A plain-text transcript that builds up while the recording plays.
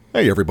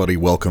Hey everybody,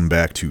 welcome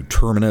back to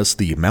Terminus,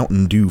 the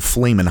Mountain Dew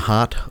Flamin'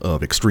 Hot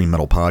of extreme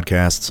metal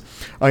podcasts.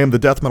 I am the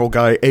death metal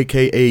guy,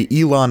 aka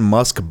Elon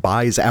Musk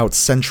buys out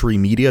Century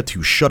Media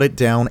to shut it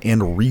down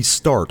and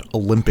restart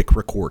Olympic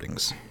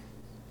recordings.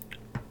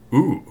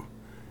 Ooh.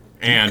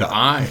 And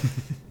I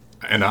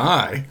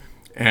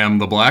am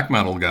the black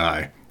metal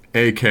guy,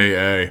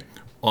 aka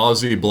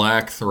Aussie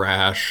black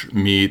thrash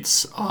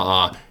meets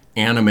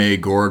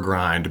anime gore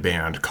grind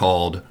band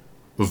called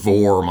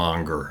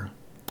Vormonger.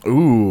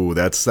 Ooh,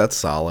 that's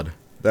solid.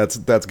 That's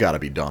got to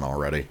be done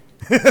already.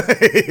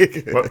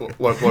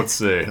 Let's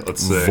see.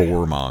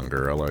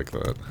 Vormonger, I like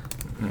that.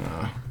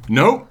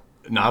 Nope,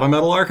 not on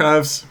Metal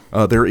Archives.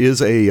 There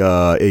is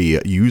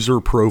a user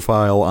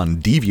profile on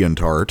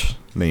DeviantArt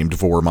named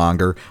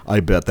Vormonger.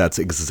 I bet that's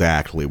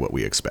exactly what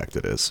we expect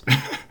it is.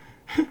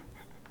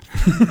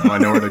 I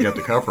know where to get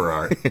the cover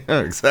art.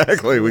 Yeah,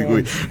 exactly.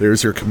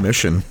 There's your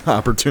commission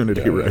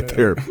opportunity right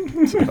there.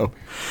 So,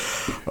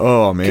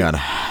 oh man.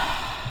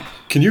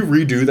 Can you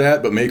redo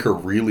that, but make her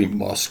really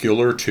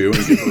muscular, too,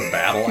 and give her a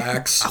battle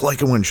axe? I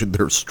like it when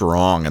they're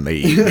strong and they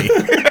eat me.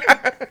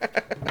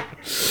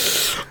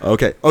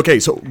 Okay,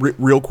 so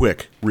real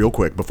quick,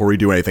 before we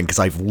do anything, because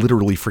I've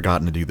literally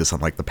forgotten to do this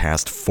on, like, the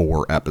past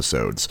 4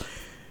 episodes.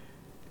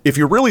 If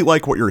you really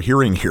like what you're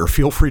hearing here,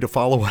 feel free to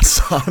follow us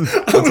on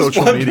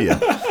social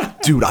media.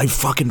 Dude, I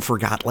fucking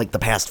forgot, like, the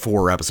past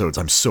 4 episodes.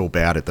 I'm so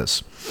bad at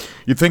this.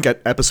 You'd think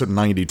at episode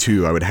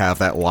 92 I would have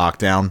that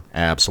locked down.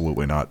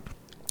 Absolutely not.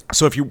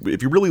 So if you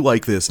really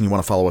like this and you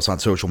want to follow us on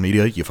social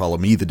media, you follow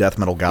me, the Death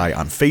Metal Guy,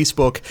 on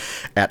Facebook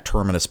at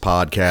Terminus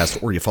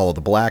Podcast, or you follow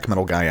the Black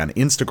Metal Guy on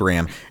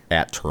Instagram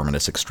at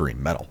Terminus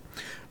Extreme Metal.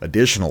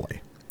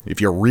 Additionally, if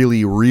you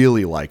really,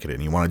 really like it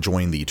and you want to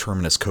join the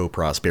Terminus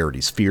Co-Prosperity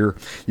Sphere,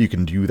 you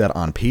can do that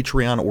on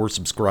Patreon or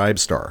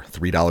Subscribestar.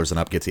 $3 and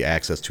up gets you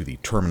access to the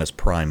Terminus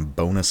Prime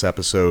bonus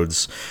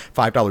episodes.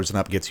 $5 and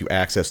up gets you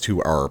access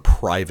to our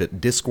private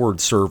Discord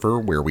server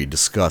where we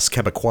discuss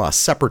Quebecois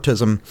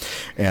separatism.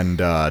 And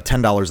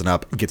 $10 and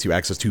up gets you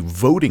access to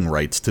voting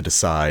rights to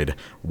decide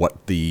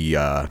what the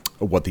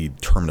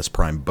Terminus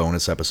Prime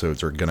bonus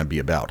episodes are going to be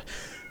about.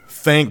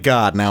 Thank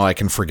God now I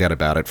can forget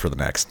about it for the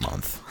next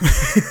month.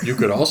 You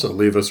could also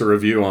leave us a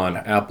review on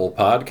Apple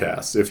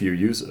Podcasts if you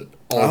use it.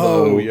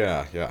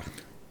 Yeah.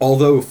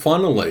 Although,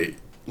 funnily,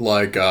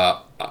 like,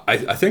 I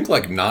think,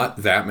 like, not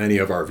that many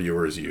of our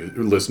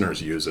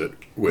listeners use it,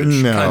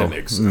 which kind of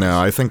makes sense. No,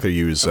 I think they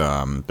use,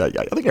 I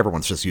think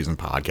everyone's just using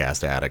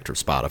Podcast Addict or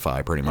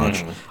Spotify, pretty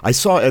much. I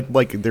saw it,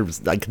 like,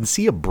 I can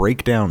see a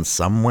breakdown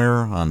somewhere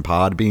on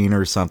Podbean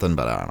or something,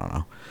 but I don't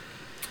know.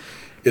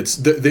 It's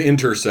the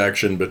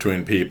intersection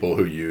between people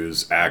who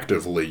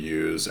actively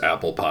use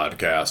Apple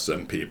Podcasts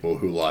and people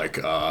who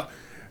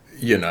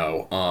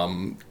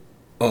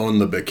own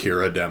the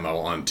Bakira demo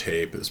on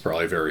tape is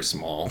probably very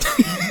small.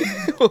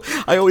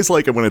 I always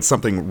like it when it's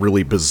something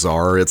really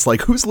bizarre. It's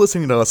like, who's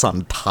listening to us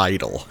on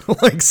Tidal?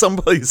 Like,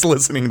 somebody's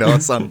listening to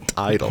us on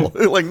Tidal.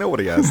 Like,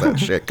 nobody has that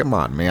shit. Come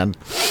on, man.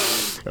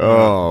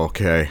 Oh,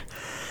 okay.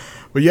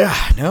 But yeah,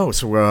 no,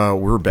 so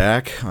we're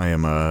back. I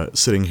am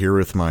sitting here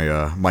with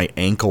my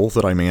ankle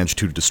that I managed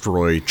to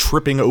destroy,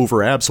 tripping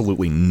over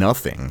absolutely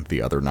nothing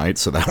the other night,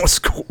 so that was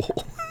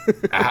cool.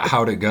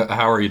 How'd it go?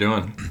 How are you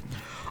doing?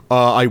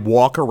 I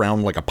walk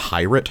around like a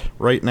pirate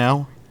right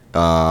now.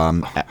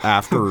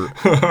 After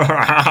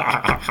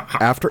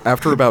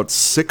about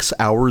 6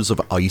 hours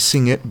of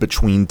icing it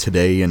between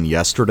today and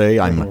yesterday,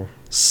 I'm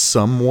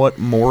somewhat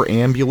more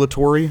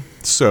ambulatory.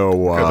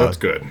 So that's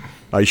good.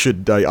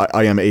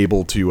 I am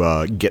able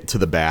to get to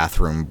the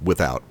bathroom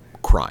without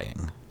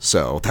crying.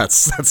 So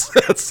that's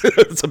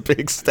a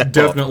big step.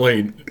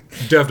 Definitely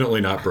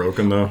not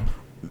broken though.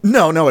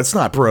 No, it's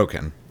not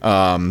broken.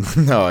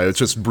 No, it's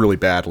just really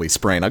badly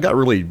sprained. I got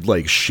really,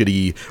 like,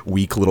 shitty,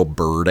 weak little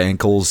bird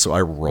ankles, so I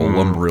roll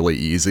them really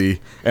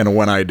easy. And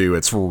when I do,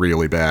 it's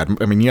really bad.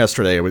 I mean,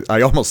 yesterday,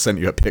 I almost sent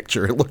you a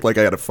picture. It looked like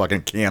I had a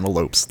fucking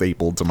cantaloupe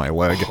stapled to my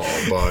leg.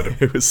 Oh, bud.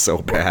 It was so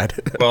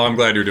bad. Well, I'm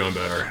glad you're doing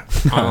better.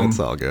 It's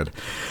all good.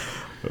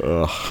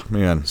 Ugh,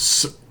 man.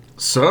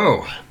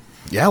 So.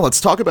 Yeah, let's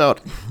talk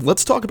about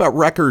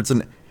records.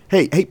 And,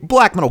 hey,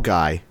 Black Metal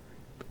Guy,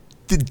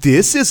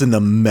 this isn't a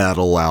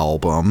metal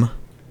album.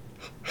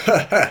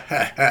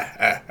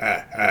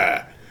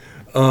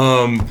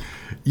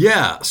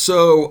 Yeah,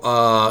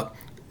 so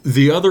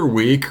the other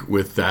week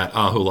with that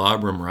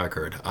Ahulabram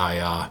record,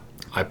 I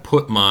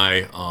put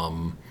my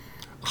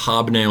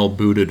hobnail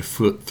booted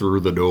foot through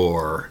the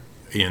door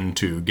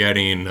into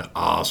getting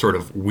sort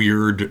of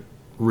weird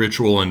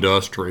ritual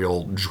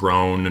industrial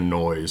drone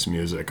noise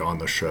music on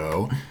the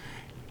show,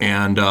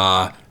 and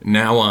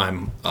now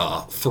I'm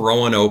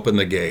throwing open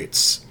the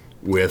gates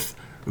with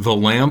The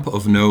Lamp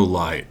of No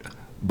Light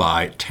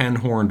by Ten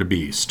Horned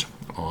Beast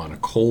on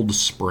Cold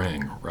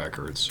Spring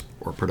Records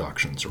or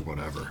Productions or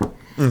whatever.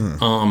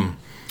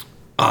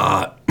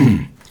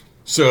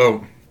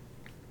 So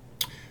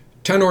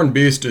Ten Horned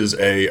Beast is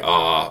a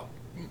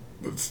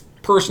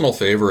personal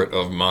favorite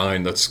of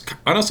mine that's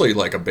honestly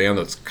like a band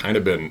that's kind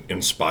of been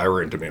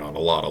inspiring to me on a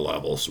lot of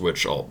levels,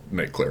 which I'll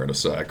make clear in a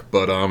sec.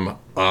 But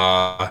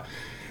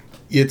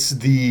it's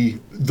the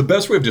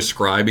best way of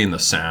describing the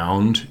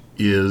sound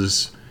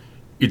is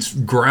it's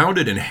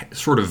grounded in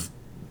sort of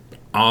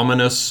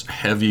ominous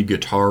heavy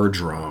guitar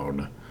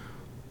drone.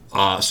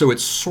 So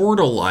it's sort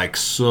of like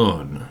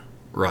Sun,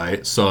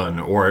 right? Sun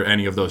or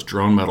any of those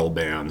drone metal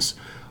bands,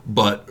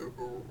 but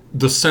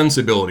the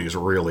sensibility is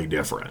really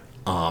different.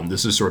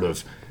 This is sort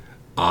of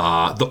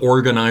the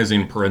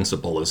organizing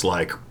principle is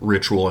like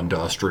ritual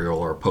industrial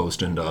or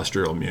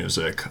post-industrial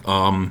music.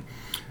 A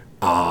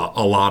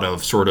lot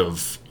of sort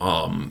of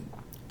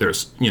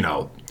there's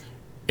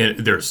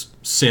there's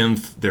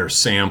synth, there's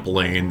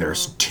sampling,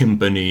 there's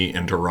timpani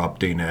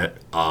interrupting it.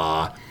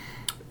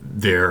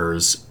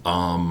 There's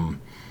a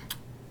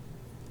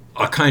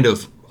kind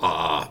of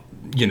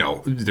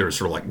there's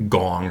sort of like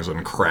gongs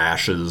and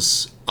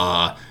crashes.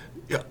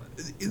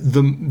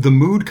 The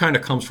mood kind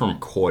of comes from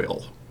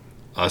Coil,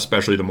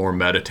 especially the more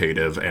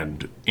meditative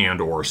and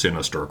or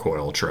sinister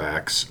Coil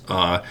tracks.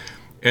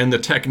 And the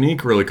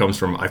technique really comes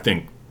from,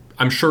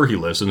 I'm sure he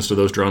listens to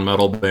those drone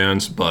metal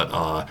bands, but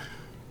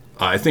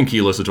I think he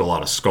listens to a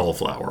lot of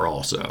Skullflower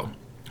also,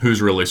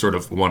 who's really sort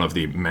of one of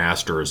the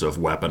masters of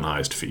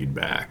weaponized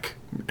feedback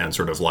and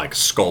sort of like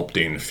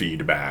sculpting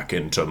feedback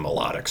into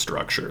melodic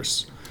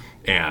structures.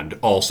 And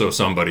also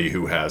somebody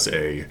who has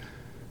a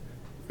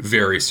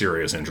very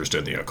serious interest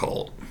in the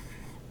occult.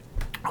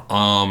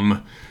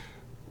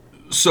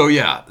 So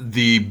yeah,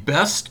 the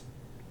best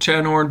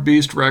Ten Horned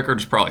Beast record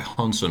is probably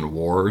Hunts and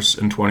Wars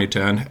in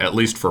 2010, at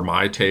least for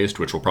my taste,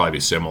 which will probably be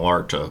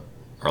similar to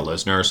our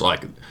listeners.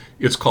 Like,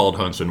 it's called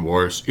Hunts and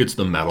Wars. It's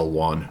the metal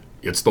one.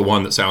 It's the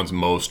one that sounds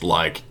most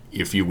like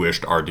if you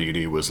wished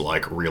Arditi was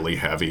like really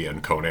heavy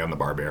and Conan the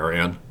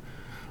Barbarian.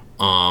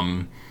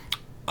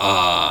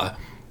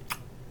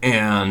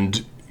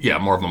 And yeah,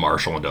 more of a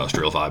martial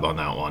industrial vibe on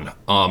that one.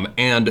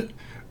 And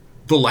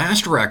the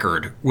last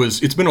record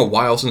it's been a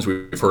while since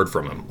we've heard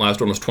from him. Last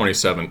one was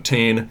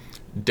 2017.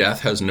 Death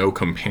Has No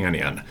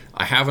Companion.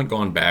 I haven't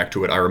gone back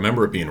to it. I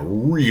remember it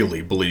being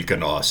really bleak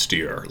and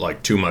austere,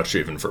 like too much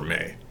even for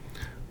me.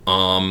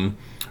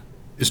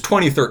 His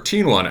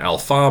 2013 one,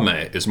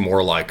 Alfame, is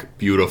more like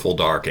beautiful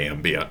dark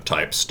ambient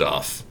type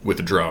stuff with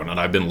the drone, and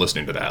I've been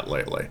listening to that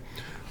lately.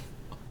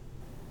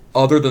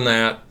 Other than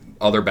that,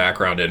 other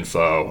background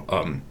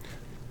info,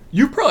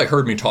 you've probably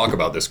heard me talk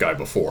about this guy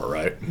before,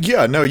 right?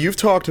 Yeah, no, you've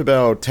talked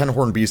about Ten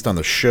Horned Beast on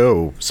the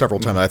show several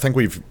times. I think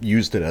we've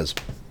used it as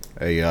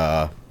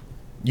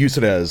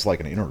like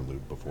an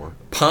interlude before.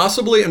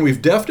 Possibly, and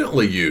we've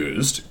definitely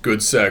used, good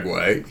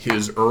segue,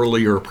 his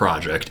earlier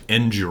project,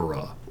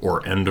 Endura,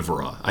 or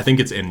Endvra. I think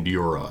it's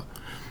Endura,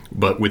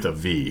 but with a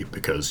V,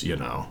 because,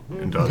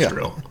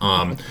 industrial.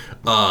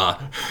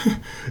 Yeah.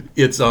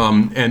 It's,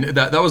 and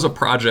that was a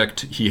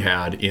project he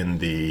had in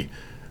the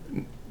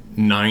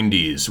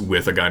 90s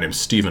with a guy named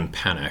Stephen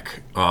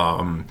Pennick.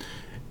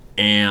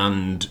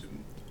 And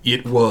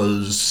it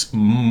was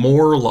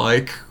more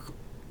like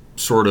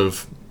sort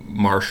of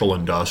martial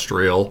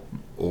industrial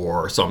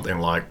or something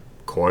like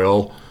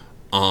Coil.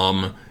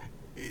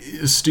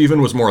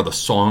 Stephen was more of the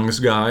songs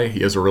guy.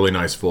 He has a really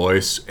nice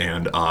voice,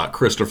 and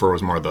Christopher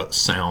was more the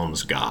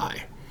sounds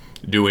guy,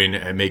 doing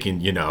and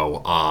making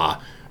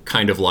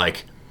kind of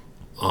like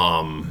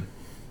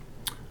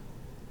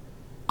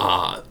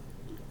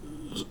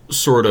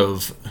sort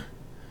of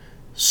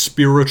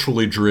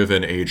spiritually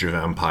driven Age of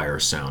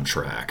Empires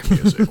soundtrack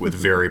music with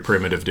very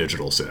primitive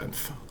digital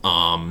synth.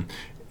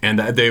 And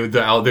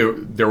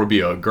there would be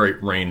a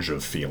great range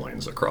of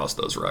feelings across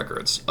those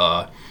records.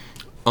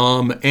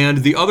 And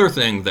the other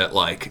thing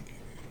that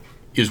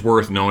is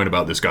worth knowing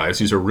about this guy is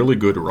he's a really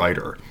good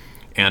writer.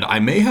 And I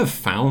may have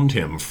found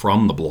him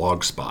from the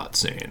Blogspot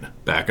scene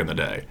back in the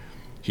day.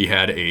 He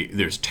had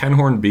there's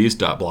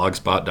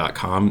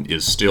tenhornbeast.blogspot.com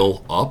is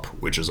still up,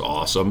 which is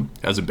awesome.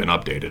 Hasn't been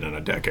updated in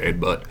a decade,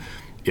 but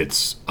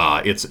it's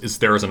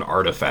there as an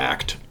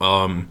artifact.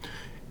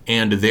 And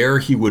there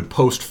he would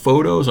post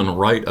photos and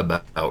write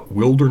about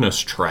wilderness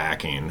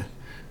tracking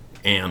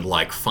and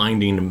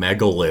finding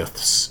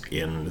megaliths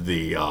in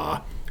the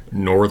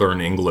northern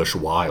English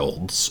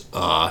wilds,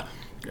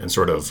 and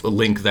sort of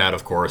link that,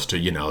 of course,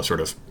 to sort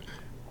of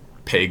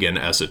pagan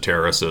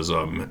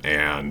esotericism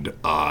and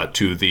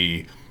to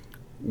the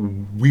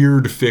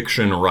weird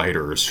fiction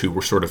writers who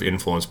were sort of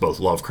influenced both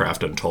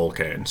Lovecraft and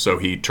Tolkien. So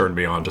he turned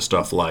me on to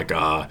stuff like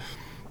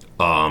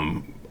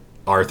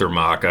Arthur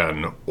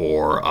Machen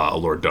or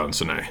Lord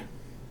Dunsany.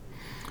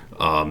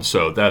 It's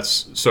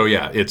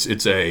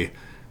a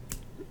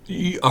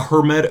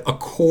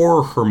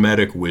core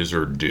hermetic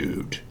wizard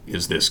dude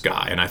is this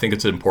guy, and I think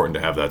it's important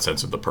to have that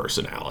sense of the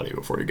personality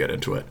before you get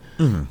into it.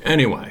 Mm-hmm.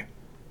 Anyway,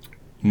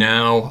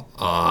 now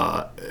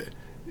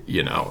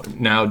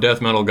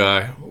death metal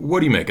guy, what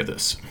do you make of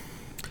this?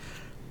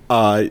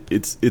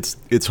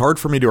 It's hard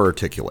for me to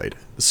articulate.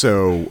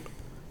 So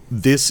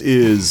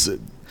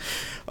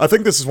I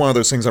think this is one of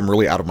those things I'm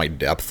really out of my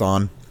depth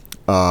on.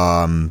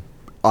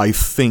 I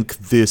think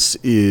this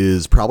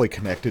is probably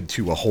connected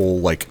to a whole,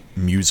 like,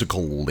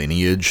 musical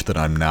lineage that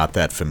I'm not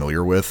that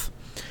familiar with.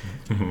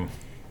 Mm-hmm.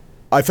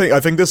 I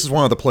think this is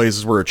one of the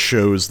places where it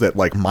shows that,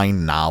 like, my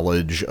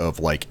knowledge of,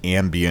 like,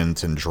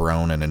 ambient and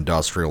drone and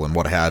industrial and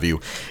what have you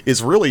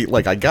is really,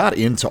 like, I got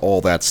into all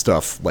that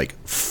stuff, like,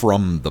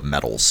 from the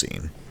metal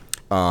scene.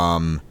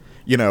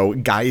 You know,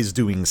 guys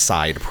doing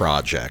side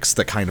projects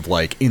that kind of,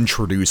 like,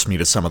 introduced me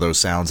to some of those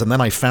sounds, and then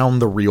I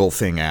found the real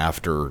thing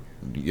after,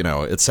 you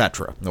know,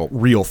 etc. No,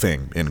 real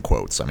thing, in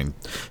quotes. I mean,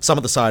 some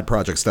of the side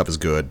project stuff is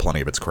good,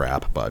 plenty of it's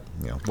crap, but,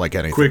 you know, like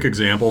anything. Quick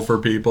example for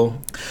people?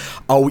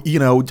 Oh, you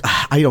know,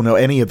 I don't know,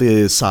 any of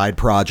the side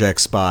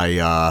projects by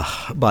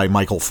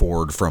Michael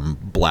Ford from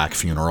Black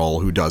Funeral,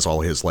 who does all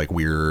his, like,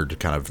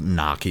 weird kind of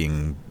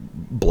knocking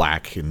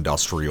black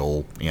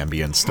industrial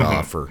ambient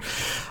stuff, or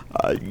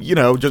you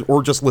know,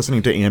 just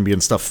listening to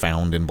ambient stuff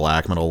found in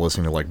black metal,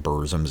 listening to, like,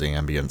 Burzum's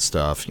ambient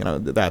stuff, you know,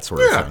 that sort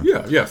of thing.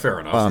 Yeah,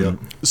 fair enough.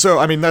 So,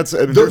 I mean, that's...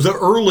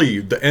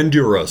 the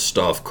Endura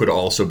stuff could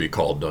also be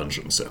called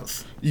Dungeon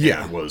Synth.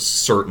 Yeah. It was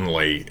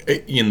certainly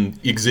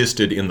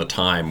existed in the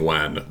time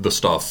when the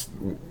stuff,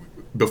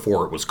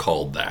 before it was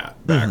called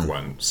that, back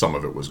when some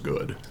of it was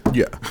good.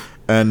 Yeah.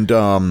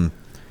 And,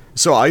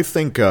 so I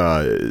think,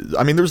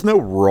 I mean, there's no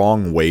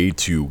wrong way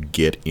to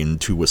get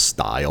into a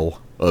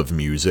style of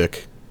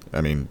music. I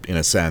mean, in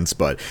a sense,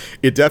 but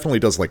it definitely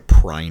does, like,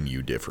 prime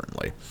you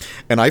differently.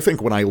 And I think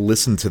when I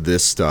listen to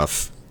this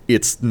stuff,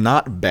 it's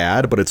not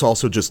bad, but it's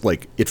also just,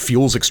 like, it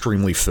feels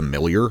extremely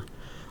familiar,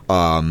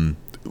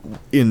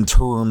 in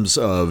terms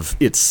of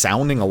it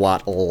sounding a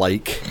lot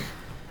like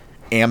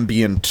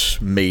ambient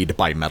made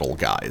by metal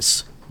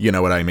guys. You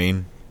know what I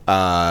mean?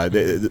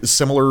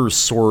 Similar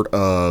sort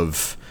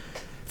of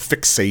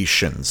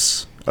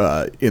fixations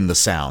in the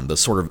sound, the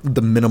sort of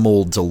the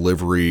minimal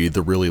delivery,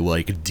 the really,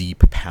 like,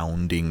 deep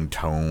pounding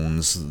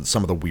tones,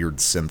 some of the weird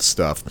synth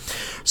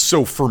stuff.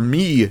 So for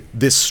me,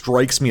 this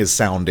strikes me as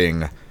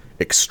sounding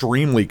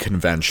extremely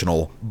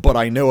conventional, but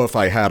I know if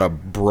I had a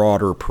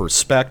broader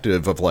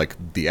perspective of,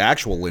 like, the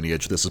actual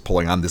lineage this is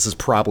pulling on, this is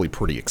probably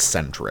pretty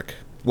eccentric.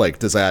 Like,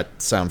 does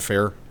that sound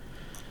fair?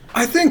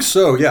 I think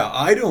so, yeah.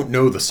 I don't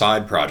know the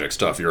side project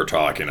stuff you're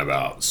talking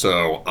about,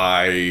 so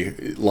I,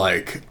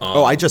 like...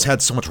 I just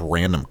had so much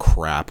random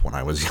crap when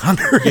I was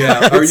younger.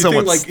 Yeah, are you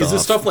thinking, like, stuff. Is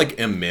this stuff like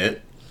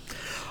Emit?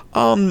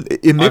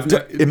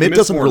 Emit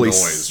doesn't really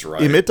noise,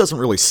 right? Emit doesn't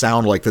really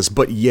sound like this,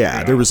 but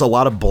yeah, there was a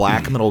lot of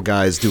black metal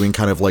guys doing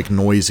kind of, like,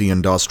 noisy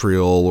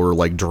industrial or,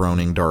 like,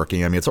 droning dark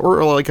ambience,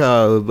 or like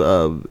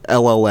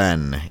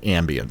LLN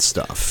ambient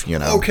stuff, you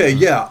know. Okay,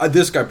 yeah,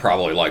 this guy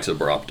probably likes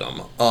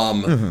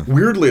Abruptum.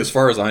 Weirdly, as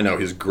far as I know,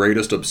 his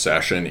greatest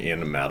obsession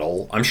in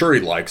metal, I'm sure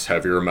he likes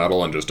heavier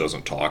metal and just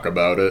doesn't talk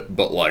about it,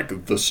 but,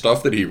 like, the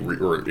stuff that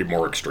or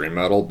more extreme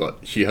metal,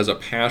 but he has a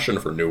passion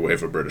for new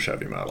wave of British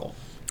heavy metal.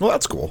 Well,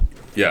 that's cool.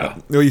 Yeah.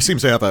 He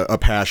seems to have a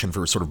passion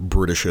for sort of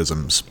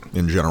Britishisms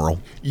in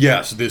general.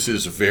 Yes, this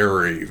is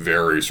very,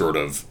 very sort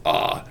of,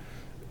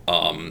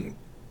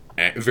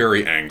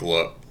 very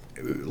Anglo,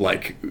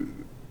 like,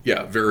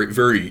 yeah, very,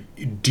 very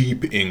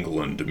deep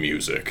England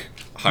music,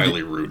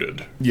 highly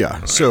rooted. Yeah,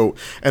 right? So,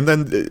 and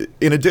then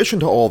in addition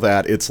to all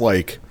that, it's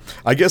like,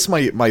 I guess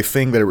my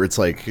thing that it's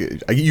like,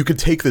 you could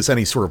take this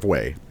any sort of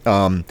way.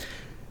 None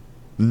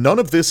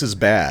of this is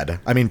bad.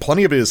 I mean,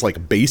 plenty of it is,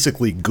 like,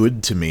 basically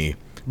good to me.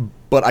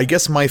 But I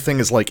guess my thing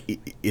is, like,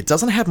 it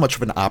doesn't have much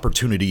of an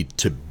opportunity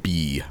to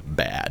be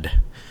bad.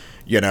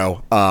 You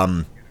know,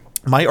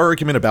 my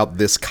argument about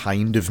this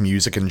kind of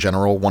music in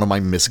general, one of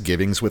my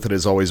misgivings with it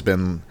has always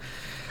been,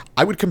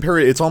 I would compare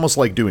it, it's almost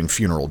like doing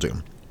Funeral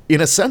Doom. In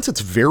a sense,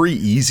 it's very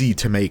easy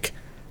to make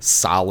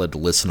solid,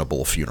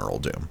 listenable Funeral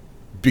Doom,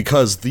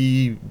 because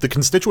the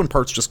constituent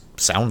parts just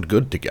sound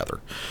good together.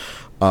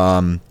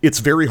 It's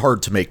very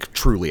hard to make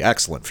truly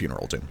excellent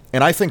Funeral Doom.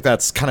 And I think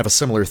that's kind of a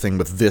similar thing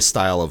with this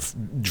style of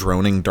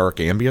droning dark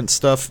ambient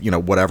stuff, you know,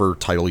 whatever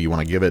title you want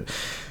to give it.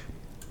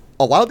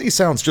 A lot of these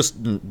sounds just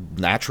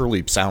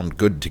naturally sound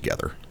good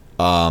together.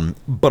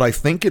 But I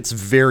think it's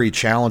very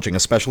challenging,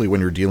 especially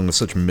when you're dealing with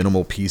such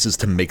minimal pieces,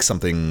 to make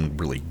something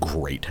really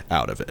great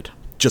out of it.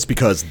 Just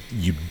because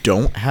you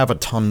don't have a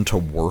ton to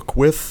work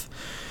with,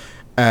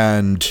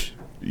 and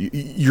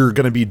you're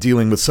going to be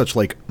dealing with such,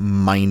 like,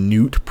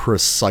 minute,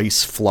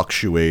 precise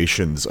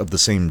fluctuations of the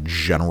same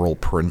general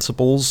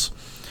principles.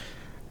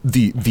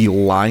 The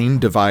line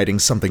dividing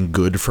something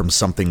good from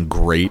something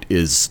great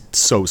is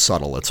so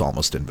subtle it's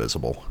almost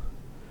invisible.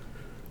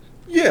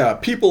 Yeah,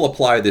 people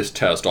apply this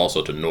test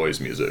also to noise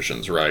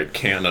musicians, right?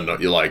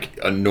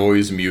 A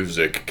noise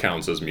music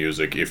counts as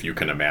music if you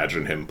can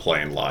imagine him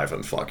playing live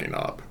and fucking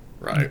up.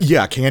 Right.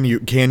 Yeah, can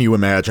you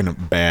imagine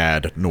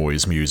bad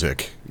noise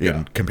music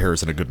in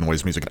comparison to good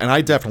noise music? And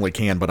I definitely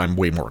can, but I'm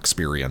way more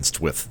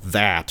experienced with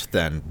that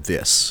than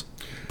this,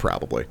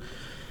 probably.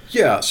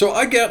 Yeah, so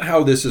I get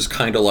how this is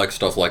kind of like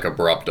stuff like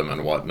Abruptum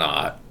and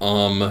whatnot.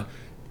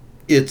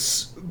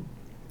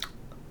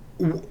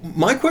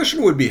 My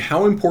question would be,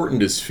 how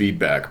important is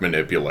feedback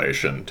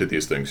manipulation to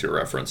these things you're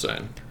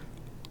referencing?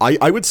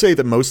 I would say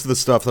that most of the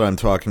stuff that I'm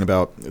talking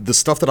about, the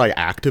stuff that I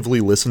actively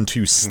listen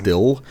to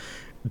still,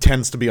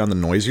 tends to be on the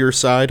noisier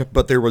side,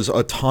 but there was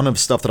a ton of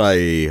stuff that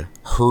I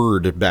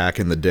heard back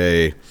in the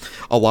day,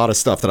 a lot of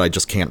stuff that I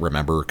just can't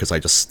remember because I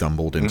just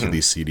stumbled into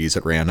these CDs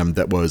at random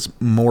that was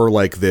more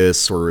like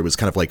this, or it was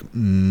kind of like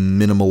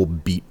minimal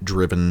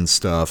beat-driven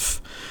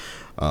stuff.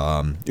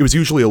 It was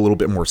usually a little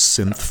bit more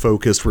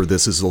synth-focused, where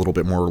this is a little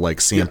bit more like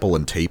sample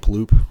and tape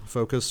loop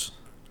focused.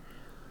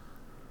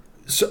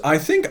 So I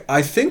think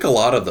a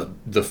lot of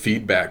the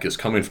feedback is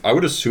coming. I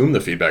would assume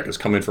the feedback is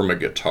coming from a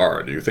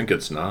guitar. Do you think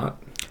it's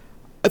not?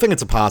 I think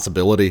it's a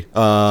possibility.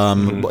 I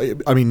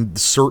mean,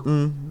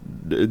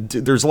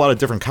 there's a lot of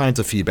different kinds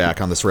of feedback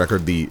on this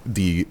record.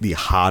 The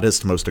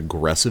hottest, most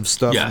aggressive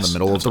stuff in the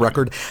middle of the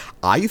record,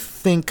 I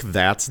think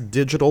that's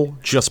digital,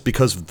 just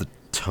because of the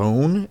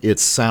tone. It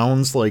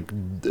sounds like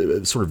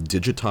sort of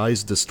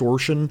digitized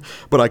distortion,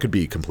 but I could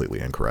be completely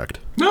incorrect.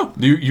 No,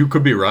 you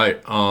could be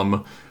right.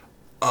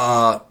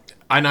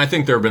 And I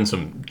think there have been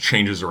some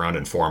changes around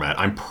in format.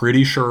 I'm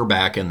pretty sure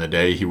back in the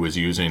day he was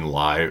using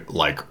live,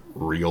 like,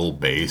 real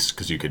bass,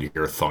 because you could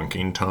hear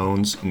thunking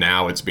tones.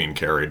 Now it's being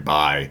carried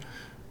by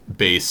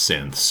bass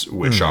synths,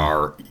 which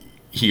are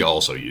he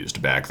also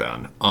used back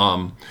then.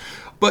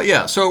 But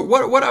yeah, so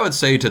what I would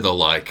say to the,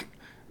 like,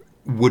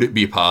 would it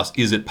be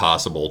is it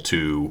possible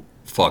to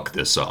fuck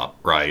this up,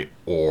 right?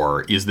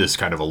 Or is this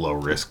kind of a low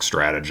risk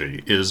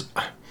strategy?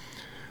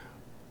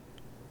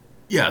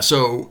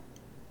 So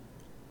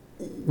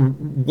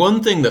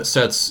one thing that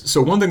sets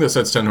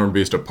Ten Horn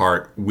Beast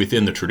apart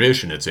within the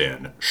tradition it's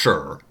in,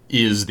 sure,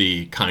 is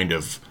the kind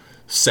of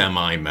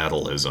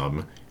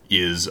semi-metalism,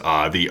 is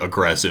the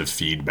aggressive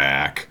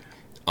feedback,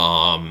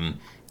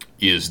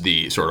 is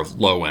the sort of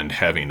low-end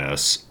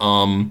heaviness,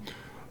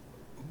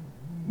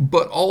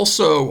 but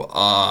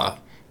also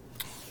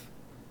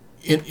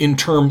in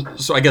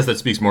terms. So I guess that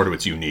speaks more to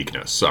its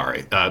uniqueness.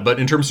 Sorry, but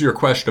in terms of your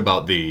question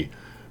about the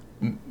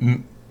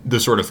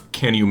sort of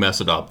can you mess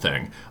it up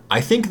thing, I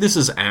think this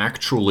is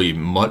actually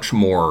much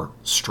more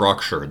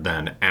structured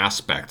than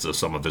aspects of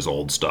some of his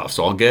old stuff.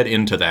 So I'll get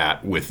into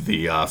that with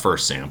the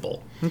first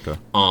sample. Okay.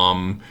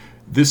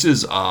 This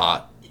is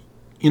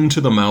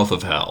Into the Mouth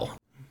of Hell.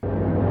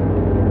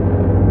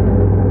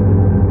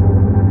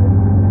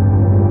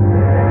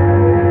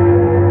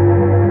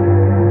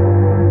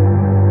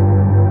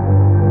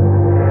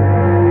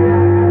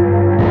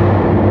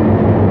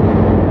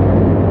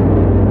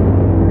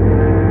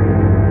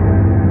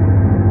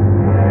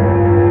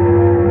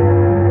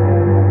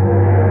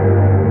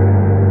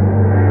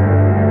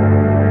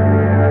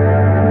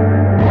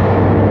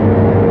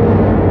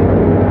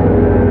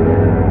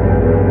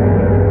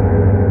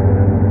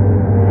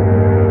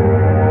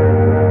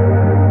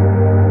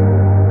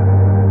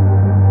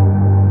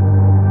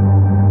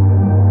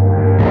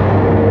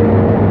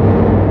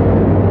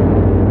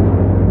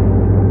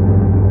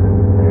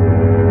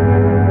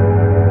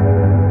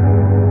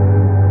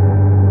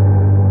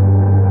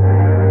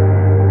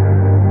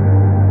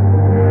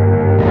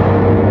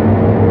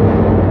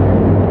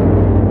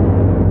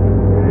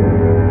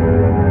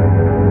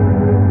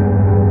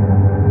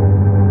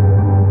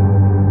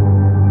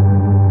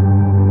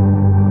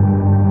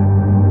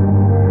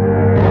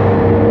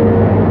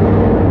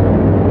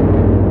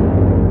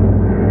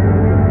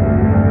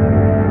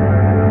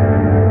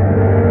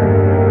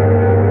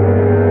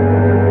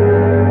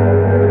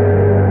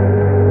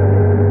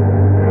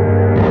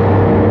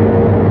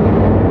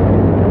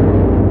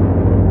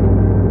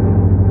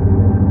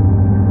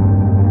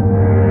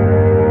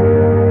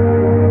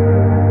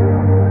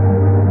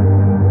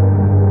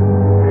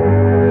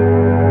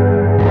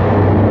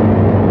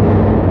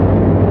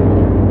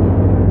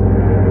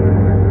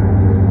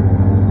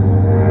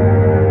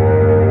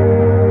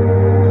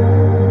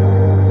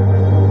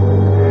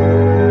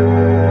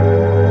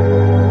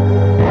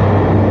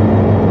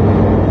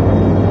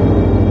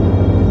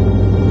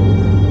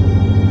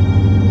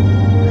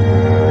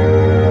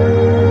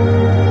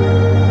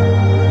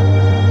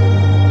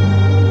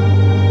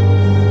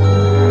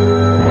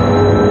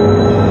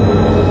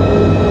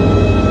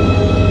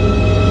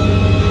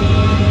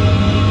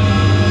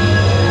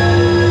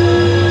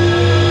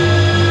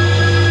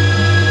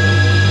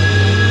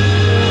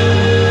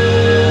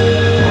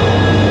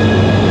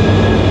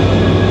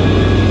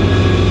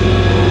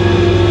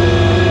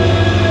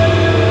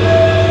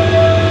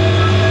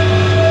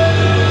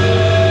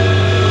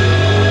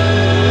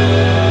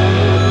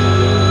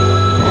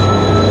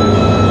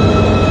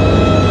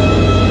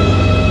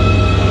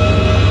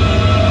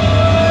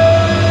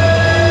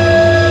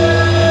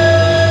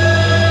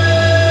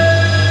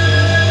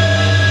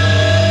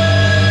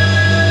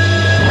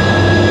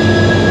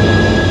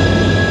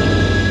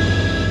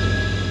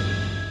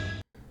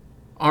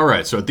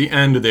 So at the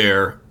end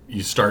there,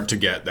 you start to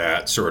get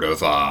that sort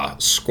of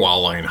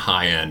squalling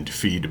high-end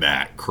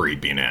feedback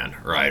creeping in,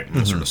 right? And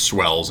it sort of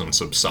swells and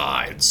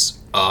subsides.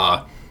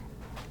 And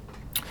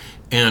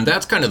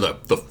that's kind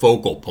of the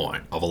focal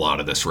point of a lot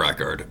of this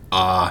record.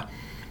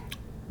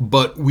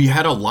 But we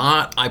had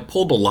I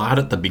pulled a lot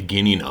at the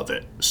beginning of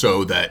it,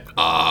 so that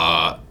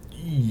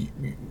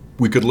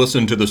we could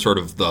listen to the sort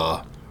of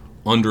the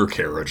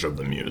undercarriage of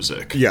the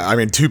music. Yeah, I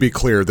mean, to be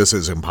clear, this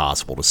is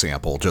impossible to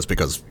sample just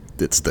because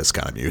it's this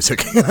kind of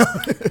music.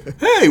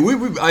 Hey,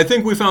 I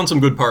think we found some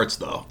good parts,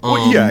 though.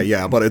 Well,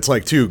 yeah, but it's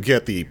like to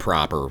get the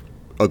proper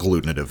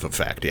agglutinative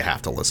effect, you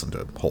have to listen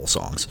to whole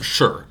songs.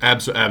 Sure,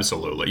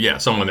 absolutely. Yeah,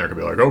 someone there could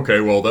be like,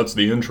 okay, well, that's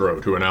the intro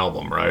to an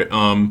album, right?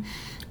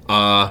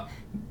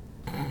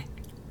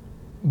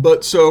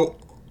 But so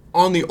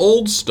on the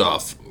old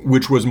stuff,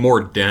 which was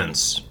more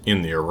dense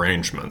in the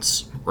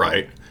arrangements,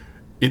 right?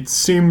 It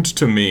seemed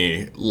to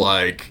me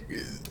like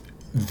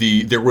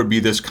there would be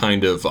this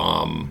kind of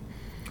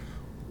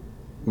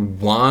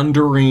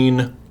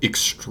wandering,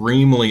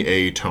 extremely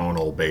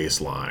atonal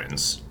bass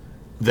lines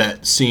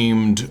that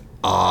seemed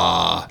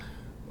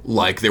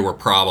like they were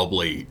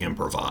probably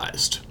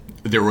improvised.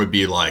 There would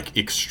be like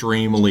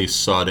extremely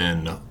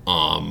sudden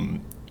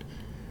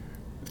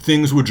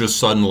things would just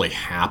suddenly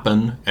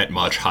happen at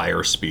much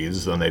higher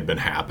speeds than they'd been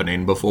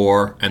happening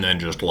before, and then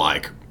just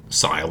like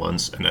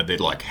silence, and then they'd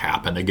like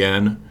happen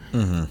again.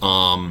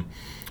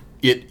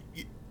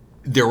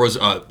 There was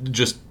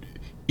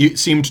it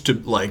seemed to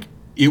like,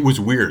 it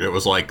was weird. It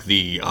was like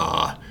the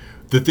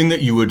thing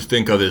that you would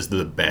think of as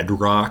the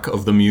bedrock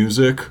of the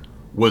music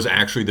was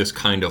actually this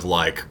kind of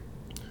like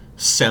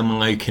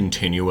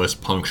semi-continuous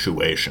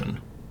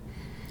punctuation,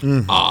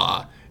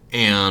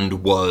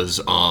 and was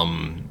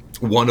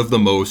one of the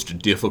most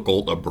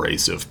difficult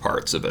abrasive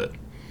parts of it.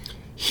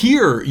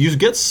 Here, you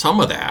get some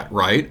of that,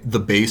 right? The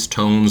bass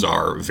tones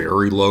are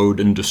very low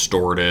and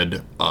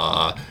distorted.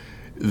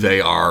 They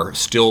are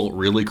still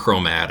really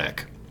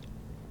chromatic.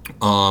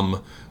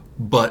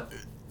 But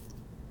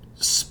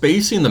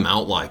spacing them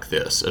out like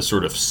this as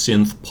sort of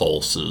synth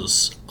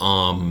pulses,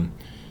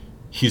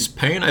 he's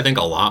paying, I think,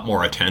 a lot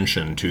more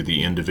attention to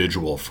the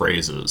individual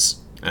phrases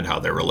and how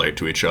they relate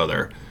to each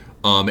other.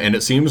 And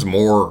it seems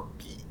more,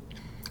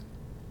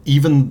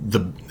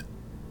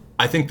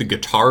 I think the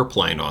guitar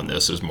playing on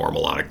this is more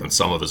melodic than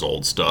some of his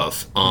old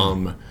stuff.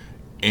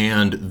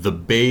 And the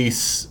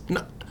bass,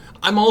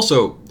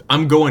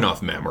 I'm going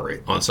off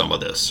memory on some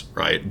of this,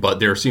 right? But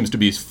there seems to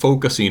be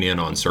focusing in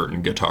on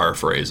certain guitar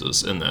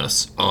phrases in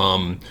this.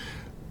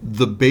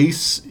 The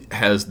bass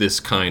has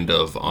this kind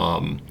of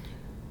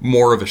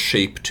more of a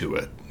shape to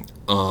it.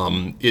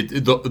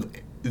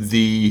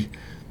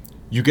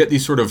 You get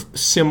these sort of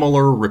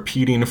similar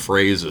repeating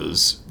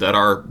phrases that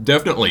are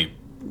definitely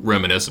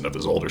reminiscent of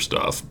his older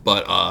stuff,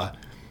 but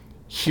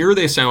here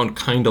they sound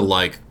kind of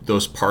like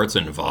those parts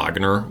in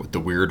Wagner with the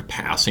weird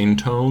passing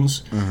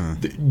tones.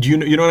 Do you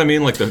know what I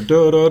mean? Like the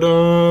da da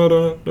da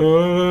da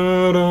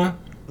da da.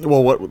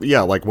 Well,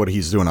 like what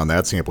he's doing on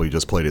that sample you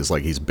just played is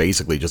like he's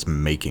basically just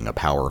making a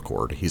power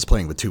chord. He's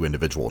playing the two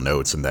individual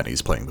notes and then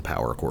he's playing the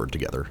power chord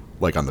together,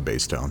 like on the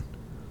bass tone.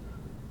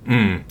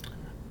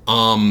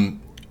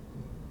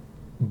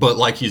 But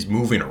like he's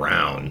moving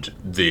around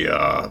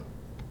the.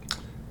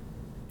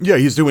 Yeah,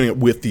 he's doing it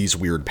with these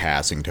weird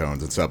passing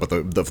tones and stuff, but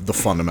the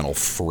fundamental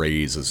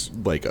phrase is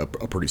like a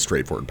pretty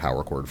straightforward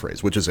power chord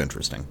phrase, which is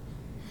interesting.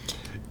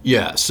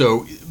 Yeah,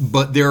 so,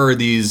 but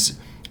there's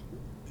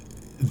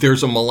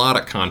a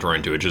melodic contour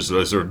into it, just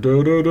sort of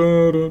da da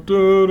da da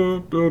da da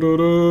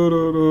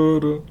da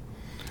da.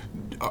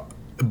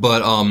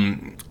 But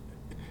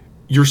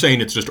you're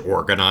saying it's just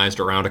organized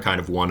around a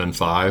kind of 1 and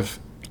 5?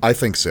 I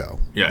think so.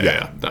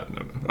 Yeah.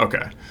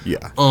 Okay.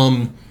 Yeah.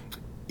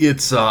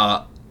 It's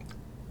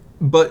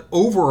but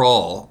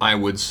overall, I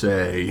would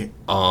say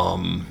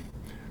the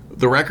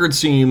record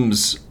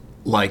seems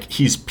like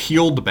he's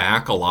peeled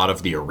back a lot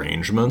of the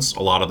arrangements,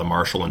 a lot of the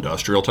Marshall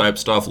Industrial type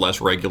stuff, less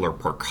regular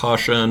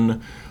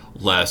percussion,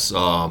 less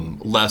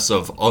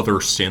of other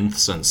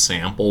synths and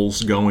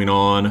samples going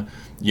on.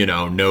 You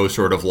know, no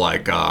sort of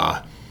like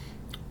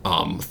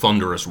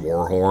thunderous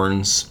war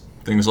horns,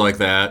 things like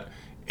that.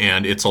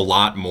 And it's a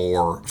lot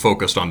more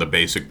focused on the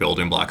basic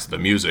building blocks of the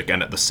music.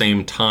 And at the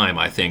same time,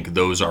 I think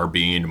those are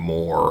being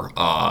more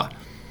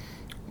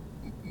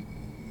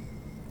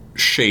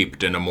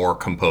shaped in a more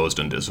composed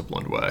and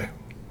disciplined way.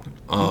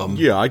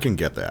 Yeah, I can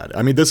get that.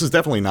 I mean, this is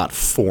definitely not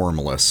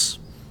formless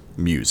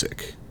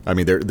music. I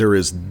mean, there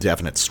is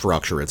definite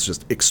structure. It's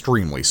just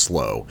extremely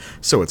slow,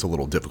 so it's a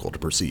little difficult to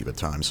perceive at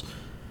times.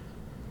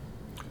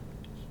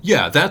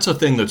 Yeah, that's a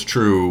thing that's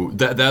true.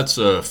 That's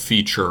a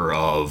feature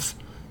of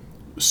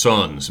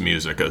Sun's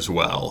music as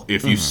well.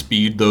 If you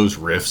speed those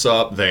riffs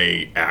up,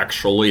 they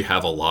actually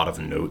have a lot of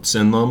notes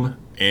in them,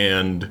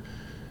 and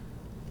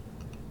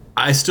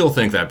I still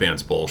think that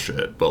band's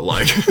bullshit, but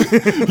like,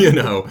 you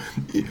know,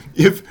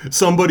 if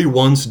somebody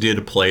once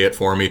did play it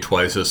for me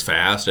twice as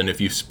fast, and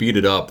if you speed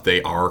it up,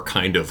 they are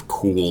kind of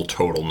cool,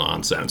 total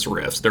nonsense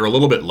riffs. They're a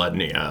little bit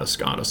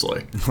Ledney-esque,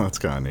 honestly. That's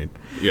kind of neat.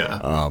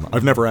 Yeah.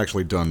 I've never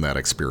actually done that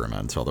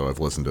experiment, although I've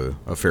listened to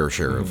a fair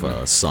share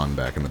of Sun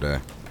back in the day.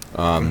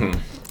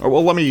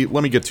 Well, let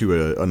me get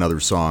to another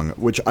song,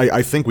 which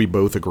I think we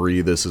both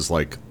agree this is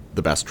like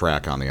the best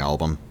track on the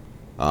album.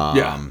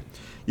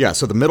 Yeah,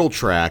 so the middle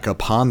track,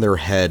 Upon Their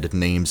Head,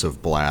 Names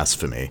of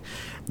Blasphemy.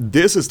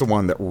 This is the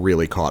one that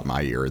really caught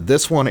my ear.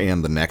 This one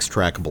and the next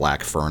track,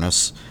 Black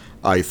Furnace,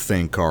 I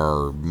think,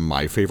 are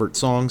my favorite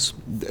songs.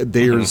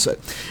 There's, and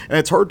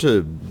it's hard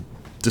to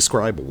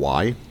describe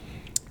why.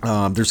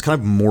 There's kind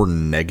of more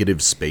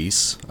negative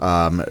space.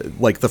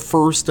 Like the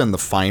first and the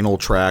final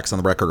tracks on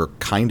the record are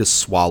kind of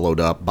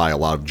swallowed up by a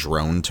lot of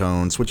drone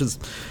tones, which is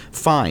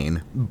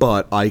fine,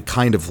 but I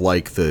kind of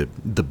like the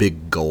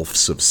big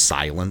gulfs of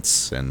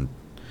silence and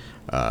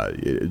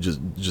just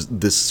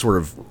this sort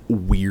of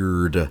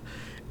weird,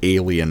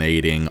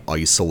 alienating,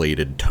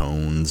 isolated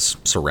tones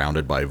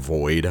surrounded by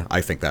void.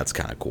 I think that's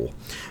kind of cool.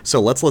 So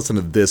let's listen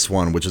to this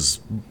one, which is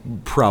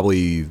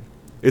probably...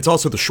 It's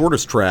also the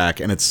shortest track,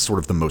 and it's sort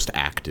of the most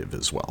active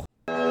as well.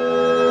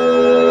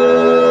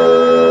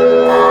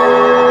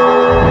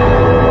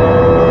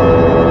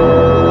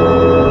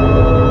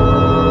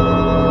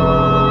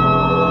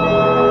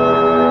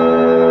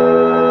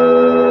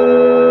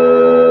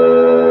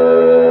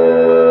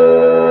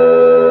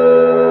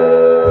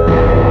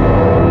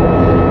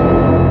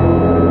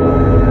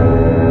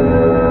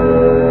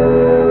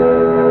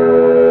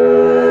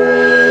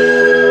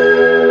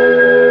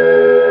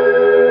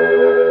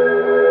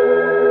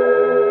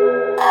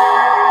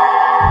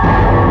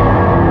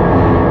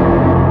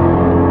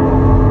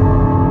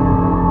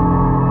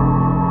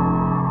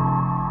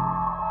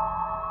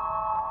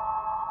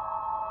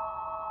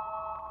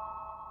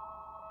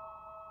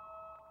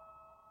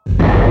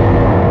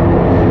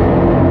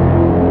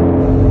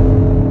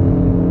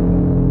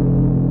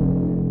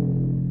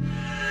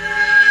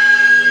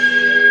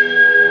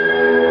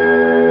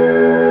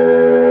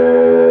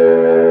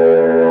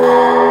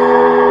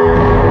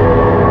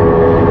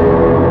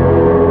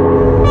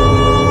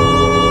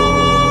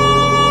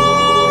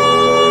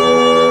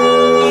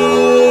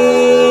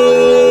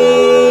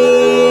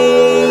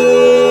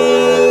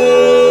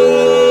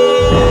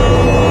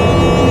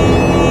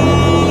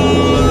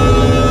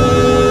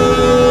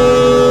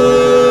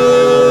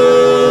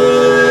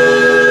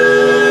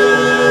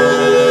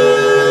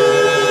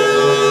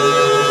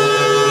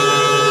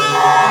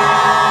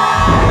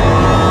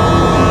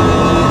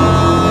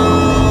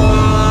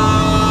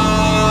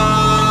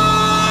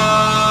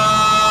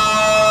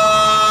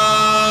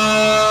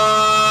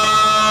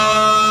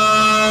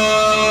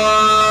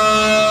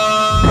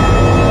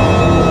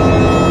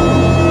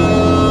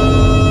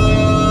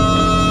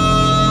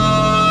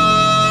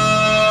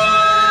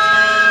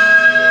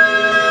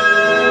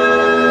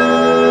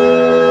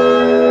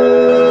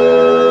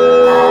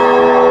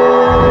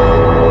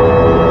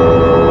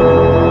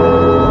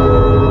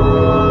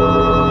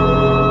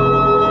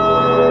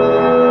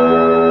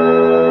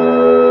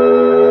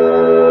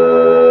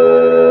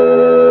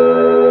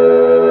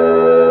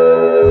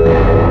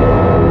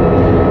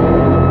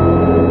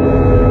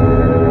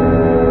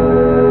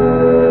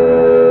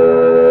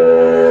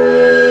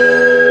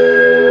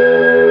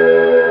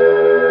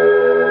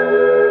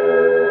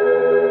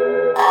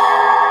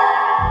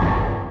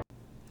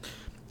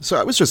 So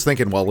I was just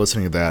thinking while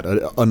listening to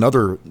that,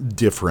 another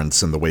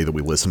difference in the way that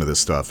we listen to this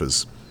stuff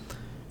is,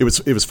 it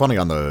was funny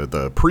on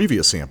the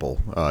previous sample,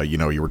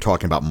 you were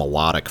talking about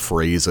melodic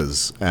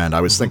phrases, and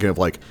I was thinking of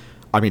like,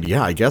 I mean,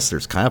 yeah, I guess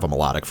there's kind of a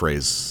melodic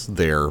phrase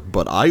there,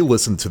 but I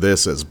listen to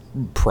this as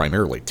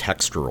primarily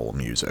textural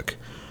music,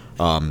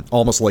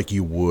 almost like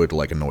you would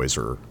like a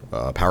Noiser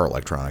Power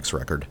Electronics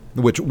record,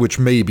 which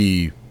may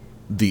be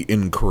the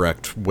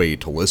incorrect way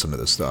to listen to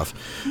this stuff.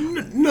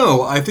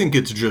 No, I think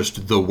it's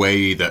just the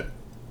way that...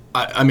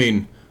 I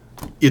mean,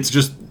 it's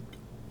just,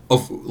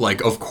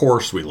 of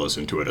course we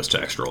listen to it as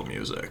textural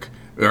music.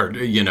 Or,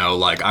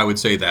 I would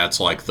say that's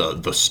like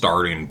the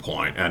starting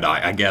point. And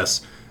I guess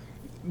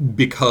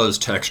because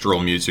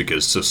textural music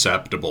is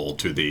susceptible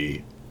to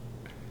the,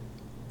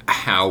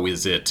 how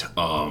is it,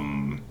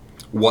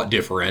 what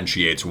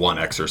differentiates one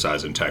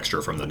exercise in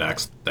texture from the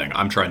next thing,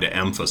 I'm trying to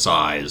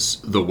emphasize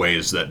the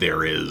ways that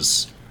there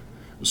is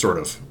sort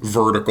of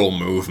vertical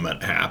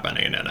movement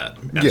happening in it,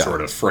 and sort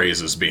of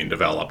phrases being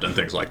developed and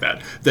things like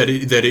that. That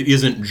it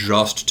isn't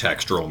just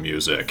textural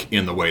music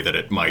in the way that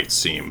it might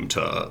seem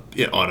to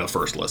on a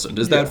first listen.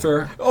 Is that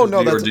fair? Oh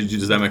no,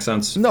 does that make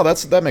sense? No,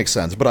 that makes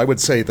sense. But I would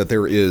say that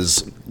there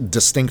is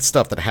distinct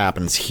stuff that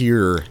happens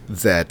here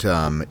that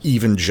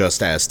even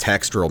just as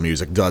textural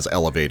music does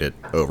elevate it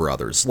over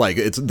others. Like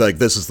it's like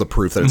this is the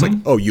proof that it's like,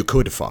 oh, you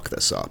could fuck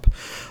this up,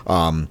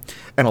 and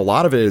a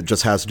lot of it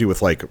just has to do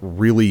with like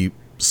really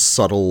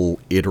subtle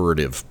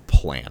iterative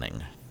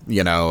planning,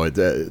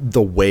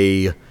 the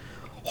way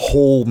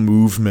whole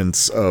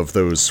movements of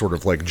those sort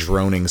of like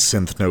droning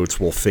synth notes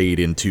will fade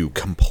into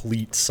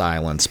complete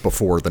silence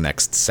before the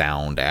next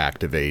sound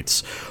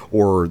activates,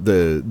 or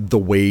the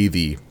way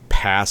the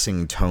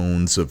passing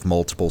tones of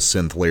multiple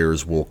synth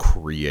layers will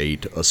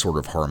create a sort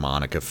of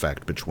harmonic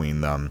effect between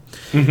them.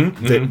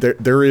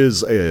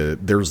 There's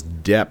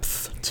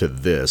depth to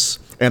this,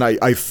 and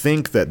I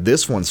think that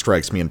this one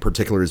strikes me in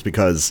particular is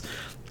because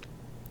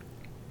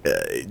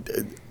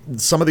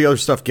some of the other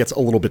stuff gets a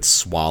little bit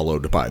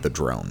swallowed by the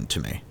drone to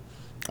me.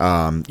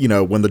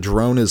 When the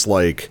drone is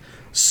like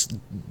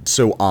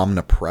so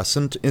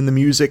omnipresent in the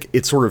music,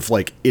 it's sort of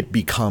like it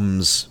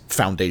becomes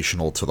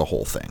foundational to the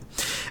whole thing.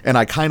 And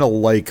I kind of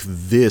like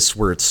this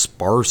where it's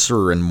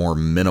sparser and more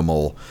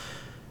minimal,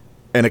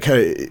 and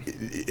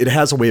it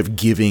has a way of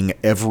giving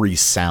every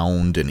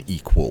sound an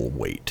equal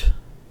weight.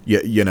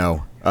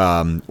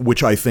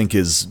 Which I think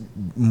is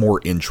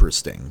more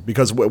interesting,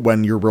 because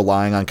when you're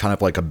relying on kind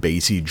of like a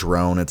bassy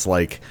drone, it's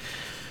like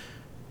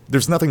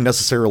there's nothing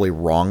necessarily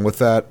wrong with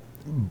that,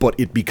 but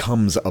it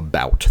becomes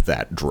about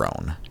that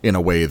drone in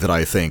a way that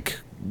I think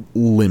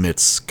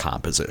limits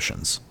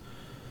compositions.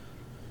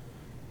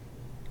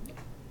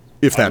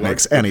 If that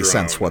makes any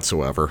sense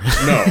whatsoever.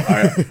 No,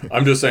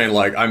 I'm just saying,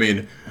 like, I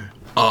mean,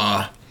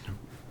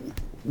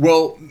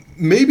 well,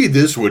 maybe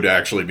this would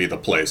actually be the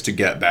place to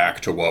get back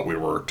to what we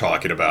were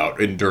talking about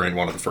during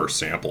one of the first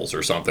samples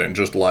or something,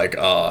 just like,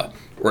 or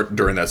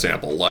during that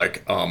sample,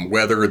 like,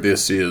 whether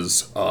this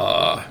is,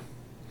 to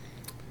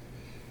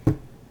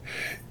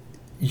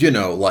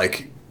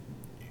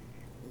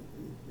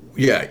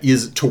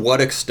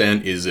what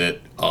extent is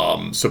it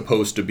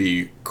supposed to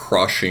be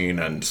crushing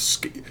and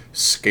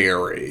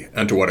scary,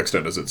 and to what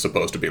extent is it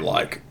supposed to be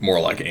like more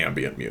like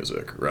ambient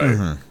music, right?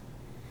 Mm-hmm.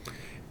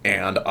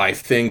 And I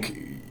think,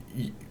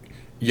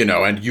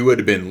 and you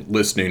had been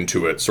listening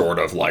to it sort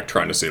of like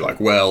trying to see like,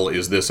 well,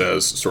 is this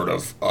as sort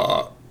of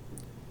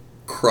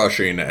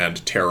crushing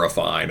and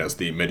terrifying as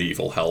the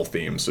medieval hell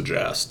theme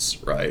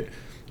suggests, right?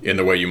 In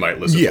the way you might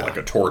listen to like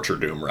a Torture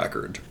Doom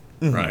record,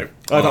 mm-hmm. right?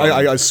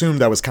 I assume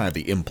that was kind of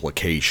the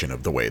implication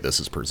of the way this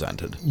is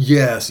presented.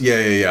 Yes,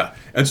 yeah.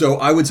 And so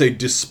I would say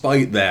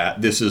despite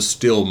that, this is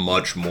still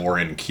much more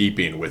in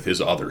keeping with his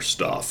other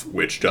stuff,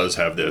 which does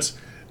have this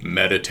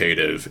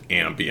meditative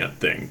ambient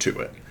thing to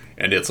it.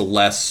 And it's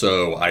less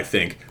so, I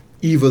think,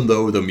 even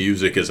though the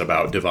music is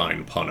about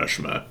divine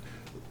punishment,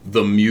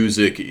 the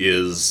music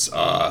is,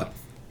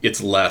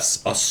 it's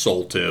less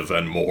assaultive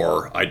and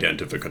more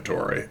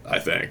identificatory, I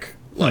think.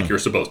 Like, you're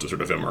supposed to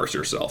sort of immerse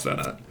yourself in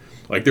it.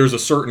 Like, there's a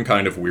certain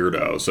kind of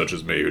weirdo, such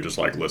as me, who just,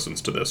 like,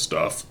 listens to this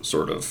stuff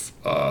sort of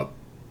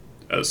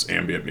as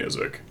ambient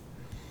music.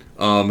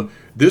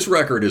 This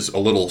record is a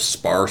little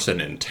sparse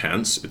and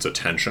intense. It's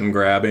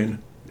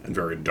attention-grabbing and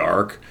very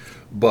dark.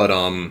 But,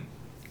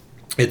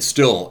 it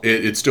still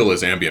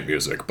is ambient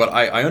music. But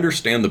I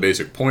understand the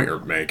basic point you're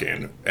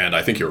making, and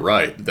I think you're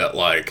right, that,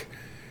 like,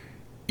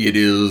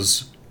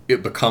 it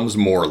becomes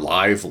more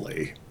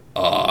lively,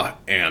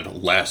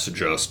 and less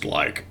just,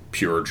 like,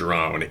 pure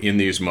drone in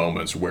these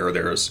moments where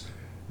there's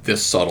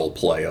this subtle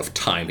play of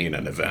timing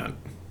an event.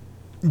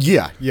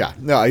 Yeah.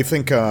 No, I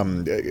think,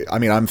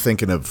 I'm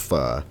thinking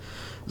of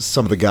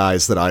some of the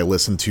guys that I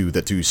listen to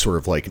that do sort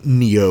of, like,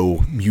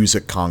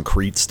 neo-music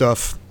concrete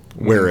stuff,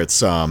 where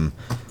it's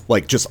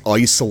like just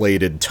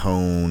isolated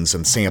tones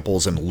and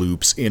samples and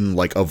loops in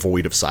like a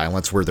void of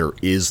silence where there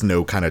is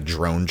no kind of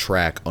drone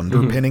track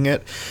underpinning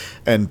it.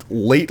 And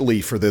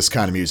lately for this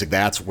kind of music,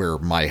 that's where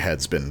my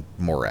head's been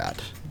more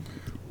at.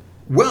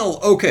 Well,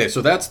 okay,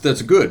 so that's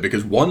good,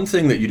 because one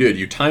thing that you did,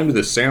 you timed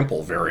this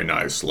sample very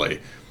nicely.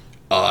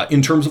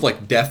 In terms of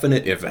like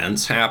definite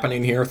events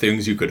happening here,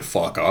 things you could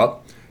fuck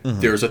up,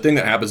 there's a thing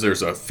that happens,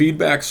 there's a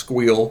feedback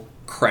squeal,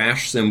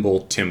 crash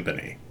cymbal,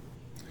 timpani.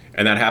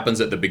 And that happens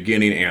at the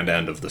beginning and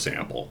end of the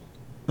sample,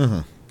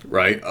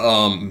 right?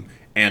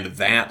 And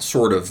that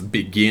sort of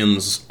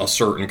begins a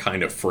certain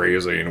kind of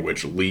phrasing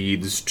which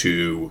leads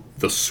to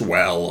the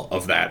swell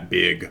of that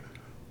big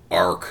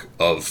arc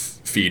of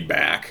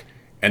feedback.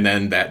 And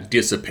then that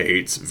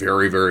dissipates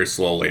very, very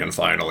slowly. And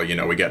finally,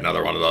 we get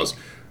another one of those,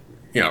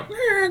 and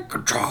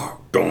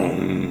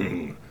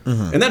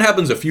that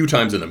happens a few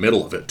times in the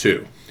middle of it,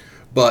 too.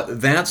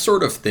 But that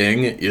sort of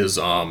thing is...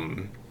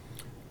 a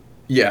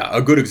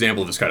good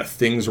example of this kind of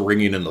things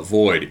ringing in the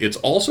void. It's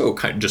also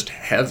kind of just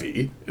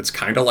heavy. It's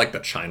kind of like the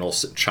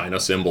China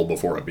cymbal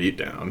before a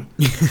beatdown.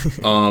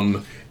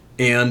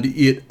 And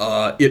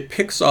it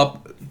picks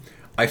up...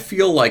 I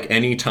feel like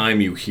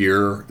anytime you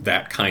hear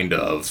that kind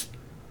of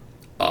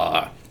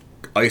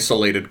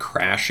isolated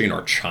crashing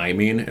or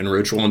chiming in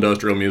ritual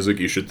industrial music,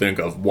 you should think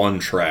of one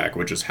track,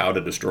 which is How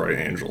to Destroy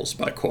Angels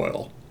by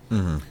Coil,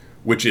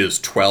 which is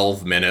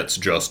 12 minutes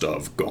just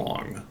of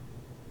gong.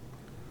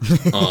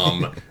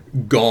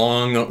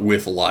 Gong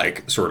with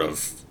like sort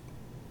of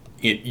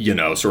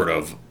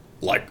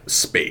like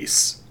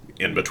space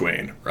in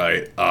between,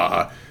 right?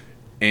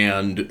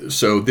 And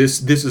so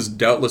this is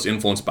doubtless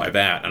influenced by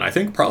that, and I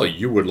think probably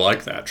you would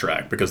like that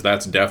track, because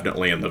that's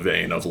definitely in the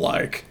vein of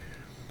like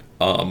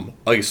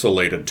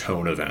isolated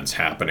tone events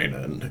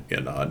happening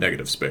in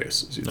negative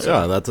space.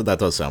 Yeah, that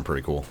does sound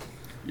pretty cool.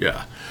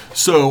 Yeah.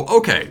 So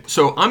okay,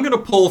 so I'm gonna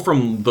pull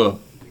from the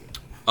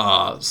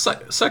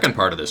second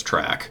part of this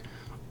track.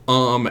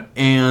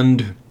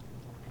 And,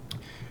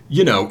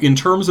 in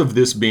terms of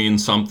this being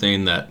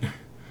something that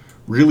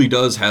really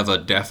does have a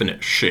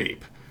definite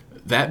shape,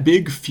 that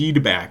big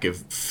feedback of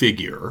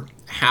figure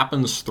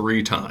happens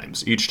 3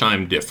 times, each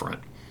time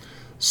different.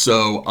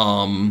 So,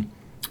 I'm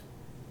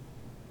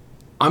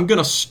going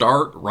to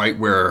start right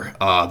where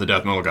the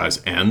Death Metal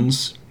Guys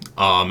ends,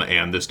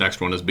 and this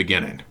next one is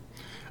beginning.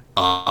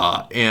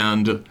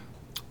 And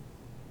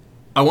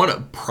I want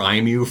to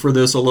prime you for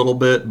this a little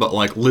bit, but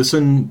like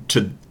listen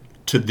to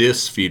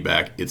this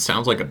feedback. It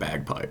sounds like a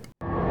bagpipe.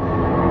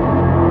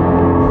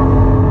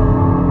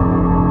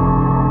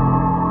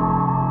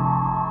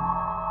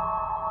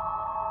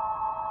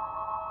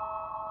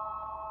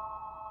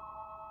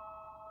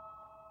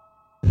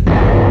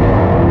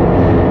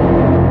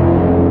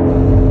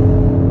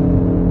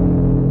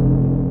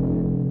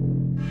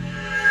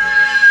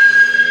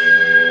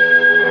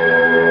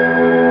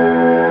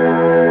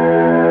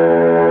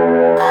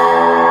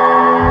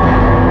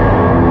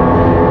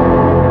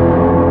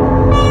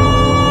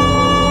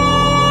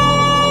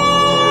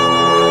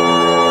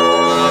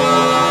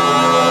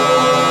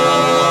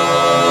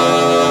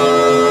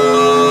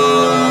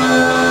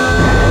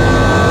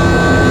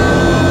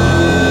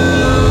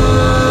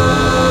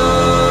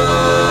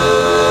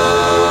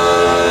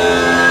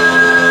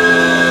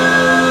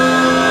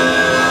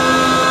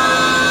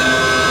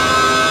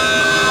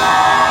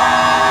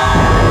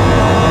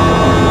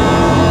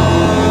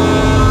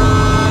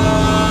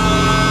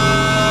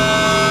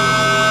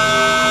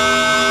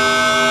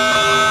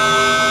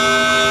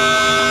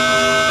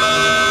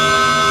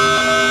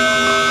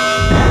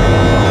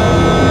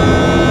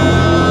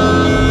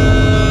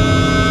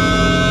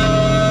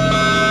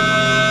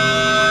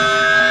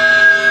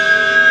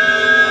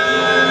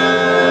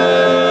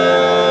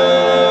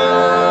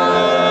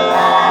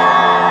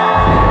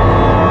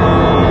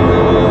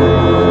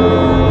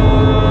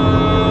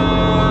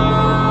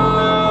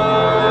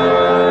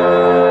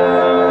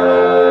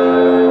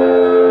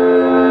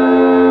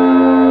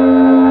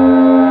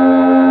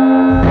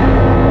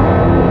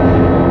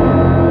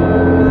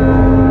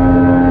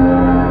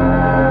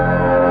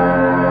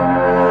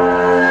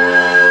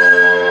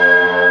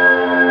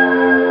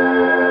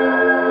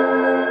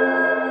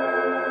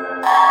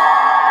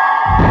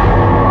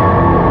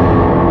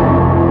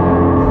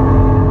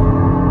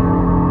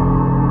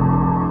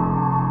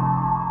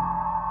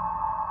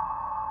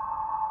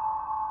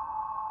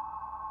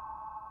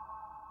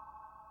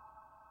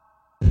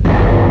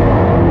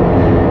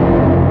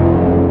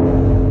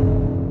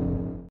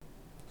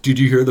 Did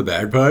you hear the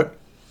bagpipe?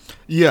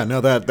 Yeah, no,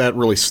 that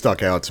really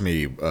stuck out to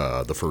me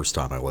the first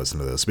time I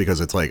listened to this,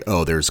 because it's like,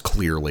 oh, there's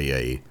clearly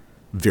a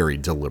very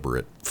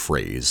deliberate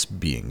phrase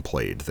being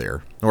played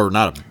there. Or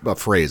not a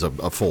phrase,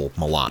 a full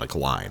melodic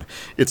line.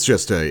 It's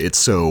just, it's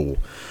so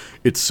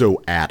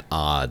at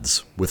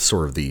odds with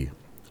sort of the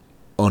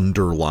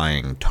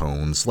underlying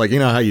tones. Like, you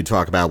know how you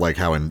talk about like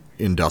how in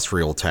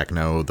industrial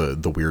techno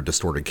the weird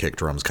distorted kick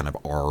drums kind of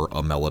are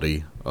a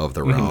melody of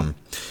their own.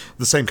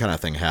 The same kind of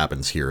thing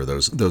happens here.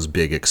 Those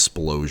big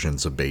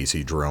explosions of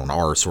bassy drone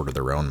are sort of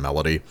their own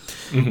melody.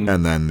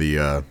 And then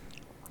the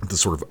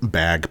sort of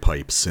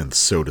bagpipe synth,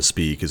 so to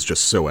speak, is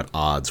just so at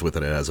odds with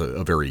it. It has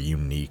a very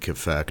unique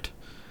effect.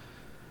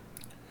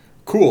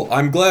 Cool.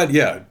 I'm glad.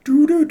 Yeah.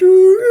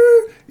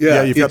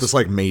 Yeah, you've got this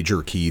like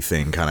major key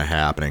thing kind of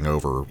happening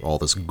over all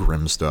this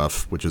grim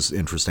stuff, which is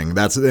interesting.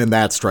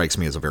 That strikes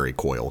me as a very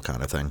Coil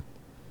kind of thing.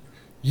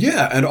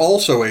 Yeah, and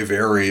also a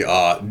very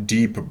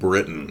deep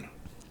Britain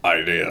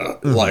idea.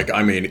 Like,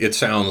 I mean, it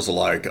sounds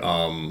like,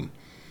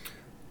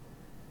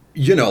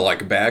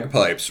 like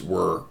bagpipes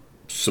were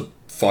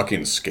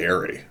fucking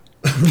scary.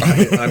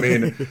 Right? I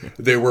mean,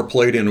 they were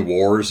played in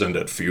wars and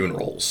at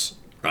funerals,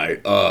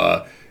 right?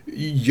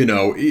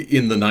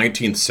 In the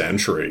 19th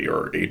century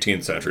or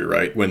 18th century,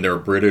 right, when there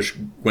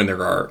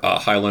are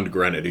Highland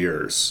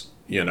Grenadiers,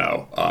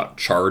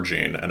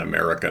 charging an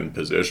American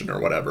position or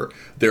whatever,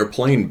 they're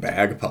playing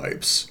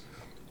bagpipes.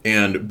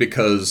 And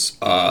because,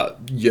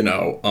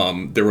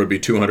 there would be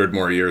 200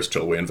 more years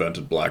till we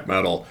invented black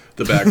metal,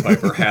 the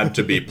bagpiper had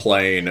to be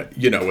playing,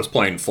 was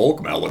playing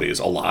folk melodies,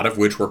 a lot of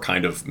which were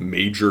kind of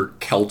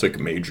Celtic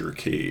major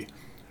key,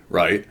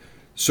 right?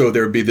 So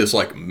there'd be this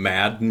like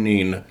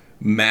maddeningly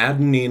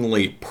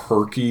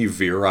perky,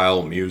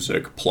 virile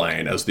music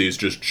playing as these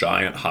just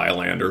giant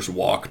Highlanders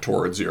walk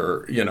towards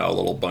your,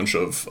 little bunch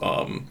of,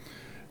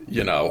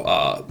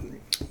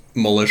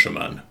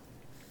 militiamen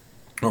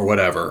or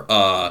whatever.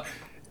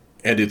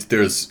 And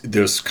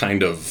there's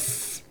kind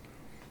of,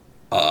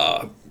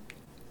 I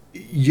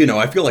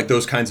feel like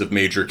those kinds of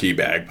major key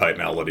bagpipe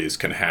melodies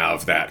can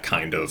have that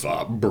kind of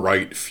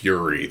bright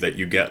fury that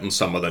you get in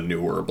some of the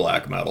newer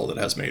black metal that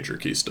has major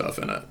key stuff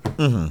in it.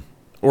 Mm-hmm.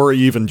 Or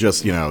even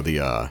just,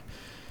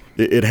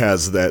 it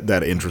has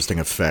that interesting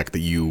effect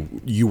that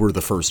you were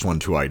the first one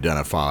to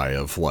identify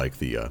of like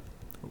the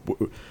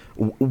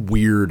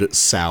weird,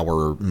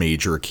 sour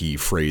major key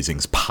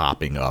phrasings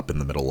popping up in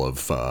the middle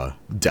of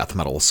death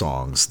metal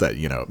songs that,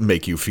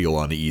 make you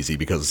feel uneasy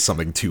because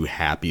something too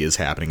happy is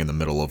happening in the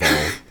middle of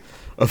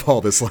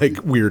all this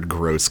like weird,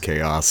 gross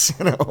chaos,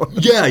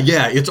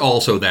 Yeah, it's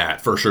also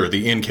that for sure.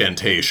 The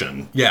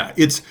incantation. Yeah,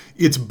 it's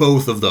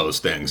both of those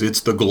things.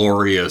 It's the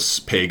glorious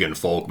pagan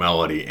folk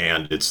melody,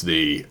 and it's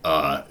the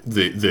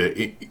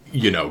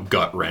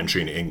gut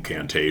wrenching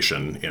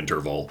incantation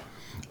interval.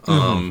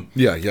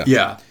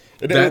 Yeah.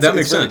 That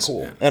makes sense.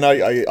 Cool. And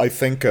I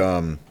think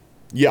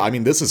Yeah, I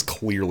mean, this is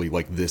clearly,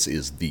 like, this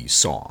is the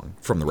song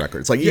from the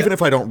record. It's like, even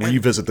if I don't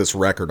revisit this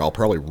record, I'll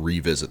probably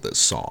revisit this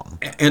song.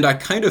 And I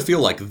kind of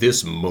feel like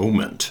this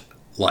moment,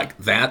 like,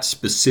 that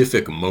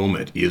specific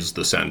moment is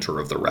the center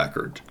of the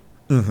record.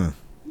 Mm-hmm.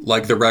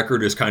 Like, the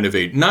record is kind of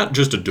not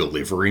just a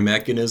delivery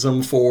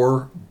mechanism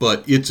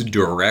but it's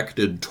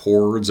directed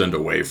towards and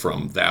away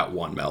from that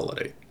one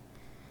melody.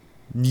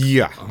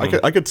 Yeah,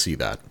 I could see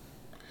that.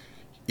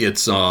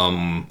 It's,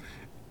 I'm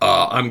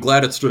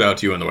glad it stood out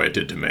to you in the way it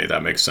did to me.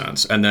 That makes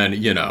sense. And then,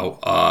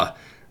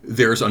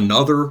 there's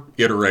another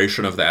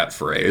iteration of that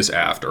phrase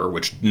after,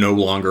 which no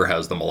longer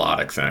has the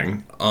melodic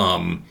thing.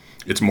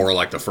 It's more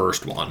like the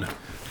first one.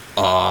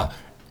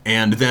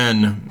 And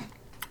then,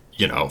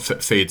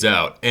 fades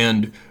out.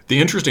 And the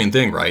interesting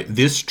thing, right,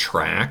 this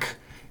track,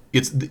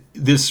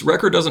 this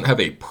record doesn't have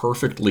a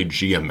perfectly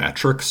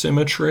geometric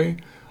symmetry,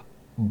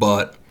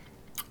 but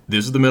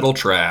this is the middle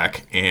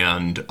track,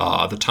 and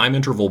the time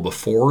interval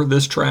before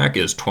this track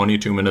is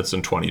 22 minutes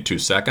and 22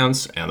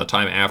 seconds, and the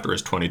time after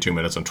is 22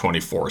 minutes and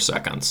 24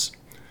 seconds.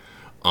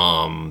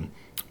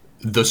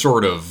 The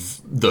sort of,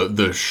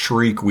 the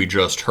shriek we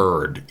just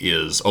heard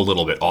is a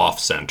little bit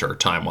off-center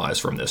time-wise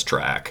from this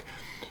track.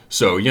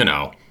 So,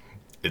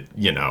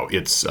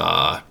 it's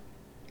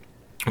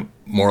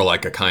more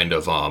like a kind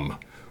of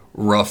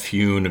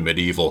rough-hewn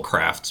medieval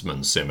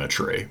craftsman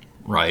symmetry.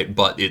 Right,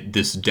 but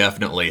this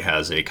definitely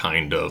has a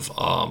kind of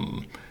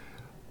an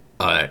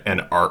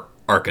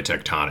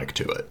architectonic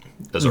to it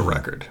as a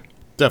record.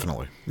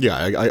 Definitely,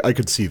 yeah, I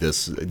could see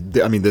this.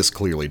 I mean, this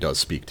clearly does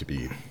speak to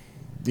be,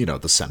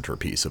 the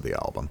centerpiece of the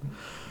album.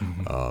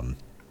 Mm-hmm.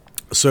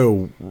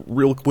 So,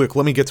 real quick,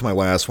 let me get to my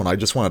last one. I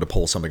just wanted to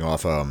pull something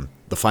off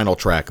the final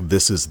track,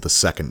 This Is the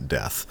Second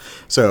Death.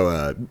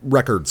 So,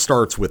 record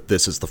starts with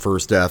This Is the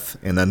First Death,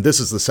 and then This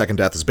Is the Second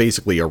Death is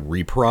basically a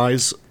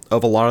reprise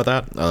of a lot of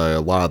that.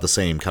 A lot of the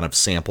same kind of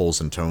samples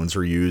and tones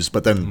are used,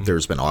 but then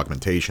there's been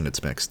augmentation,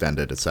 it's been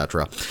extended,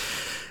 etc.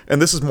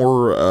 And this is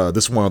more,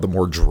 this is one of the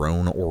more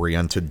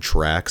drone-oriented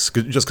tracks,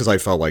 just because I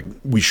felt like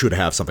we should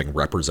have something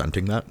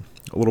representing that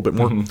a little bit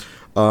more.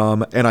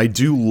 Mm-hmm. And I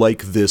do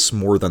like this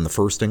more than the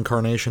first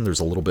incarnation. There's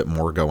a little bit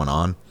more going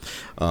on.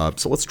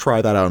 So let's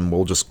try that out, and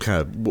we'll just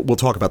we'll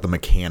talk about the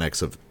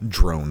mechanics of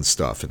drone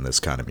stuff in this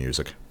kind of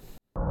music.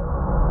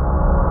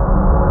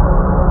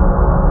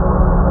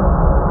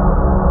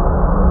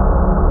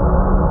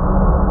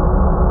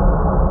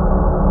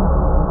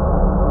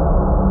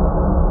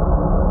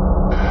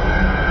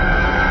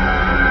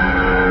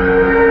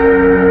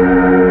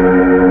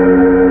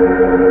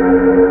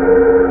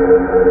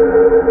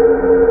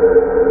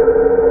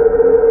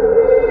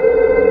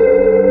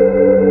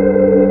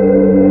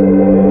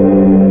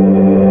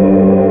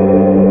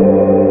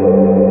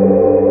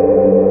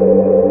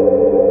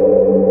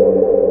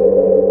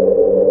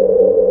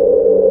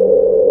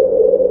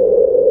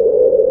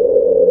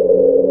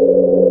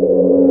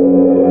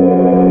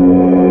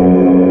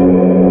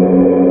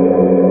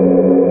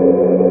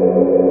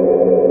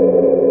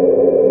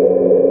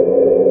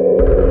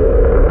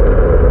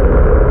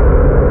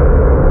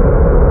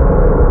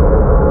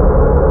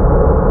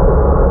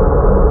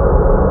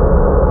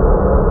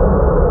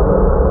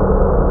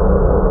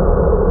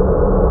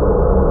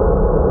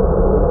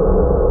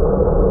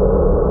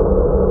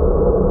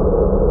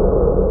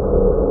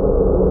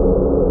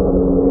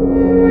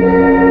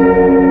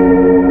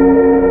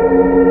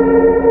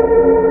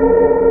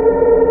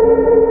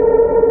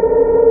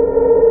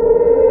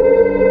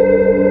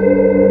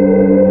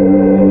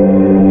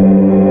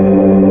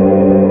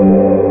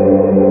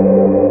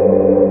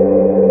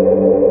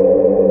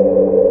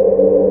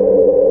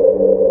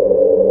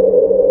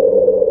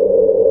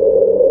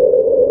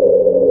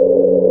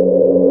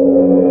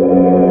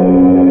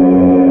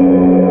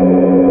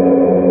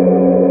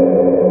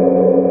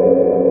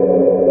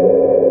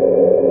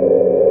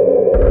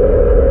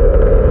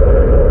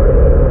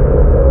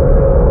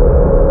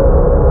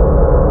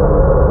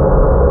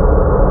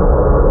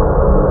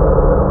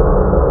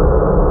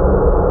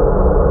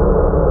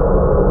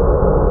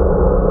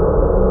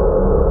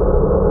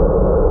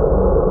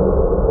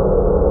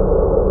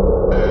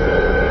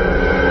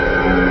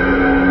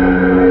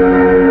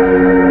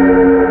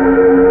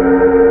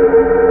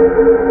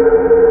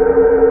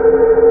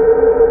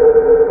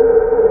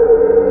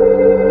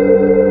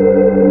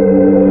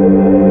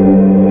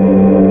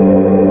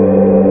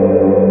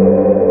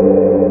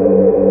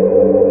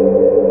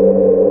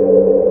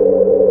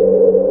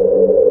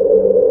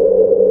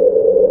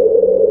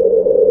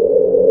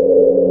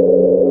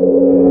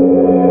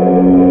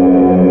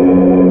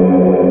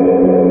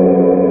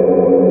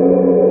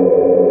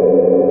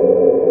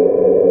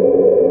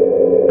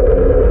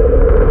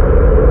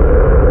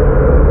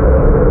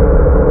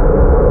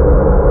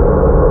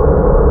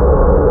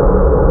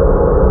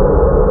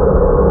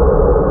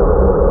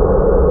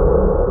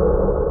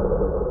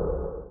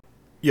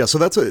 Yeah, so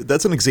that's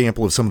an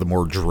example of some of the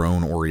more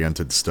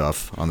drone-oriented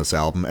stuff on this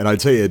album, and I'd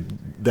say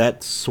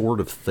that sort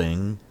of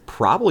thing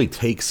probably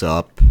takes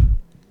up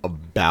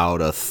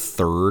about a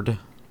third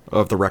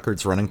of the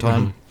record's running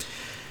time. Mm-hmm.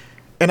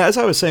 And as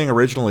I was saying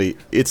originally,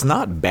 it's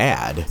not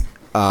bad.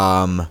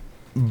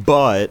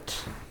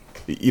 But,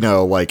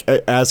 like,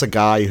 as a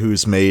guy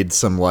who's made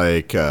some,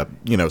 like,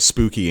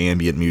 spooky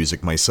ambient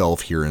music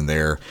myself here and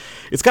there,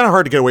 it's kind of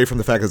hard to get away from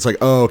the fact that it's like,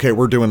 oh, okay,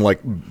 we're doing, like,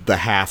 the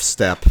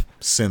half-step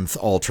synth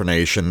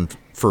alternation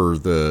for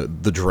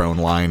the drone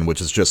line,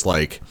 which is just,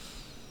 like,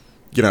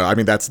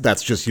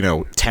 that's just,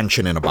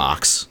 tension in a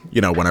box,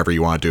 whenever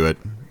you want to do it.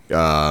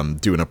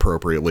 Do an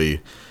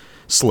appropriately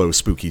slow,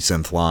 spooky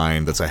synth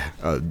line that's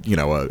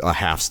a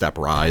half-step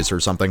rise or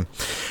something.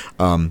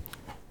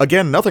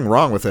 Again, nothing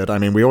wrong with it. I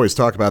mean, we always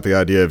talk about the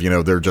idea of,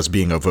 there just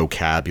being a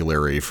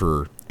vocabulary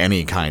for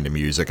any kind of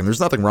music, and there's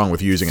nothing wrong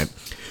with using it.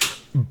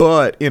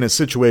 But in a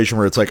situation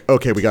where it's like,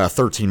 okay, we got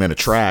a 13-minute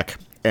track,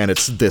 and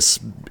it's this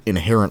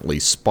inherently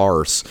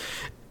sparse,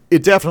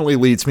 it definitely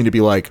leads me to be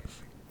like,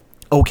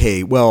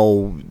 okay,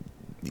 well,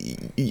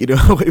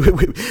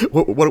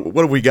 what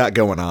have we got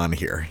going on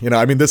here?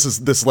 I mean, this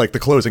is like the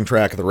closing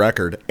track of the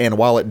record, and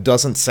while it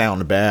doesn't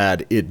sound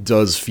bad, it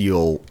does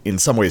feel, in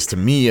some ways, to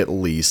me at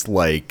least,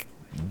 like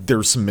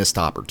there's some missed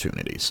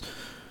opportunities.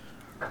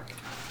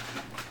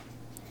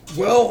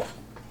 Well,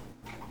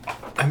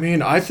 I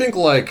mean, I think,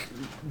 like,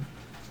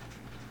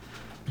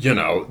 here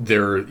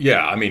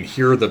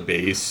the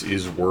bass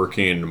is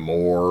working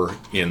more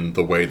in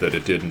the way that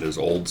it did in his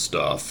old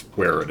stuff,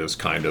 where it is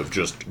kind of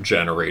just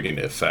generating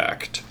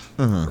effect,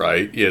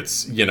 right?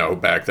 It's,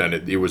 back then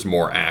it was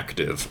more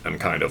active and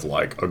kind of,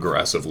 like,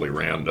 aggressively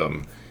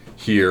random.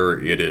 Here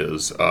it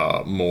is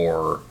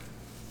more...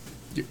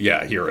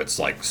 Yeah, here it's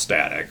like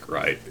static,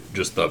 right?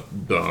 Just the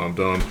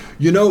dum-dum.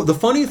 The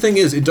funny thing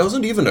is, it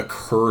didn't even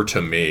occur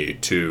to me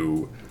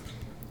to,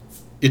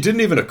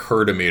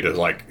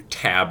 like,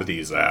 tab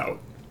these out.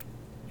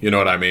 You know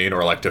what I mean?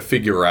 Or, like, to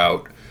figure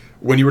out,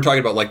 when you were talking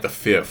about, like, the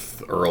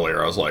fifth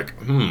earlier, I was like,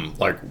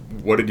 like,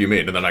 what did you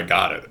mean? And then I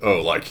got it. Oh,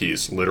 like,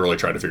 he's literally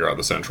trying to figure out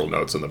the central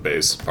notes and the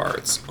bass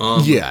parts.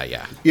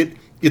 Yeah.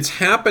 It's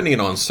happening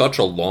on such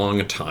a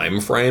long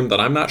time frame that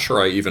I'm not sure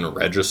I even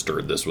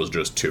registered this was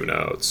just two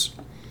notes.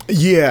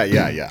 Yeah.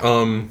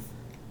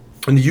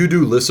 And you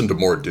do listen to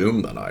more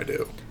Doom than I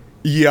do.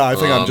 Yeah, I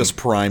think I'm just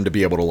primed to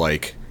be able to,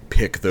 like,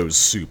 pick those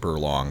super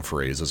long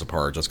phrases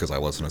apart just because I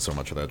listen to so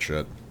much of that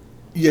shit.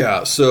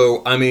 Yeah,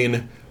 so, I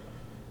mean,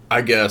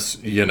 I guess,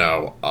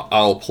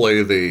 I'll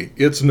play the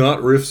 "it's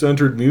not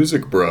riff-centered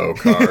music, bro"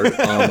 card.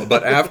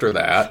 But after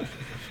that,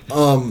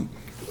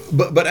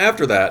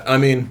 I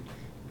mean,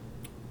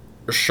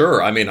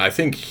 sure. I mean, I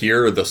think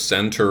here the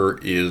center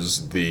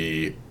is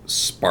the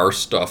sparse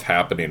stuff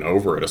happening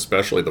over it,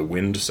 especially the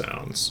wind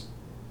sounds.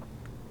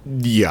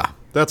 Yeah,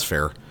 that's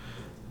fair.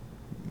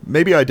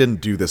 Maybe I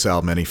didn't do this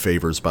album any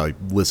favors by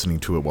listening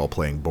to it while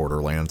playing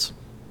Borderlands.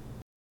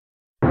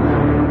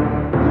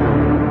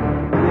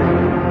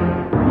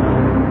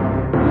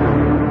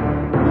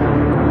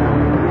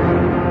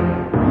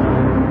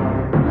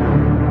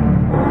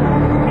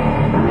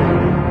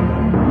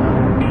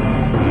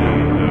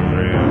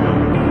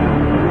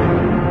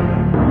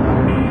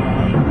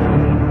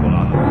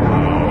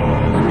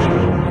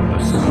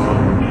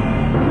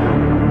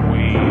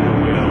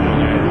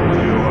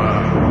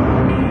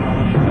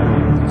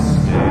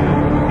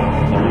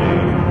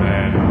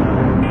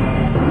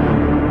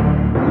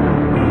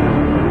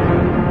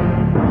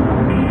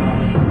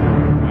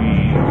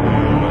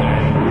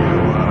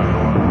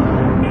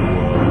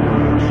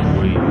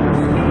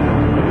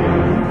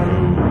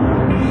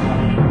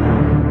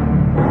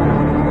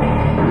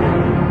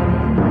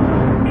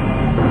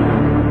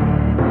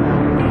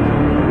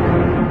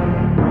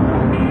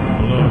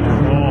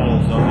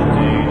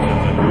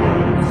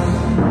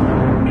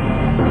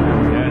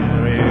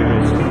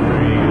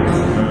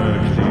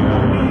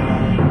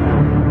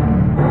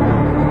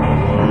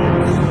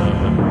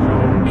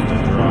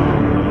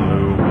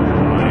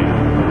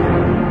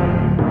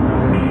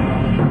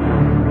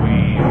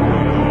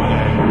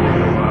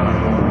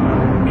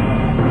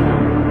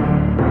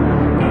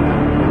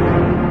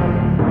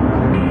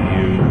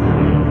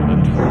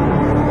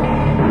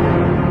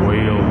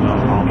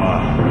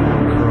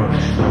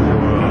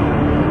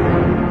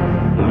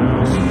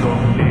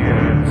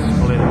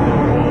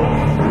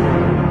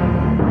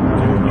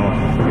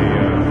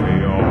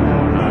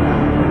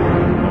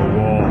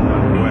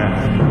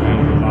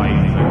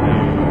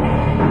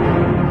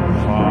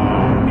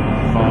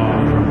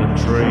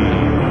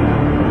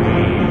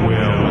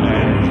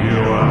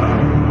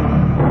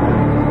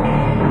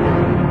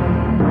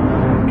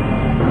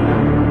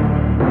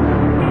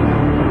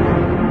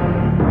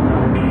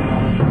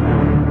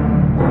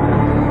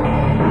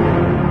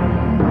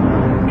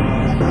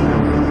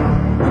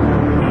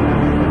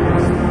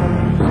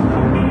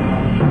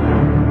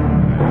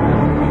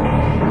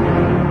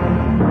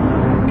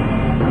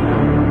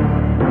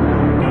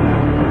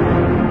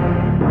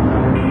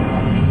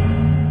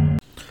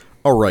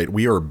 All right,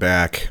 we are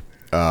back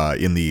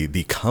in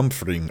the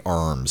comforting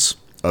arms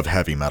of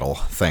heavy metal.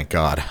 Thank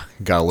God.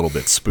 Got a little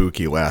bit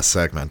spooky last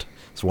segment. I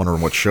was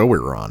wondering what show we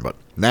were on, but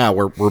now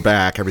we're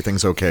back.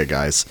 Everything's okay,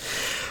 guys.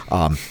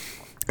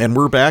 And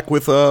we're back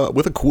with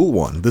a cool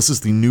one. This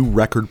is the new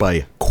record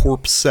by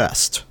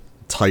Corpsest,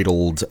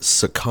 titled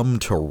Succumb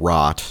to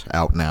Rot,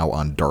 out now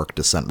on Dark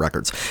Descent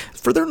Records.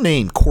 For their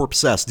name,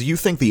 Corpsessed, do you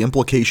think the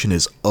implication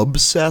is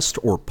obsessed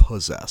or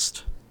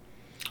possessed?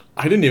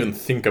 I didn't even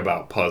think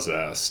about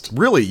possessed.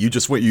 Really? You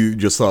just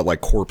thought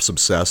like corpse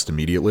obsessed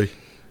immediately?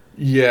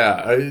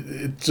 Yeah,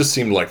 it just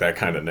seemed like that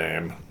kind of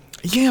name.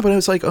 Yeah, but I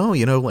was like, oh,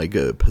 like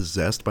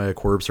possessed by a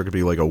corpse, there could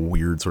be like a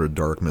weird sort of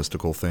dark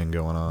mystical thing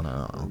going on.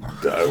 I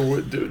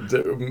don't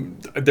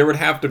know. There would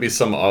have to be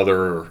some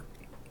other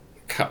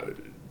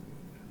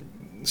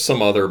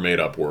made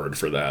up word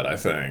for that, I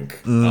think.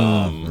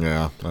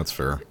 Yeah, that's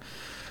fair.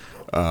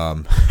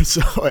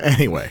 So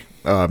anyway,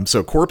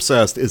 so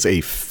Corpsessed is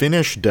a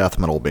Finnish death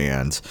metal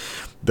band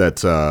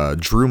that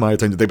drew my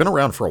attention. They've been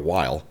around for a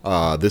while.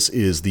 This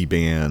is the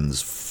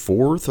band's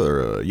fourth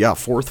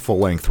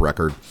full-length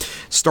record.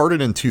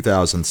 Started in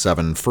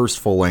 2007. First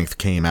full-length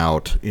came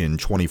out in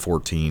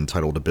 2014,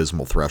 titled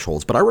Abysmal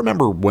Thresholds. But I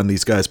remember when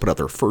these guys put out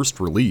their first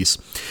release,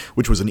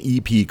 which was an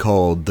EP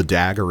called The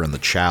Dagger and the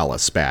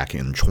Chalice back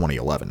in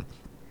 2011.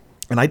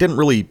 And I didn't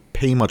really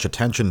pay much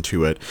attention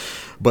to it,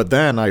 but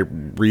then I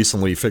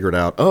recently figured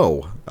out,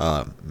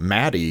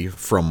 Maddie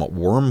from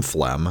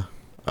Wormphlegm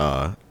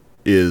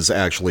is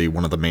actually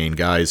one of the main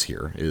guys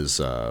here, is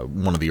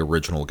one of the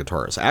original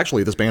guitarists.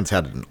 Actually, this band's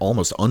had an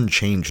almost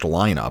unchanged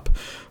lineup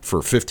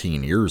for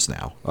 15 years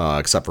now,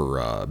 except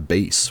for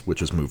bass, which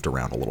has moved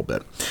around a little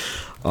bit.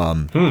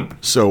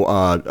 So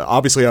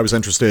obviously I was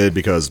interested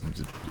because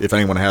if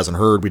anyone hasn't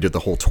heard, we did the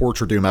whole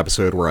Torture Doom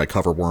episode where I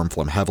cover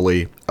Wormphlegm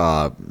heavily.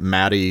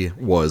 Maddie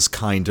was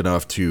kind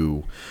enough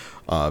to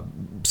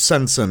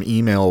send some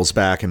emails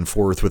back and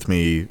forth with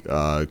me,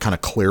 kind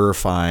of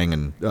clarifying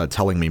and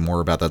telling me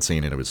more about that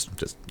scene, and it was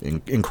just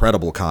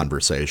incredible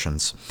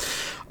conversations.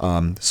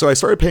 So I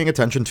started paying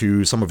attention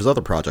to some of his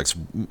other projects,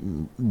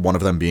 one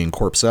of them being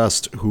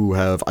Corpsessed, who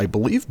have, I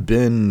believe,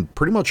 been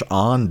pretty much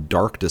on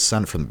Dark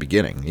Descent from the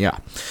beginning. Yeah.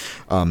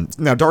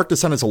 Now, Dark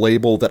Descent is a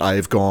label that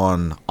I've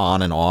gone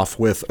on and off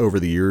with over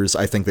the years.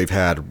 I think they've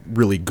had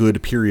really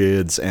good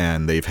periods,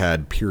 and they've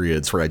had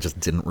periods where I just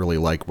didn't really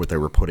like what they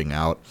were putting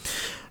out.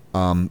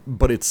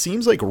 But it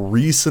seems like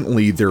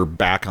recently they're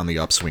back on the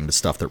upswing to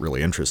stuff that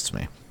really interests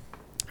me.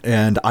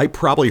 And I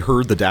probably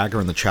heard The Dagger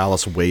and the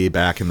Chalice way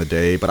back in the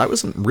day, but I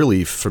wasn't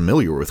really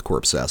familiar with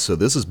Corpsessed, so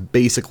this is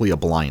basically a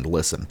blind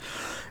listen.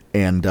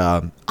 And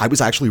I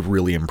was actually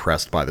really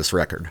impressed by this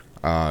record.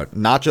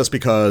 Not just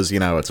because,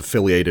 it's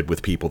affiliated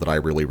with people that I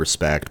really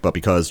respect, but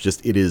because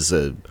just it is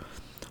a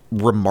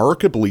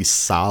remarkably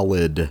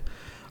solid,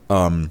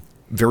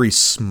 very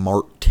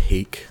smart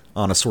take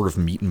on a sort of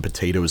meat and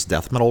potatoes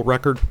death metal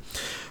record.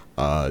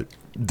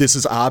 This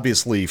is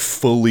obviously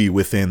fully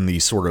within the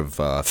sort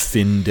of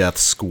Finn death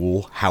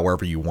school,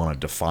 however you want to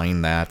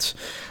define that.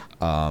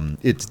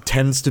 It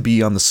tends to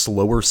be on the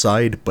slower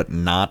side, but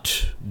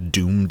not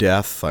doom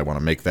death. I want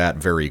to make that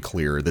very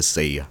clear. This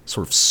is a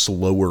sort of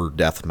slower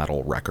death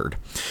metal record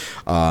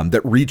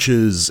that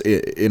reaches,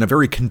 in a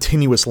very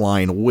continuous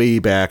line, way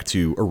back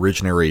to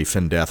originary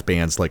Finn death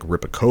bands like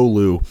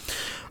Ripikolu.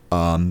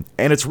 And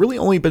it's really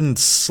only been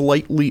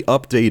slightly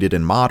updated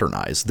and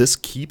modernized. This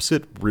keeps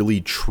it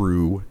really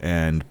true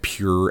and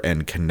pure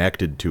and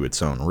connected to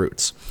its own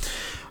roots.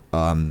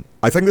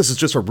 I think this is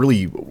just a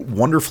really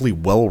wonderfully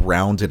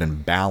well-rounded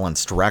and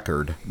balanced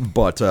record.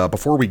 But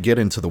before we get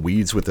into the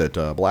weeds with it,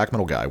 Black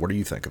Metal Guy, what do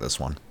you think of this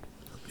one?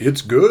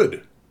 It's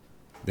good.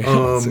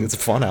 It's a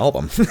fun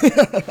album.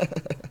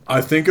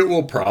 I think it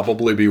will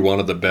probably be one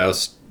of the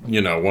best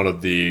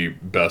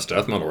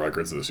death metal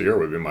records this year,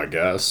 would be my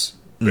guess.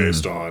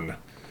 Based on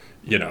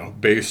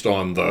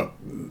the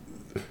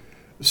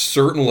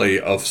certainly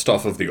of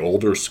stuff of the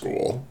older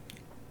school.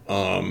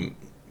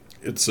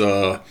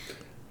 So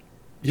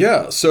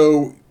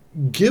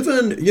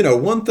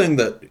given, one thing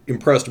that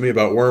impressed me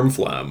about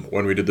Wormphlegm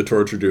when we did the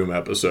Torture Doom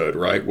episode,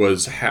 right,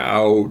 was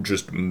how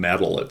just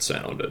metal it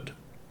sounded.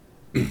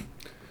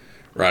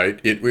 Right?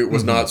 It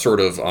was not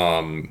sort of,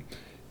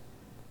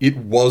 it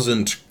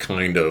wasn't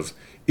kind of,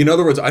 in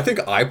other words, I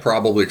think I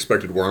probably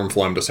expected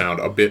Wormphlegm to sound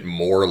a bit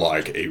more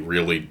like a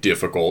really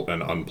difficult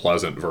and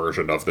unpleasant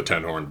version of the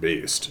Ten Horned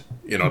Beast.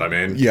 You know what I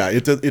mean? Yeah,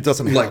 it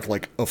doesn't have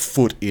like a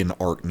foot in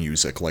art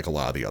music like a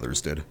lot of the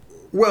others did.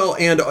 Well,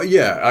 and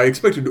I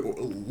expected,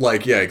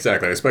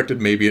 exactly. I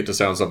expected maybe it to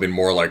sound something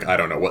more like, I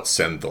don't know, what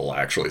Senthil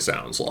actually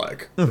sounds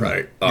like,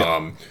 right?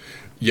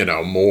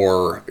 Yeah.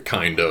 More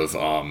kind of,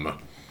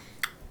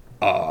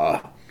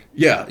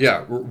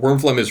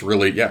 Wormphlegm is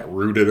really,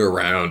 rooted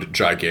around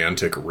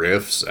gigantic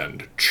riffs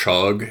and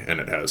chug, and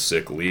it has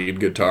sick lead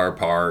guitar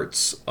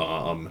parts.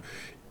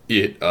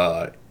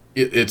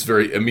 It's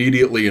very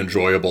immediately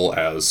enjoyable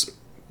as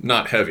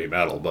not heavy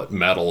metal, but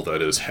metal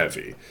that is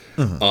heavy.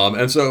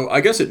 And so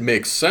I guess it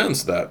makes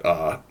sense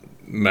that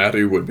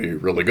Matty would be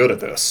really good at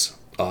this,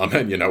 and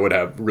would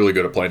have really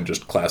good at playing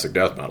just classic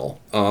death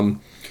metal.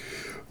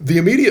 The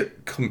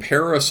immediate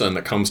comparison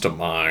that comes to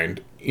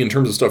mind in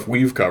terms of stuff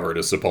we've covered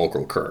is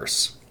Sepulchral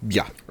Curse.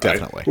 Yeah,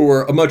 definitely. Right? Who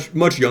are a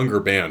much younger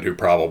band who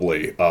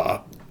probably,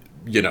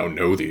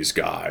 know these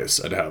guys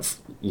and have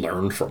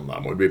learned from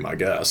them, would be my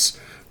guess.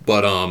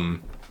 But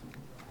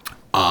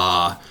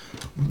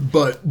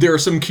But there are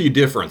some key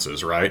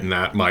differences, right? And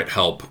that might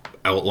help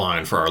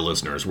outline for our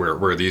listeners where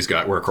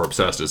Corpse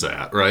Est is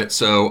at, right?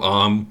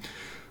 So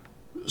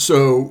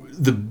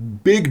the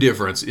big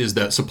difference is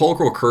that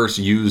Sepulchral Curse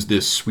used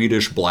this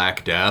Swedish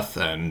Black Death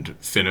and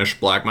Finnish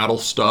black metal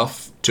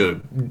stuff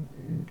to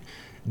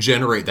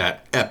generate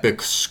that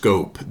epic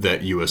scope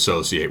that you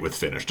associate with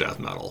Finnish death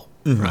metal,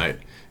 right?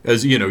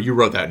 As you know, you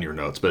wrote that in your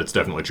notes, but it's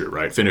definitely true,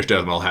 right? Finnish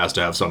death metal has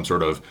to have some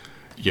sort of,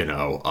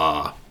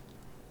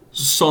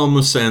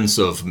 some sense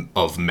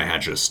of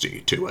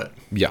majesty to it.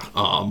 Yeah.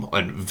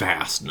 And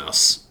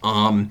vastness.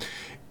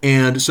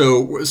 And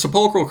so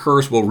Sepulchral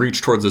Curse will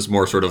reach towards this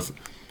more sort of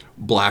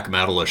black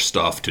metalish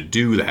stuff to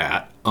do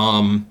that.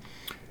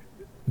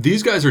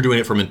 These guys are doing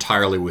it from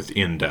entirely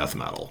within death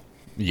metal.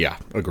 Yeah,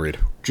 agreed.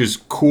 Which is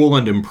cool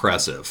and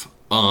impressive.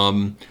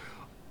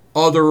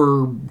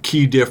 Other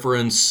key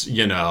difference,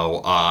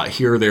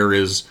 here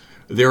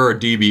there are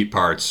D-beat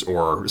parts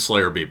or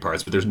Slayer beat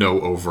parts, but there's no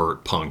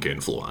overt punk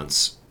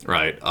influence,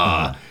 right?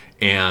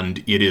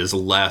 And it is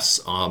less,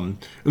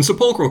 in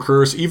Sepulchral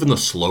Curse, even the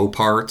slow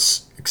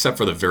parts, except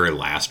for the very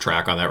last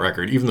track on that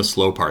record, even the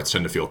slow parts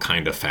tend to feel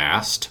kind of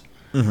fast,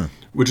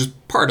 which is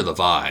part of the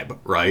vibe,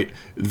 right?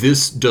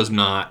 This gives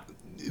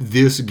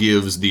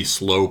the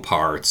slow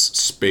parts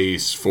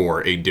space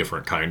for a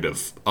different kind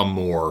of, a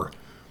more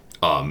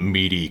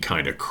meaty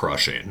kind of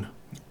crushing.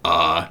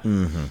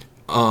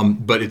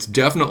 But it's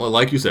definitely,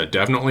 like you said,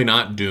 definitely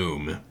not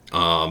doom.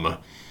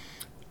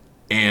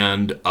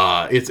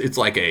 It's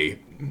like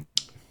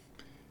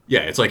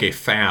a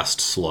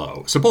fast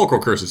slow.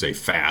 Sepulchral Curse is a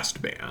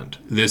fast band.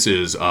 This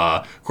is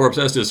Corpse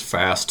Est is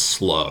fast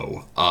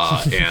slow,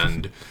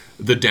 and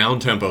the down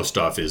tempo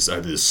stuff is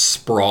this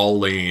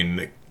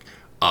sprawling,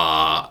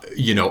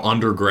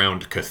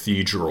 underground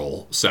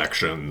cathedral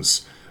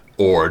sections,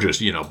 or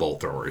just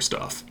bolt throwery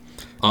stuff.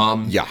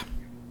 Yeah,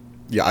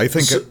 I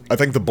think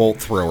the bolt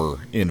thrower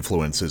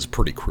influence is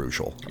pretty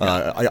crucial.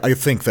 I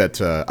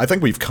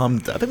think we've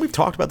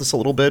talked about this a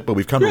little bit, but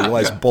we've come to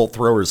realize bolt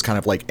thrower is kind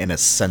of like an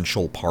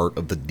essential part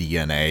of the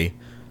DNA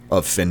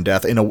of Fin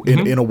Death in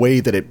a way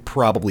that it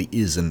probably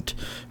isn't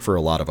for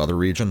a lot of other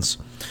regions.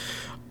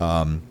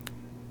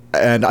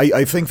 And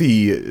I think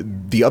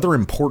the other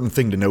important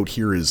thing to note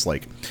here is,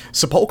 like,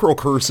 Sepulchral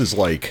Curse is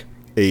like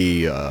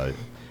a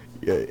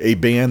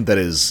band that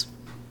is,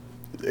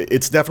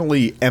 it's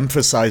definitely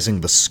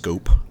emphasizing the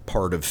scope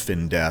part of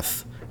Fin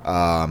Death.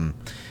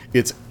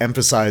 It's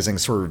emphasizing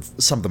sort of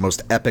some of the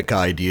most epic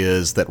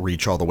ideas that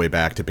reach all the way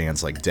back to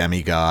bands like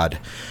Demigod.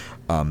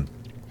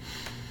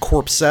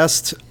 Corpse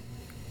Est,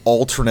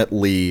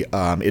 alternately,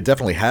 it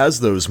definitely has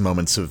those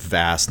moments of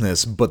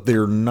vastness, but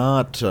they're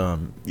not,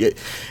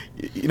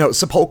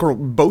 Sepulchral,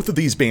 both of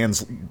these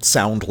bands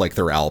sound like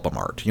their album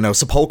art.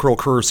 Sepulchral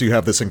Curse, you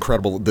have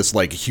this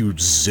like huge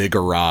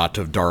ziggurat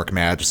of dark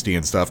majesty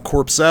and stuff.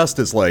 Corpse Est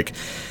is like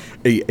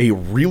a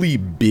really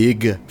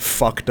big,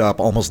 fucked up,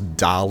 almost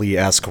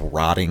Dali-esque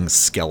rotting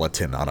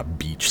skeleton on a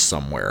beach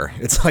somewhere.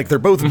 It's like they're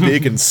both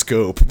big in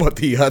scope, but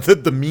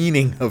the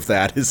meaning of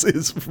that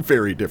is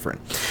very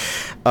different.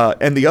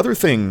 And the other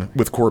thing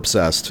with Corpse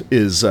Est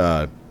is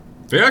they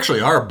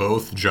actually are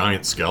both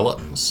giant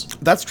skeletons.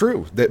 That's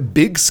true. That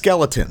big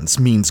skeletons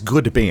means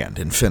good band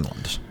in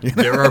Finland.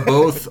 There are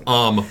both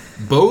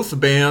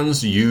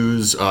bands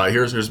use,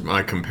 here's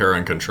my compare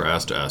and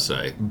contrast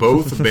essay.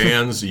 Both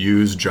bands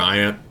use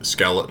giant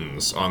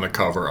skeletons on the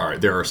cover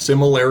art. There are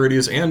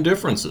similarities and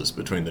differences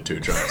between the two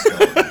giant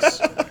skeletons.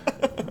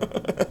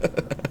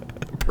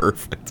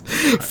 Perfect.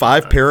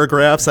 5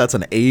 paragraphs, that's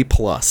an A+.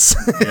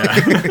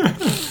 Yeah.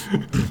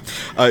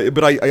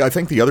 But I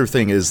think the other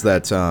thing is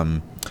that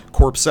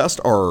Corpse Est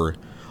are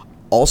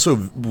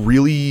also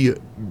really...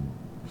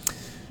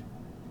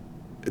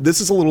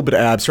 This is a little bit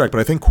abstract, but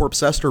I think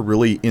Corpse Est are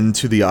really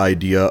into the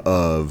idea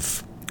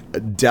of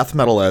death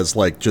metal as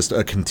like just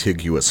a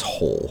contiguous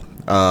whole.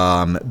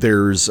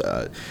 There's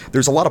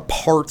a lot of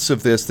parts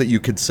of this that you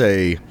could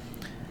say,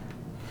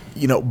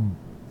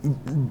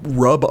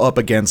 rub up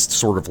against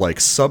sort of like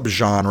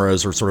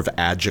subgenres or sort of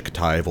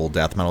adjectival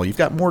death metal. You've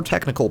got more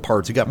technical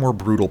parts, you've got more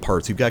brutal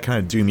parts, you've got kind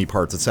of doomy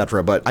parts,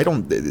 etc. But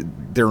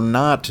they're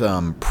not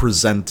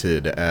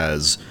presented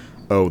as,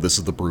 oh, this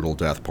is the brutal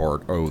death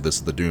part, oh, this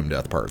is the doom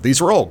death part. These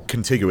are all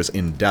contiguous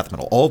in death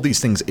metal. All of these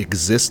things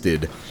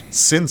existed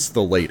since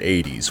the late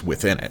 80s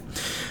within it.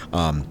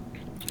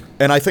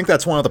 And I think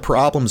that's one of the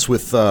problems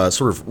with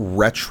sort of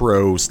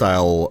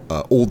retro-style,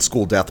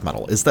 old-school death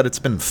metal, is that it's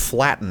been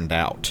flattened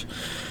out.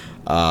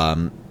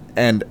 And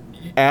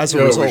as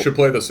a result... we should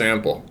play the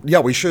sample.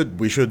 Yeah, we should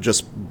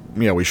just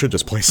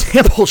play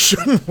samples,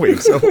 shouldn't we?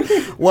 So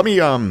let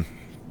me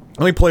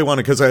play one,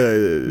 because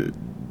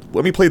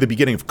let me play the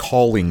beginning of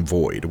Calling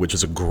Void, which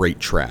is a great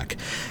track.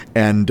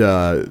 And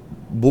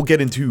we'll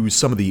get into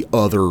some of the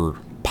other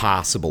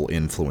possible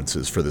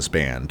influences for this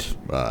band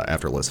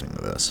after listening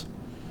to this.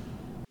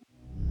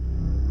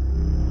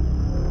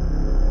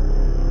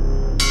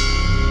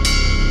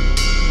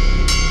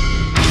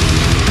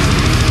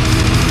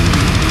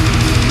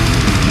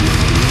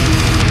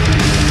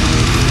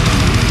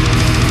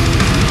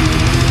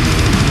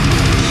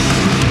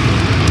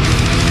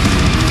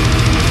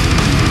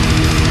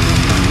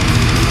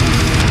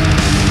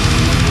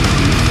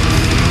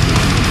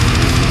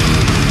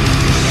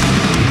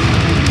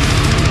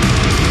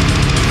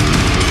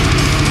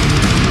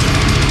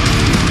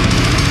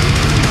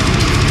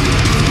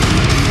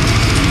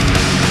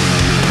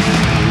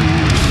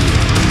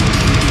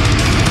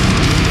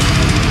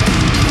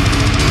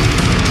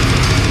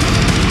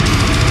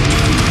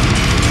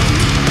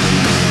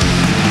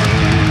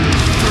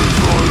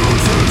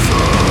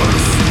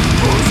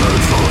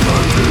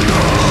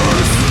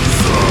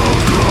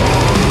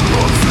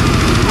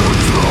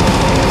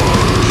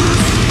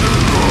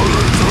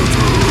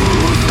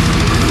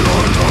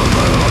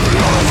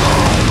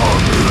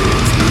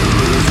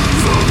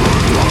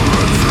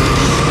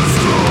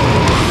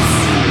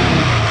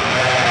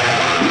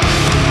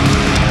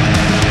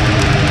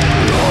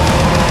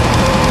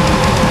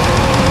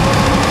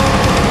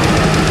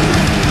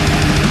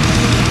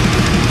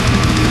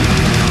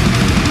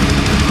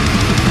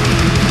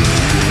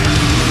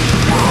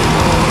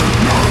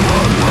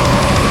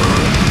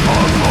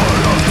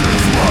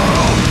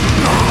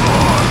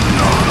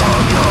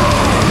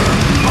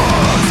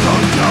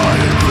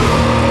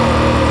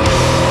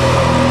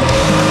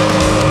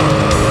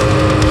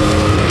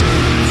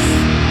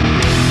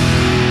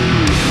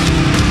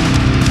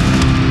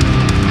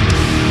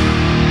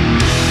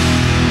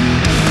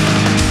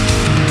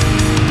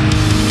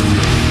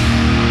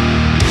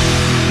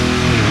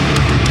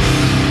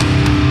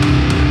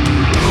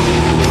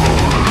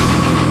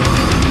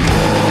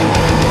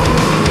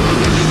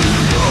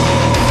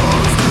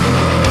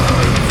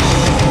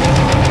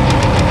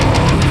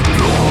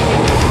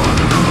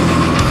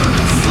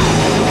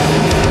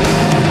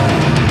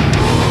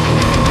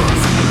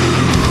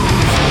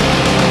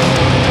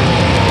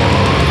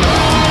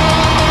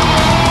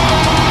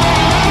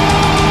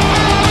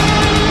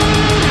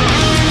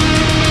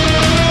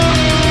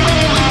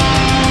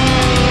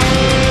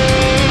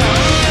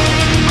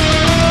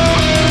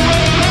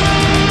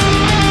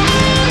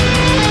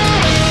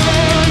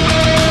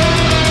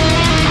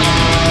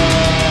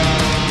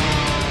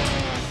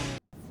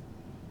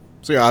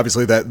 So yeah,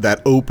 obviously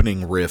that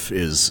opening riff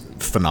is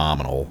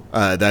phenomenal.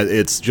 That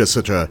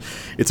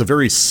it's a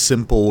very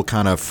simple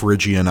kind of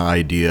Phrygian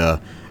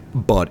idea,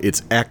 but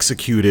it's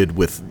executed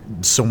with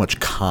so much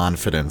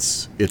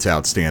confidence. It's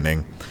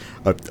outstanding.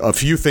 A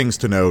few things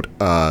to note.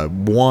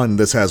 One,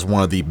 this has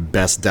one of the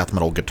best death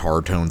metal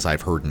guitar tones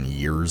I've heard in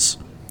years.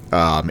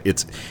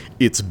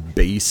 It's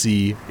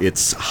bassy,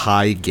 it's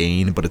high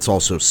gain, but it's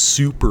also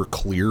super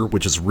clear,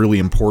 which is really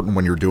important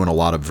when you're doing a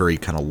lot of very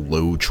kind of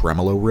low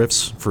tremolo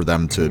riffs for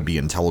them to be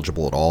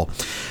intelligible at all.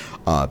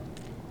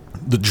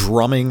 The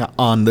drumming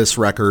on this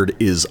record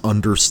is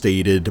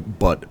understated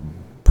but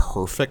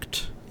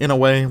perfect in a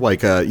way,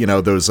 like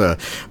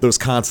those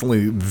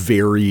constantly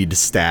varied,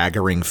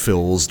 staggering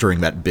fills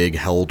during that big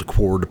held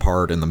chord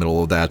part in the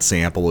middle of that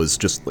sample is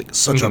just like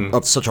such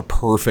a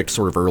perfect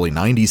sort of early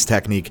 '90s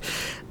technique.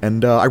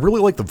 And I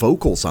really like the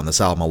vocals on this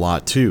album a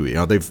lot too. You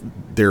know,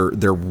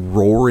 they're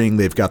roaring.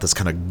 They've got this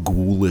kind of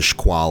ghoulish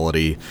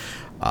quality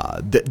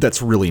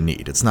that's really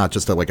neat. It's not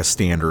just like a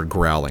standard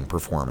growling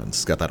performance.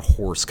 It's got that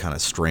hoarse kind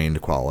of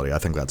strained quality. I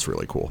think that's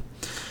really cool.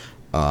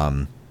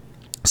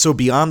 So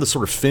beyond the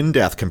sort of Fin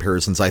Death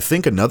comparisons, I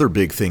think another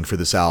big thing for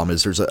this album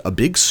is there's a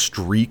big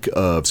streak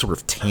of sort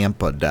of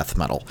Tampa death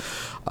metal.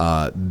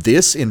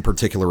 This in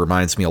particular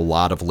reminds me a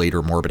lot of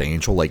later Morbid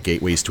Angel, like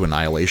Gateways to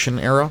Annihilation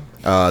era.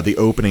 The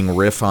opening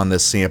riff on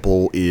this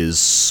sample is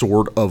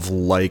sort of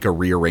like a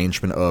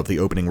rearrangement of the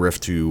opening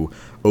riff to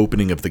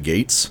Opening of the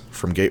Gates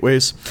from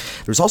Gateways.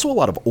 There's also a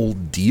lot of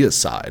old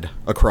Deicide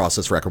across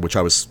this record, which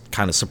I was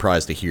kind of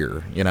surprised to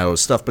hear. You know,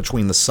 stuff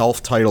between the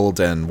self-titled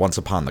and Once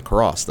Upon the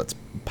Cross that's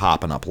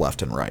popping up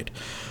left and right.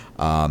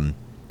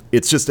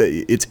 It's just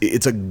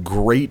it's a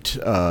great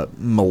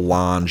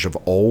melange of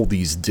all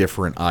these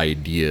different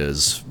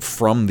ideas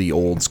from the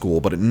old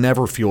school, but it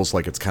never feels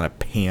like it's kind of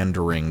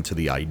pandering to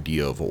the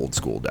idea of old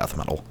school death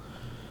metal.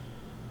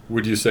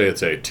 Would you say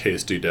it's a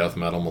tasty death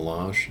metal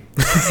melange?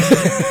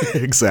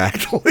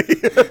 Exactly.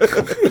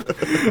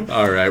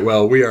 All right.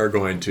 Well, we are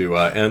going to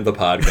end the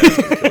podcast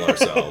and kill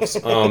ourselves.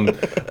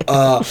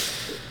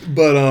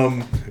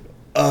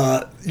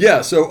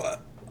 Yeah. So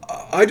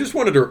I just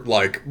wanted to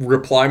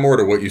reply more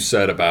to what you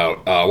said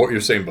about what you were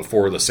saying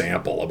before the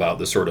sample about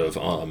the sort of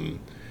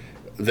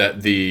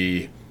that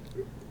the.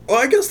 Well,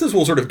 I guess this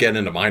will sort of get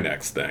into my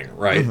next thing,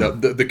 right?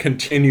 Mm-hmm. The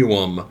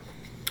continuum.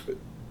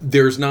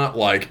 There's not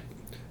like.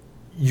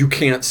 You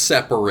can't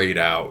separate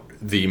out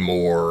the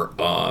more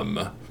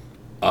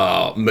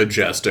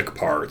majestic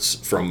parts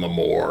from the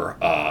more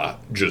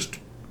just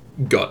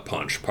gut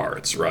punch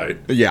parts, right?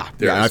 Yeah,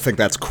 I think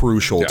that's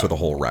crucial to the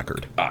whole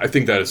record. I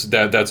think that's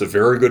a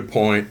very good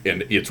point,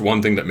 and it's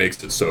one thing that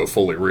makes it so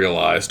fully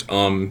realized.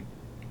 And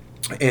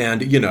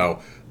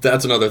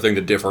that's another thing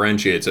that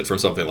differentiates it from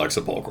something like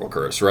Sepulchral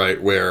Curse,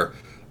 right? Where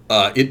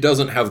it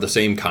doesn't have the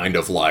same kind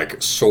of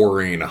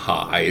soaring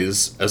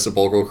highs as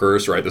Sepulchral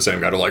Curse, right? The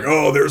same kind of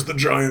oh, there's the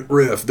giant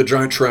riff, the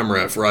giant trem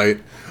riff,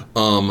 right?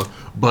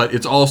 But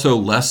it's also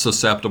less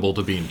susceptible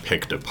to being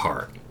picked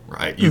apart,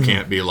 right? You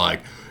can't be oh,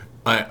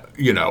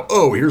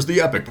 here's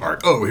the epic part.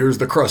 Oh, here's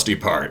the crusty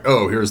part.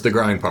 Oh, here's the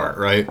grind part,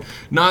 right?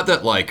 Not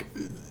that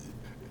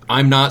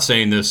I'm not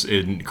saying this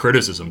in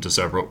criticism to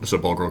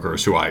Sepulchral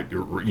Curse, who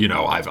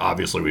I've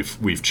obviously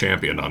we've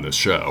championed on this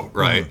show,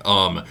 right?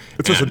 Mm-hmm.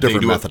 It's just a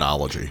different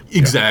methodology.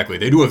 Exactly.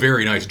 They do a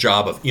very nice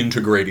job of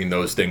integrating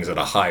those things at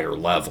a higher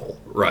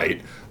level,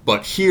 right?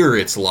 But here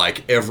it's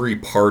every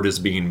part is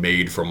being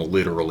made from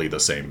literally the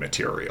same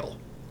material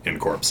in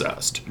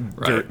Corpsest,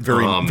 right?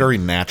 Very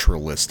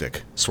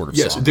naturalistic sort of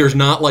yes, song. There's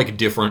not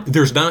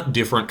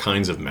different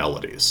kinds of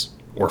melodies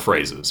or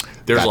phrases.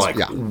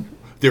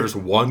 There's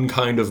one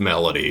kind of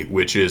melody,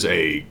 which is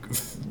a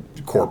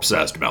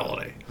Corpsest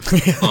melody.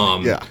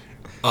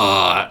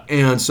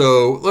 And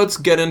so let's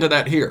get into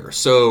that here.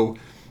 So,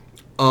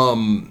 for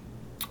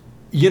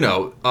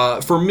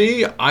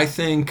me, I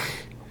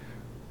think.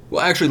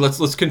 Well, actually,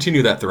 let's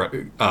continue that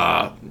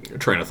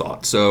train of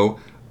thought. So,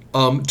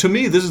 to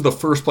me, this is the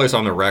first place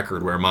on the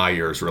record where my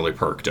ears really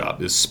perked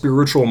up. Is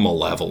Spiritual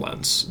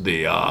Malevolence,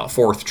 the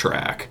fourth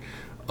track,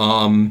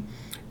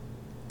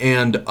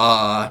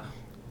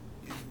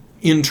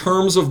 in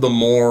terms of the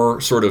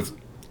more sort of,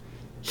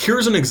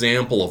 here's an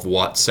example of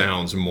what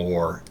sounds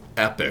more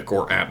epic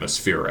or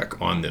atmospheric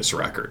on this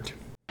record.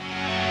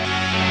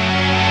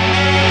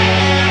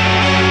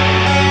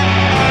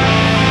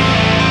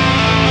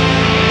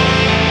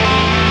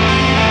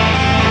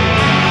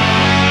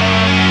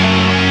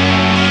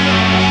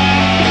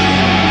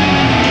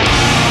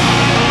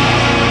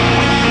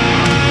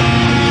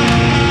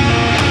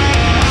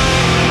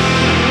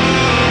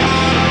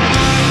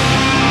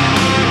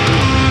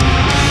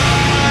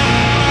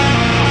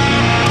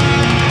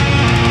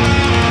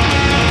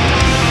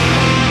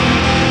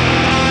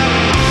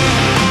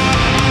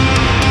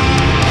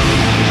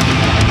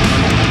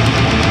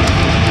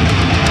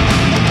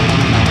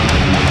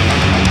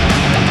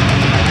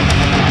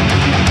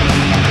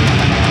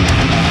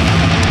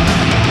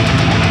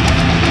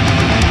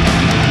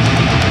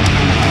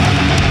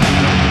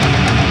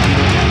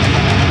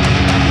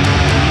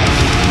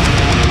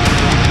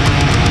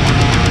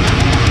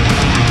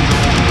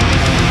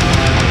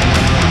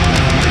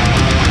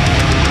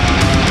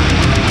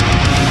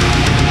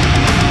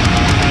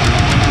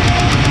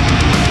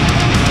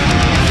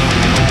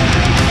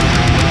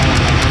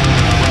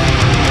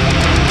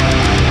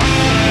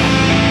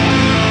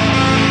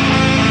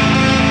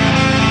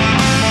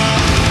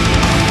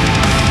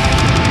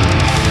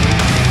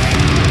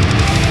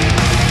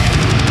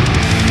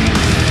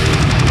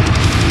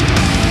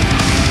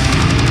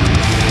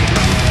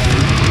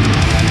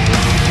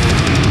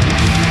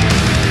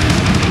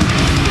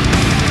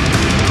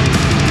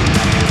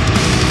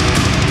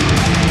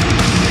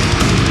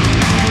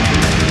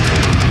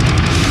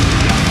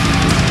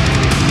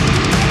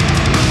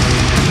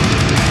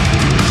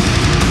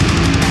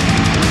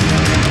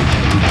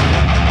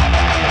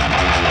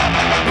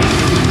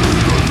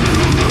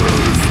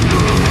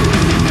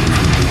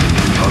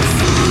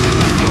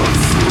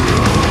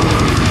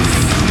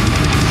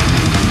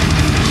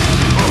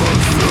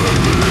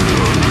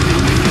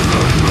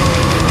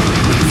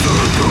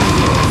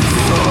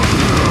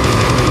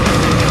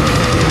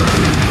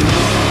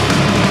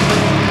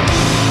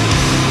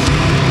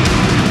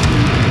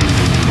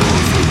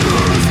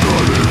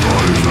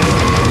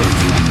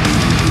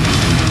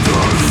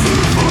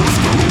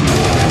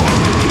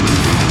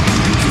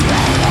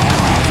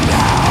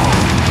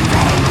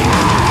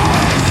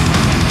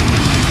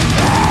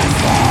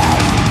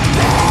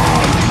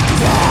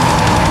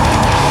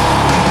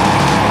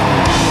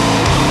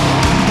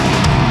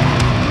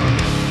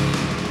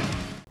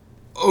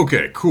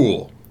 Okay,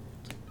 cool.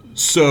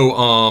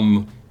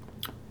 So,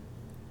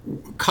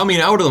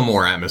 coming out of the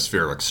more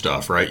atmospheric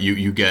stuff, right?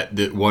 You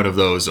get one of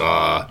those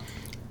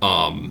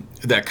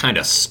that kind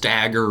of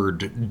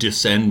staggered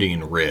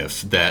descending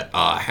riff that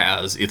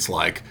has it's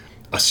like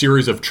a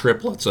series of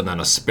triplets and then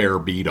a spare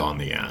beat on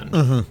the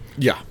end.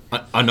 Yeah.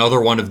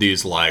 Another one of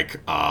these like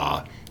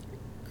I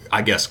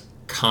guess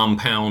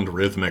compound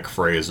rhythmic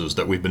phrases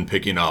that we've been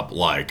picking up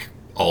like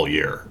all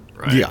year,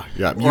 right? Yeah,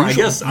 yeah. Or I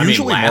guess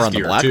usually more last on the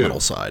year, black too. metal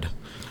side.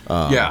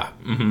 Yeah.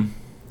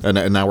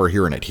 And now we're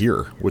hearing it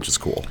here, which is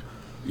cool.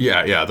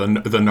 Yeah, the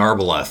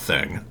Narbaleth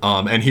thing.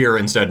 And here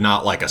instead,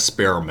 not like a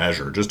spare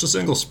measure, just a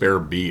single spare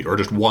beat, or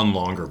just one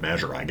longer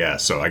measure, I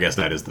guess. So I guess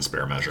that is the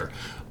spare measure.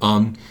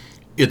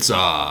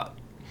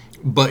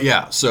 But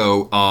yeah,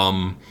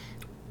 so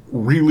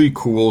really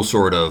cool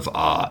sort of,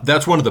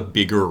 that's one of the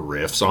bigger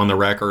riffs on the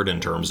record in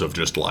terms of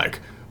just like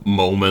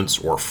moments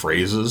or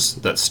phrases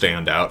that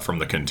stand out from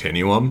the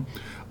continuum.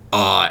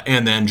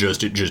 And then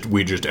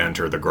we just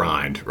enter the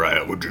grind,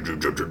 right?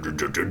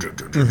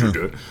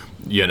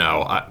 You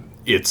know,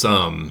 it's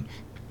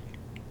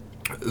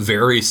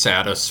very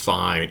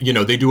satisfying. You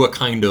know, they do a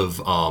kind of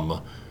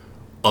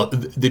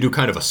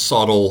a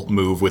subtle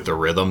move with the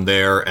rhythm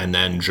there, and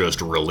then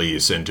just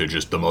release into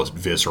just the most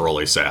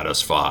viscerally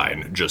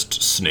satisfying,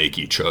 just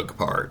snaky chug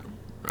part,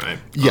 right?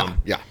 Yeah,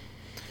 yeah.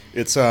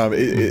 It's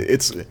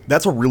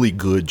that's a really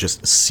good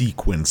just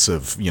sequence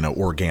of, you know,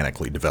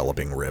 organically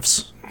developing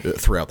riffs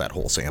throughout that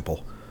whole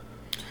sample.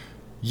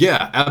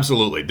 Yeah,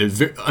 absolutely.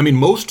 I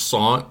mean,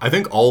 I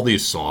think all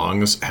these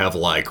songs have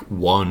like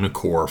one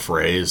core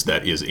phrase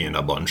that is in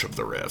a bunch of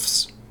the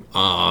riffs.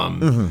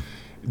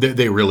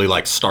 They really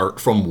like start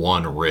from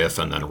one riff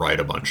and then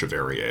write a bunch of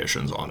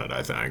variations on it,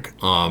 I think.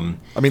 I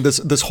mean,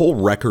 this whole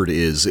record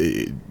is,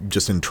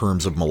 just in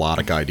terms of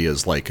melodic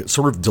ideas, like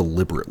sort of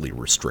deliberately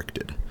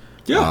restricted.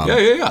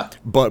 Yeah.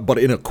 But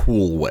in a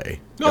cool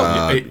way.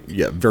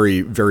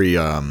 Very, very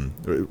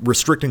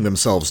restricting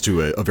themselves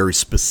to a very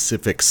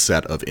specific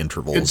set of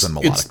intervals and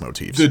melodic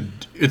motifs.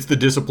 It's the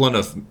discipline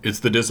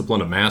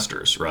of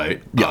masters,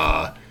 right?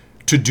 Yeah.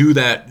 To do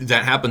that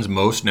happens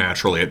most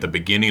naturally at the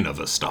beginning of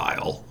a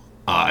style,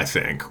 I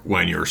think,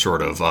 when you're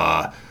sort of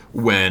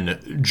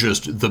when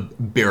just the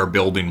bare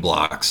building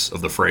blocks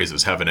of the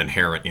phrases have an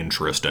inherent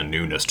interest and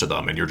newness to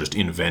them, and you're just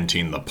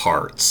inventing the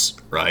parts,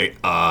 right?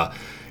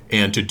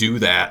 And to do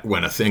that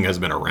when a thing has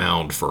been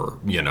around for,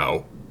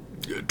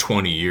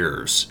 20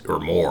 years or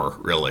more,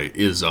 really,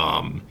 is,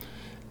 that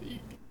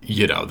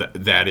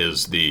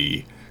is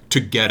to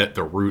get at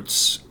the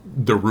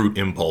root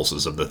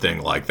impulses of the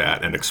thing like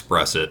that and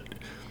express it,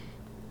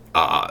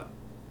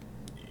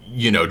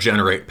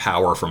 generate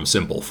power from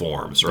simple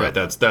forms, right?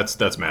 Yeah.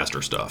 That's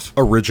master stuff.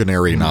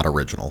 Originary, not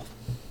original.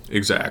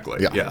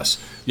 Exactly, yeah.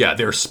 Yes. Yeah,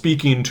 they're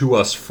speaking to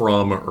us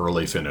from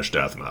early Finnish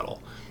death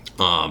metal.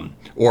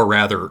 Or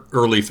rather,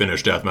 early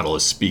Finnish death metal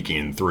is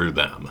speaking through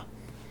them.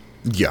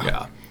 Yeah.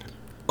 Yeah.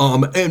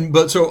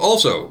 But so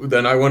also,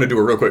 then I want to do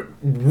a real quick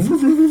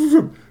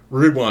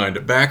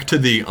rewind back to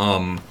the,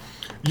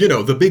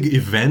 the big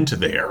event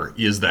there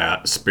is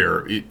that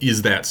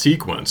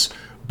sequence.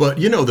 But,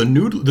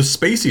 the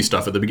spacey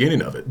stuff at the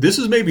beginning of it. This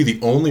is maybe the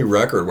only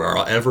record where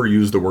I'll ever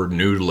use the word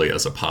noodly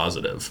as a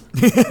positive.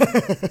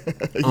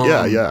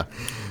 Yeah.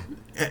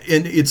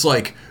 And it's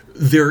like,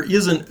 there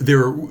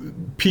are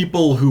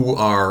people who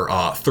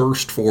are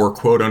thirst for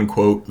quote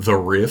unquote the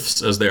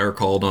riffs, as they are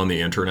called on the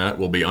internet,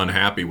 will be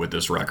unhappy with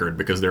this record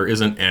because there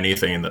isn't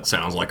anything that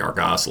sounds like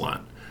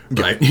Argosland,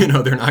 right?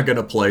 Yeah. They're not going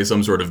to play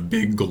some sort of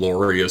big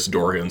glorious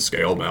Dorian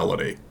scale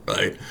melody,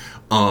 right?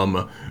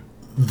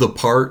 The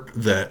part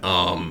that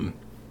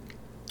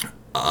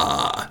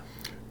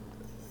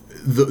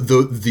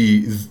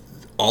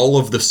all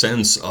of the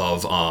sense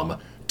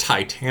of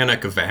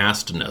titanic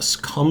vastness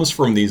comes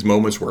from these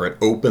moments where it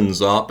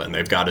opens up and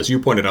they've got, as you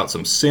pointed out,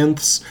 some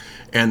synths,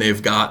 and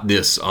they've got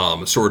this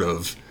sort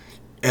of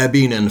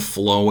ebbing and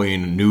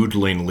flowing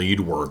noodling lead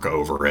work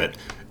over it,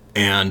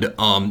 and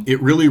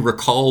it really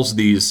recalls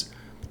these,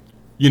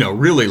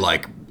 really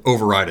like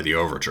Override of the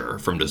Overture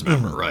from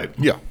Dismember, right?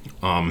 Yeah.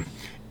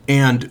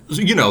 And,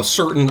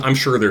 I'm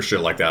sure there's shit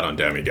like that on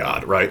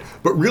Demigod, right?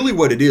 But really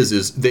what it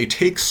is they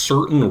take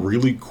certain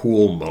really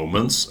cool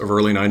moments of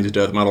early 90s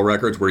death metal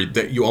records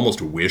that you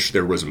almost wish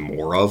there was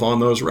more of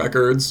on those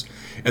records.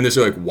 And they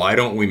say, like, why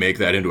don't we make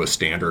that into a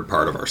standard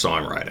part of our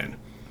songwriting?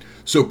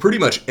 So pretty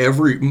much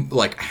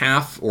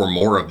half or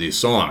more of these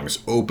songs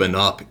open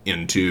up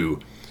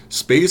into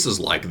spaces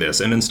like this.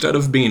 And instead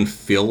of being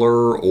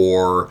filler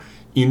or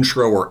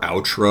intro or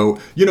outro,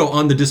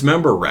 on the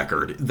Dismember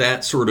record,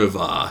 that sort of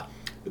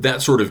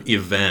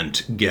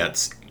event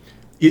gets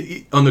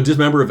on the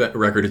Dismember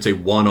record. It's a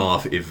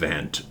one-off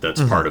event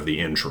that's part of the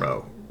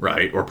intro,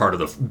 right, or part of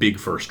the big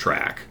first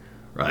track,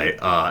 right,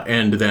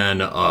 and then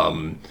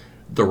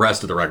the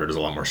rest of the record is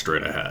a lot more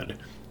straight ahead.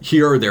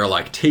 Here they're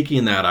like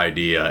taking that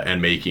idea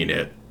and making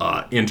it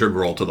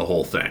integral to the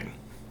whole thing,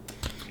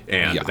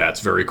 and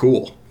that's very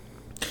cool.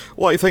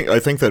 Well, I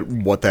think that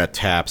what that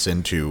taps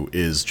into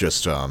is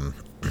just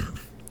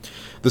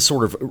this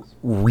sort of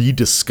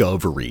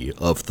rediscovery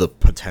of the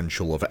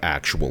potential of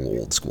actual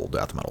old school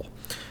death metal.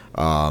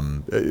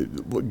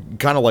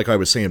 Kind of like I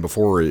was saying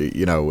before,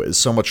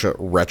 so much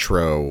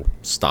retro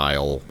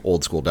style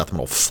old school death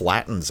metal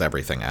flattens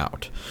everything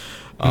out.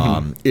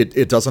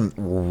 It doesn't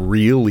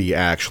really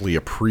actually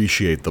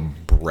appreciate the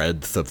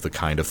breadth of the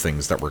kind of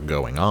things that were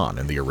going on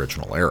in the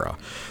original era.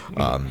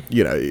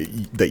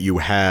 That you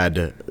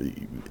had,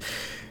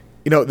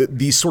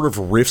 these sort of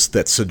riffs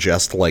that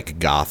suggest like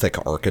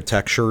Gothic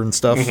architecture and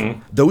stuff.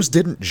 Those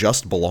didn't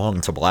just belong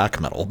to black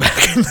metal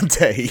back in the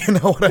day. You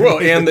know what I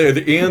mean?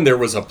 And there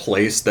was a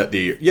place that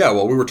we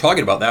were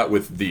talking about that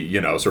with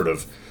the, sort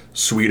of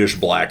Swedish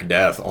Black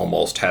Death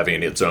almost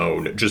having its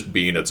own, just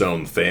being its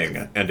own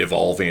thing and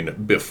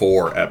evolving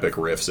before epic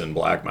riffs in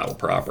black metal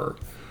proper.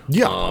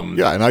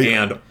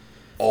 And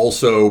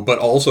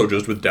also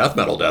just with death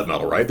metal,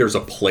 right? There's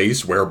a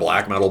place where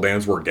black metal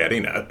bands were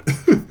getting it.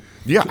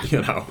 Yeah,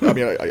 I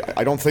mean,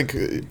 I don't think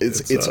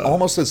it's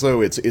almost as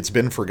though it's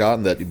been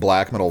forgotten that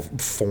black metal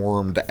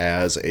formed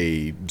as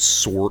a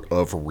sort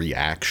of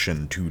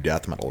reaction to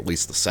death metal. At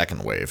least the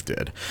second wave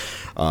did.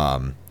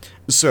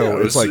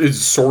 It's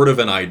sort of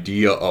an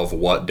idea of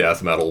what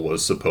death metal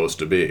was supposed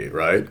to be,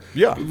 right?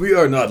 Yeah. We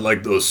are not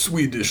like those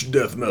Swedish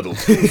death metal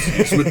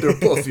pussies with their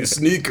puffy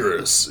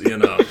sneakers,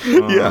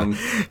 Yeah,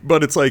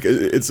 but it's like,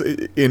 it's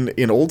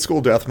in old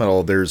school death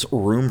metal, there's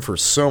room for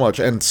so much,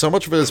 and so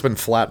much of it has been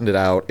flattened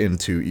out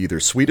into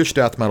either Swedish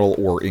death metal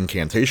or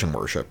incantation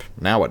worship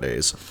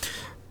nowadays.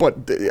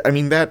 But, I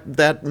mean,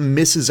 that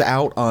misses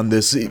out on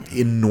this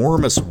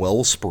enormous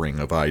wellspring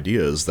of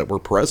ideas that were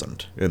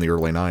present in the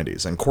early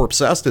 90s. And Corpse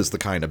Est is the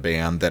kind of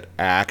band that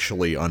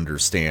actually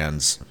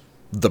understands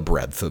the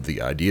breadth of the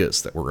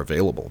ideas that were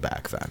available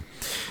back then.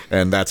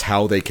 And that's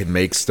how they can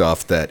make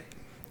stuff that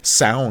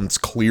sounds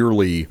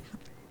clearly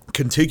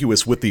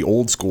contiguous with the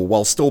old school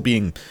while still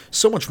being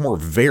so much more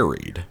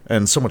varied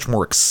and so much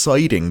more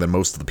exciting than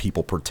most of the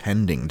people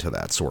pretending to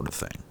that sort of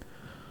thing.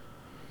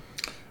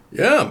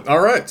 Yeah,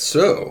 all right.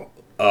 So,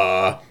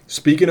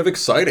 speaking of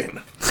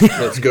exciting,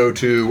 let's go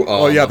to...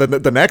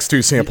 the next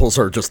two samples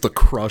are just the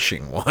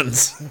crushing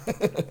ones.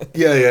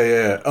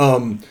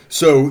 Yeah.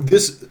 So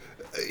this,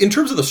 in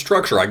terms of the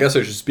structure, I guess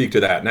I should speak to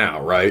that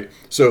now, right?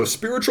 So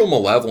Spiritual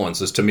Malevolence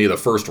is, to me, the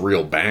first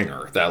real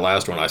banger, that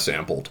last one I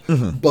sampled.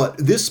 But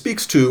this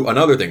speaks to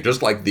another thing,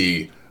 just like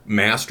the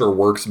master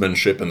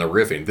workmanship and the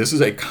riffing. This is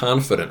a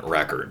confident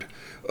record,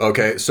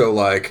 okay? So,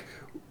 like...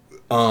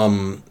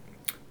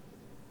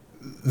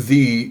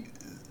 The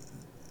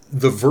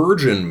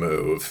Virgin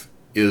move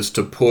is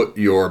to put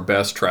your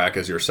best track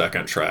as your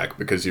second track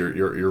because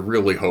you're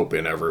really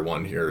hoping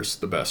everyone hears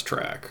the best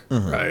track,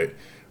 right?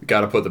 You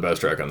got to put the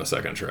best track on the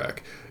second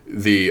track.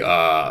 The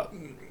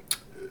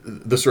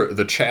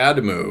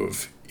Chad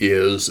move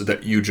is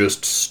that you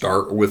just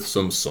start with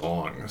some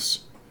songs,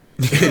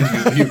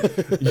 and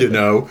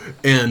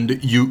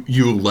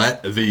you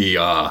let the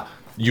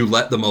you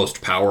let the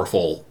most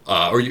powerful,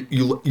 or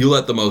you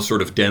let the most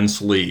sort of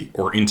densely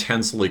or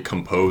intensely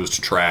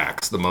composed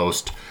tracks,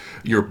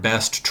 your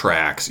best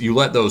tracks, you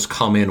let those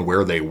come in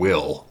where they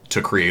will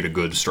to create a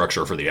good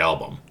structure for the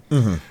album.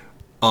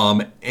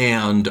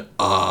 And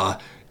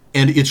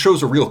it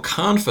shows a real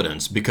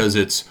confidence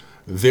because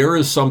there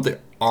is something,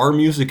 our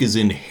music is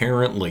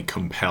inherently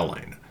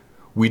compelling.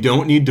 We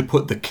don't need to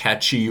put the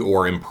catchy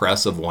or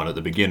impressive one at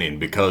the beginning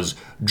because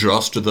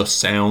just the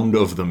sound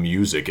of the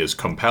music is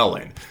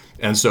compelling.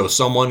 And so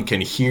someone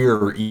can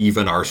hear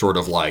even our sort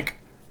of like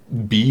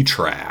B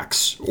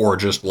tracks or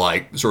just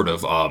like sort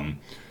of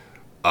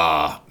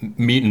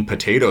meat and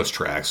potatoes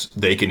tracks.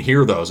 They can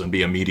hear those and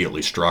be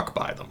immediately struck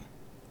by them.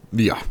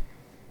 Yeah.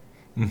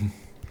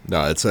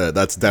 No,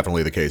 that's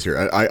definitely the case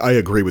here. I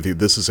agree with you.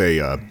 This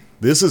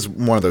is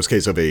one of those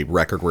cases of a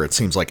record where it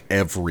seems like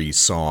every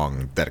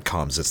song that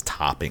comes is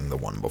topping the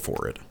one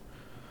before it.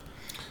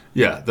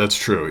 Yeah, that's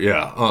true.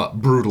 Yeah,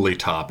 brutally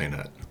topping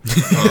it.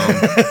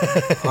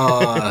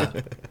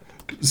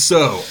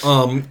 So,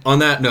 on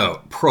that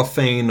note,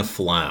 Profane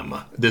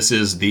Phlegm. This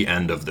is the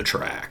end of the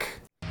track.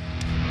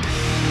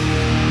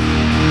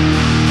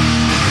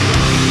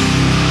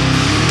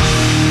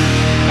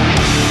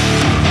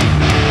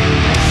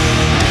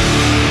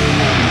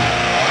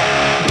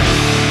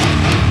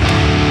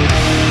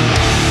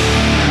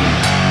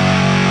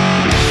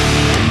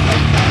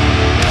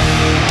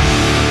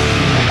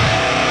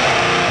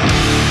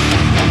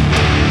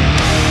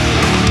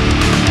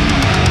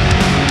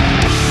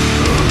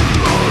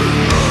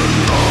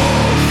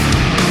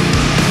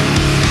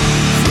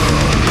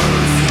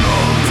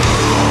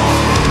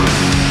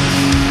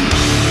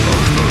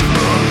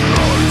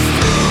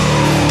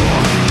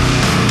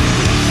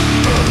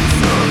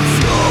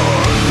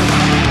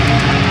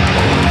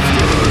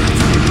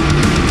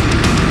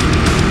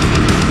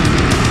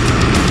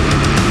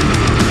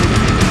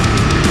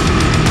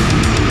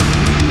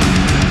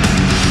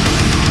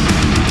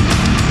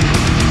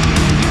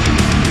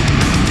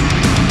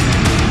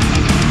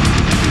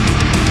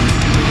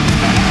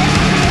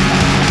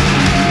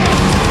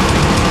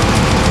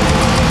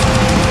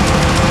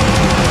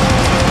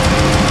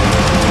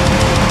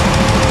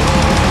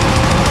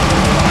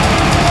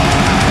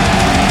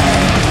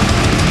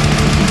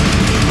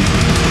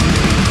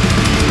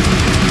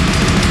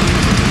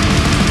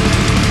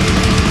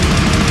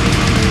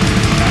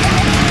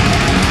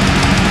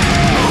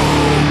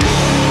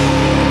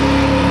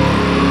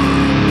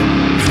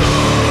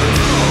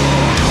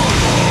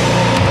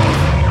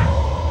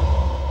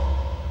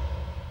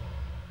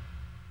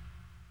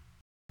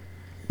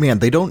 man,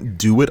 they don't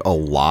do it a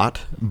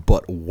lot,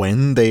 but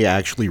when they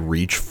actually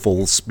reach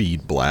full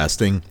speed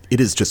blasting, it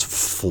is just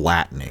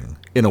flattening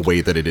in a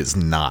way that it is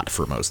not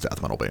for most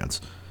death metal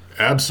bands.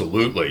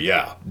 Absolutely,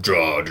 yeah.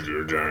 That's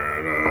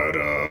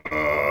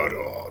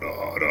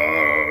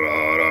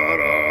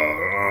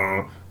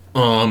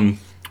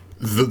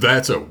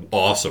an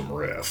awesome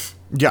riff.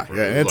 Yeah,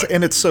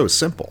 and it's so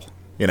simple.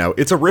 You know,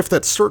 it's a riff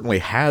that certainly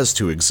has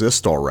to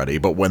exist already,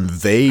 but when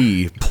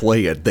they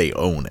play it, they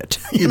own it.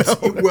 You know?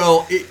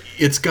 Well,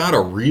 it's got a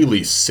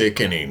really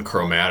sickening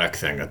chromatic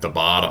thing at the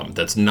bottom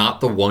that's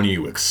not the one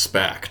you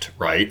expect,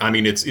 right? I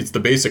mean, it's the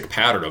basic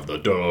pattern of the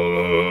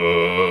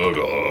da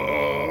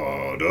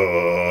da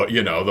da,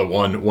 you know, the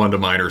one to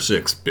minor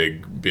six,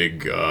 big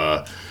big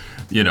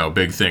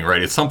thing,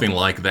 right? It's something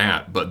like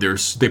that, but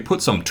they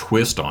put some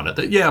twist on it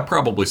that,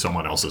 probably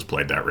someone else has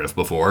played that riff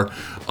before,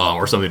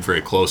 or something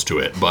very close to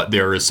it. But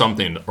there is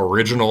something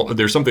original.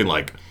 There's something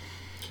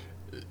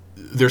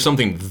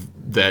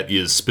that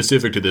is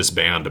specific to this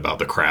band about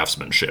the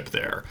craftsmanship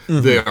there.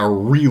 Mm-hmm. They are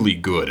really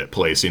good at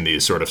placing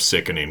these sort of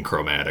sickening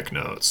chromatic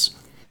notes.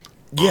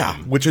 Yeah,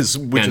 which is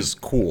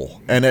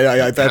cool, and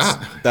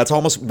that's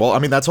almost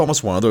that's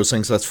almost one of those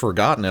things that's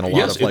forgotten in a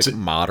lot of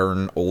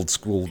modern old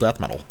school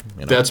death metal.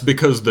 You know? That's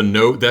because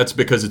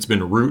it's been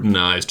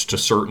routinized to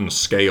certain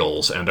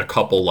scales and a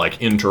couple like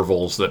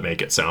intervals that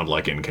make it sound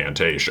like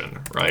incantation,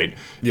 right?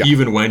 Yeah.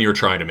 Even when you're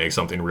trying to make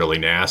something really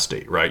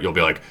nasty, right? You'll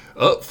be like,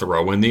 oh,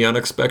 throw in the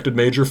unexpected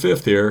major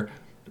fifth here,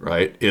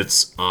 right?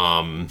 It's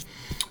and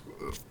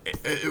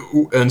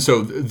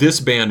so this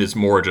band is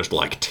more just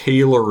like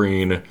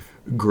tailoring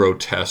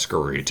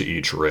grotesquerie to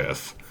each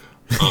riff,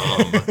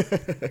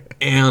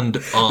 and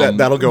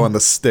that'll go on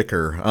the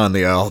sticker on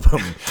the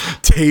album.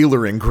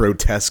 Tailoring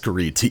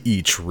grotesquerie to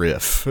each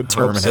riff.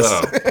 Terminus.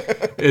 So.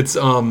 It's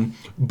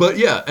but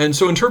yeah, and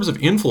so in terms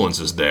of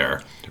influences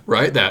there,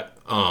 right? That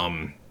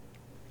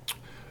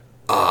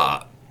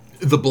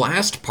the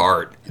blast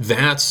part,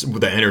 that's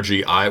the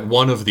energy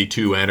one of the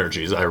two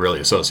energies I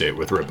really associate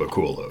with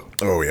Ripakulu.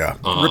 Oh yeah,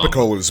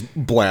 Ripakulu's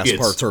blast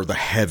parts are the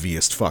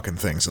heaviest fucking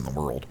things in the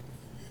world.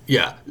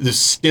 Yeah, the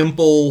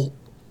simple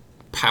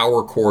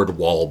power chord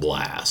wall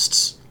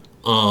blasts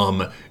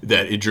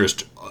that it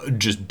just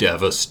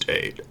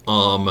devastate.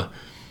 And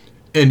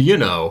you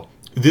know,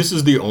 this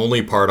is the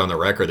only part on the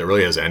record that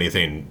really has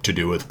anything to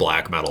do with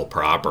black metal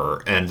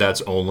proper, and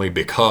that's only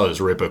because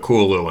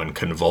Ripakulu and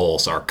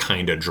Convulse are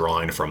kind of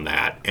drawing from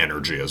that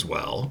energy as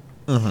well.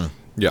 Mm-hmm.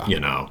 Yeah, you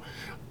know.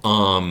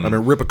 I mean,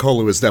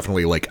 Ripakulu is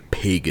definitely like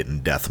pagan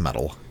death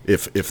metal,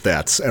 if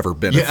that's ever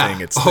been a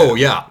thing. It's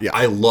yeah.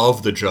 I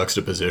love the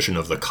juxtaposition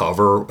of the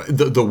cover.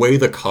 The way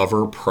the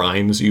cover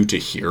primes you to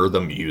hear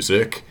the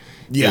music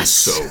is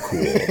so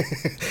cool.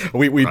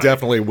 we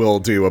definitely will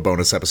do a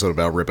bonus episode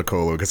about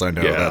Ripakulu because I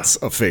know that's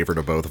a favorite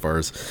of both of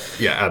ours.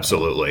 Yeah,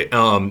 absolutely.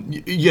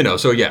 You know,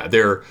 so yeah,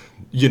 they're,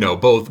 you know,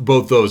 both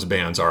those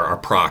bands are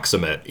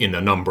proximate in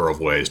a number of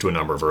ways to a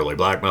number of early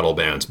black metal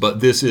bands, but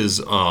this is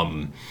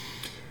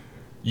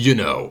you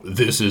know,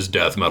 this is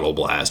death metal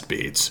blast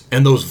beats.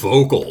 And those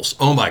vocals,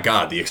 oh my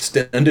god, the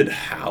extended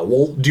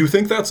howl. Do you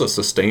think that's a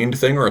sustained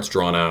thing or it's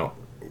drawn out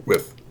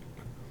with...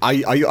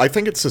 I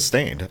think it's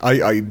sustained.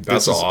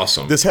 That's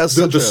awesome. This has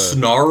the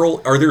snarl.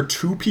 Are there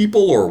two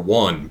people or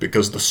one?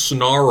 Because the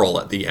snarl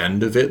at the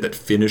end of it that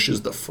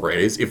finishes the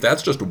phrase, if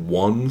that's just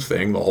one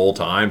thing the whole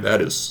time, that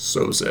is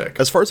so sick.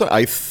 As far as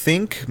I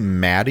think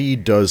Maddie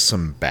does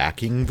some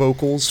backing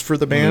vocals for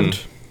the band.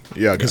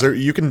 Yeah, because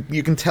you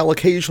can tell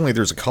occasionally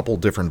there's a couple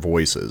different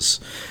voices.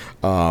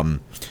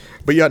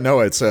 But yeah, no,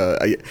 it's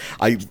I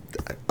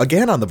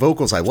again on the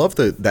vocals, I love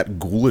that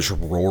ghoulish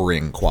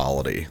roaring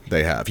quality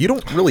they have. You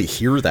don't really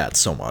hear that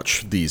so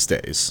much these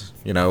days.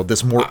 You know,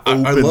 this more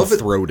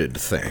open-throated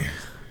thing.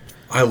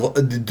 I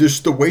love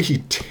just the way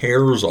he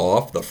tears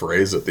off the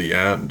phrase at the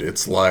end.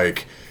 It's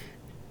like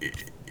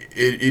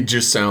it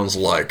just sounds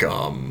like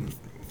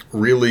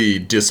really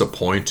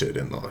disappointed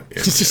in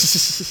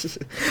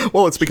the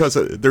well, it's because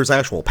there's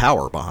actual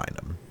power behind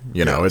them.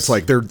 You know, it's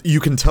like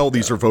you can tell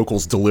these are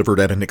vocals delivered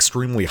at an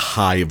extremely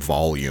high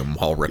volume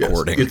while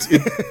recording. Yes.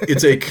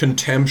 It's a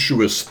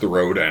contemptuous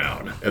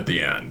throwdown at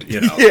the end,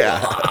 you know.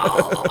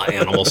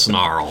 Animal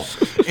snarl.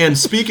 And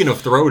speaking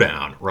of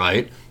throwdown,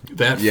 right?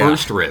 That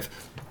first riff,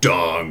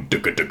 dong,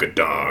 dugga dugga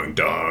dong,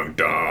 dong,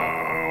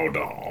 dong,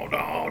 dong,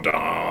 dong,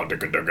 dong,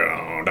 dugga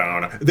dugga dong.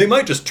 They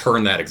might just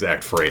turn that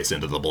exact phrase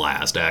into the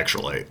blast,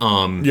 actually.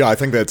 I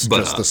think that's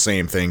just the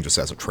same thing, just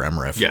as a trem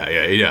riff.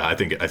 Yeah. I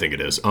think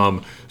it is.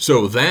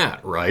 So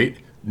that, right,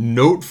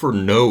 note for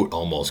note,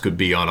 almost could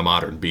be on a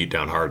modern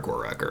beatdown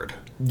hardcore record.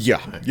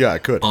 Yeah,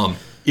 it could.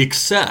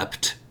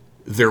 Except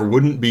there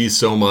wouldn't be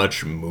so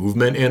much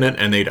movement in it,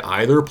 and they'd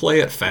either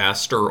play it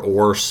faster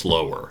or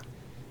slower.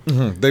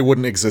 Mm-hmm. They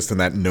wouldn't exist in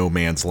that no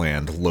man's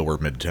land lower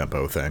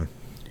mid-tempo thing.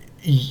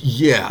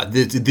 Yeah,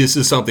 this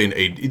is something,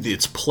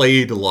 it's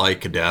played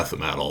like death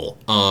metal,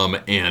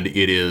 and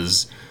it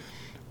is,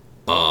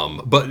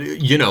 but,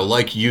 you know,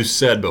 like you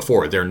said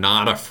before, they're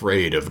not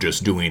afraid of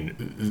just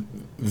doing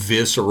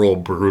visceral,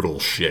 brutal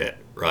shit,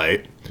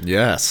 right?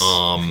 Yes.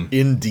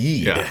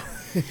 Indeed. Yeah.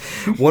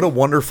 What a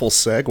wonderful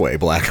segue,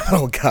 Black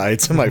Metal Guy,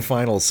 to my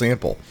final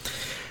sample.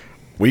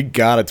 We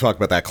gotta talk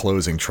about that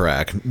closing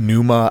track,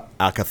 Pneuma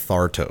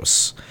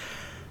Akathartos.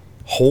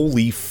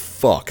 Holy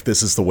fuck,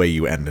 this is the way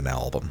you end an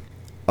album.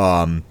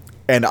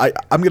 And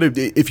I'm gonna,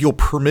 if you'll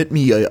permit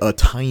me a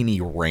tiny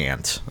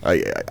rant,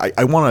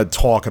 I want to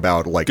talk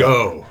about like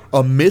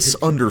a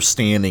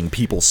misunderstanding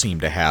people seem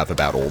to have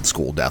about old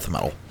school death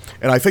metal,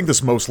 and I think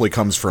this mostly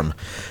comes from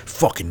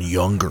fucking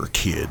younger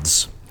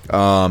kids.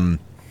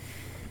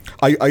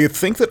 I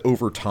think that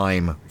over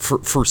time,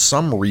 for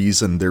some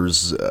reason,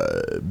 there's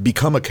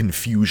become a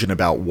confusion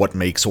about what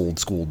makes old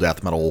school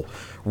death metal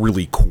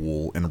really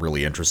cool and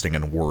really interesting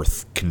and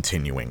worth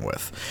continuing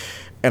with.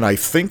 And I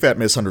think that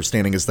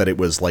misunderstanding is that it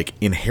was like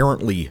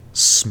inherently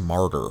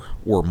smarter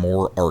or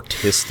more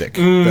artistic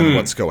than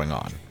what's going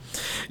on.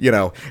 You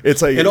know,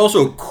 it's like... And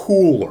also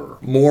cooler,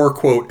 more,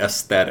 quote,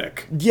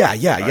 aesthetic. Yeah.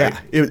 Right?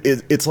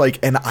 It's like,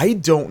 and I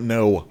don't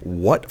know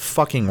what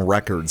fucking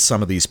records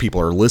some of these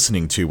people are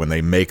listening to when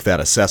they make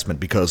that assessment,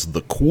 because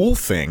the cool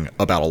thing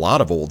about a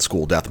lot of old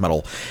school death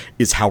metal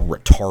is how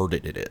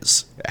retarded it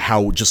is.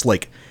 How just,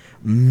 like,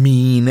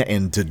 mean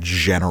and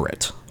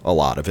degenerate a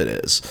lot of it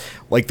is.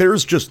 Like,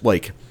 there's just,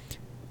 like,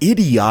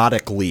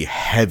 idiotically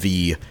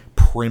heavy...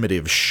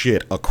 primitive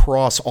shit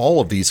across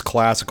all of these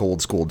classic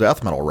old school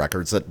death metal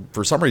records that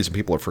for some reason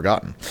people have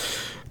forgotten.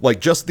 Like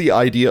just the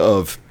idea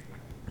of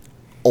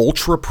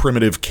ultra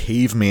primitive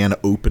caveman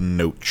open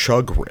note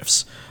chug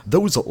riffs.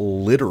 Those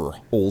litter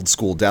old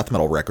school death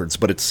metal records,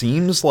 but it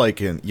seems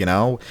like, you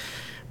know,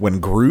 when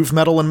groove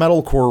metal and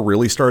metalcore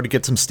really started to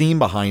get some steam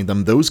behind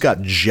them, those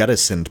got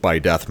jettisoned by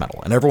death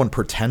metal, and everyone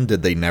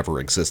pretended they never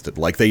existed,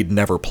 like they'd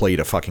never played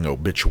a fucking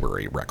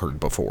Obituary record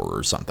before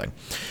or something.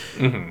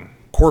 Mm-hmm.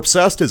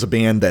 Corpsest is a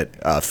band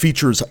that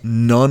features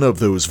none of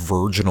those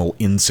virginal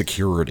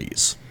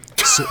insecurities.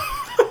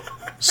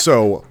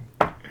 So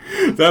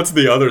that's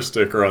the other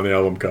sticker on the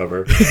album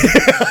cover.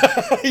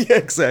 Yeah,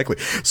 exactly.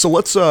 So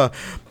let's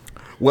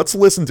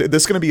listen to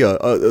this. Is going to be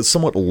a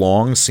somewhat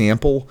long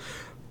sample,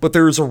 but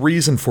there's a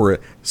reason for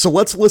it. So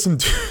let's listen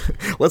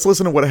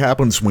to what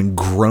happens when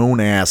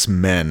grown ass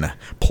men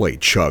play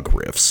chug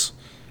riffs.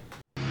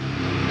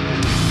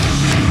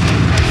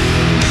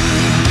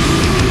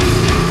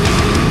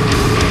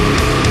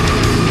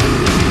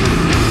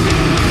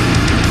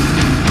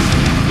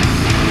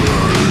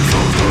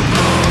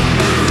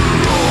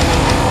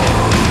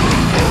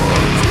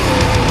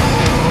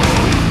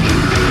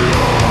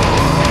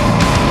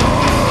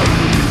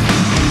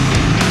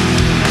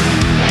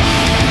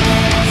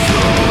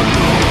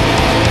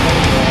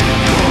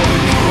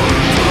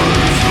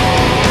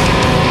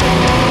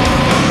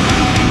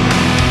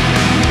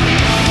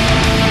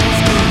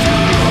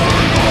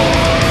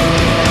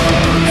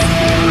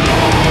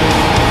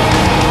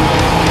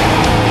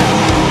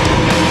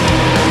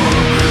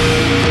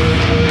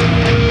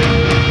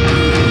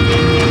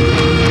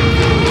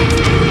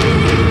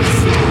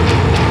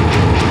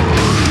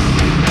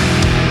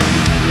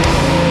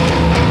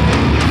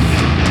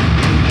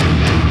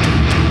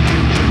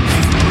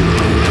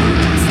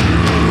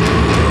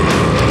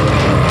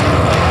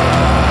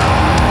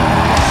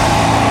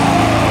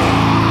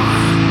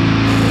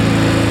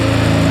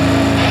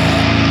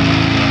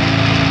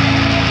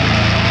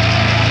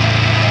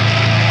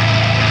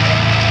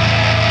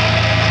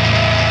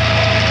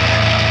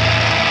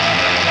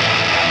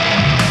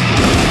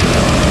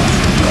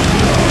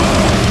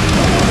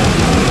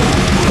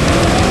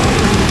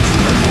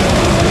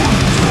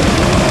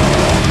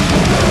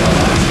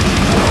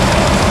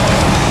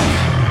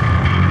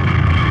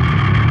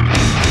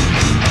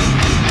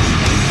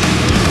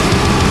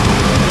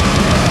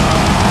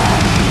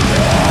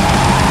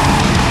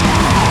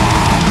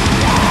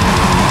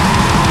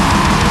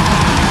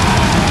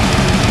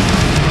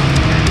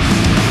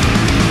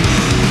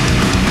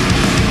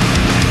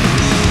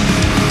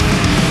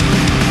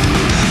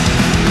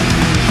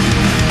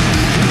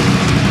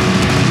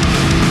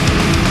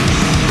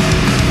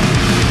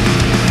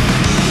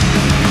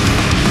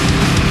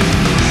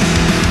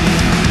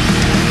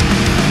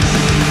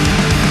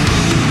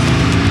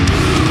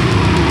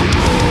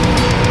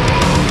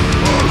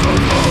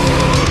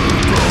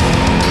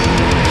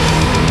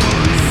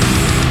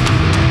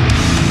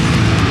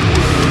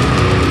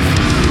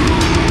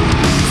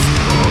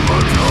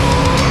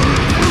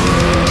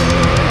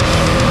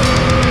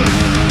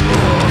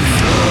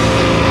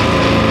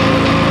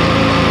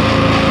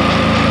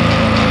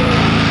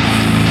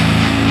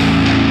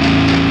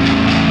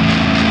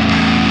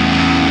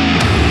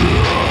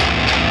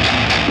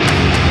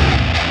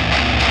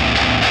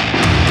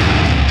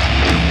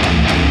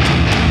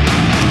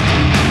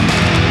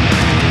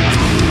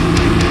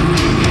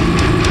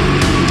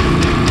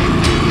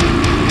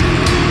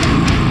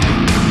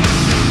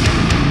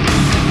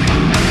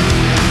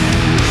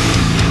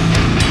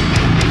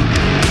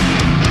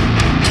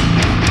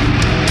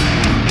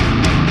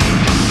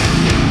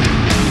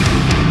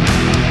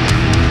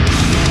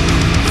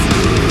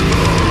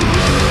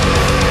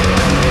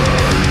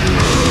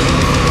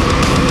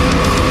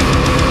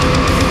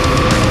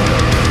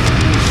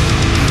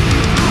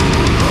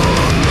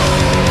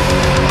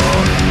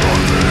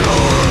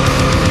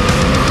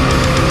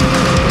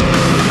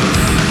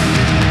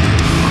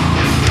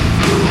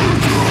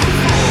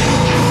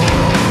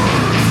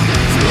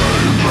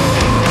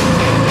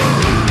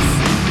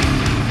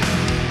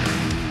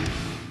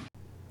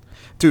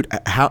 Dude,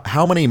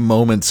 how many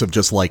moments of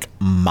just like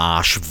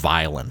mosh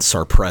violence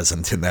are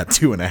present in that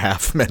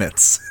 2.5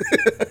 minutes?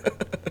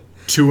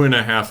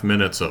 2.5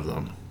 minutes of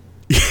them.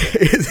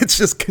 It's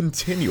just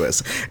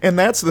continuous. And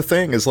that's the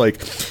thing is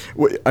like,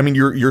 I mean,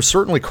 you're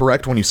certainly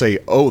correct when you say,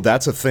 oh,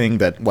 that's a thing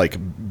that like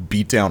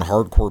beatdown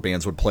hardcore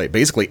bands would play.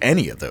 Basically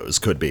any of those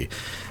could be.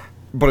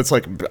 But it's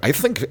like, I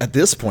think at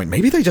this point,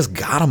 maybe they just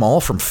got them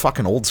all from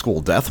fucking old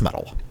school death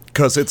metal.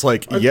 Because it's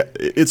like, yeah,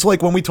 it's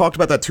like when we talked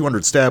about that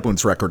 200 Stab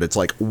Wounds record, it's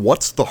like,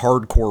 what's the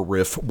hardcore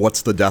riff?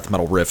 What's the death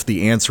metal riff?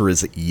 The answer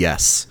is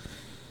yes.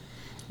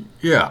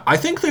 Yeah, I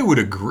think they would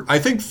agree. I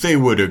think they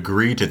would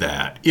agree to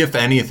that. If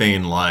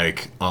anything,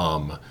 like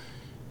that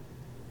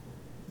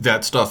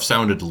stuff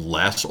sounded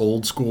less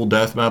old school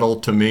death metal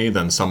to me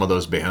than some of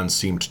those bands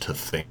seemed to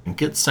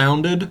think it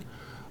sounded.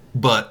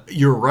 But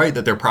you're right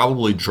that they're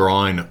probably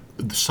drawing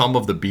some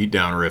of the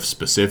beatdown riffs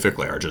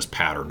specifically are just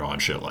patterned on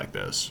shit like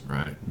this,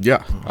 right?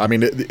 Yeah, I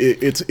mean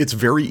it's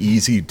very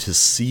easy to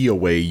see a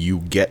way you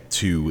get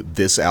to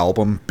this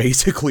album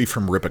basically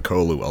from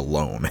Ripikolu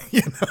alone,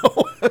 you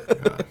know. Yeah.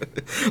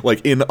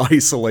 Like in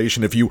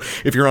isolation, if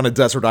you're on a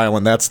desert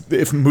island,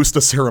 if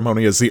Musta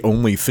Ceremony is the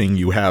only thing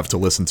you have to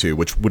listen to,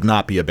 which would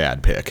not be a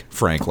bad pick,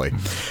 frankly.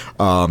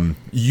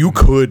 You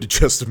could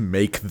just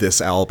make this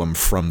album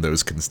from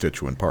those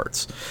constituent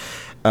parts.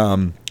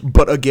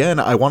 But again,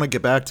 I want to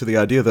get back to the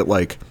idea that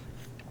like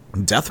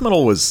death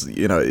metal was,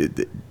 you know,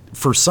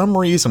 for some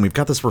reason we've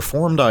got this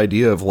reformed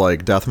idea of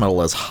like death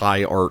metal as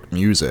high art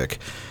music.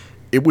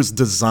 It was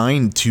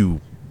designed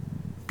to,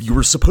 you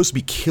were supposed to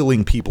be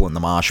killing people in the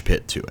mosh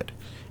pit to it.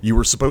 You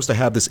were supposed to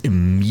have this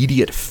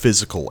immediate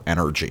physical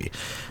energy.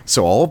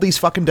 So all of these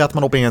fucking death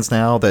metal bands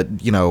now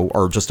that, you know,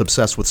 are just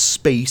obsessed with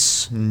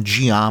space and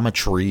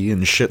geometry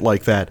and shit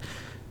like that,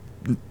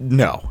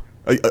 no.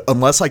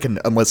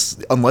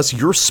 Unless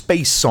your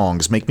space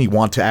songs make me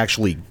want to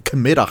actually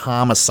commit a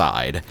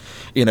homicide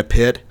in a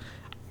pit,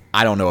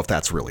 I don't know if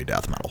that's really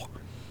death metal.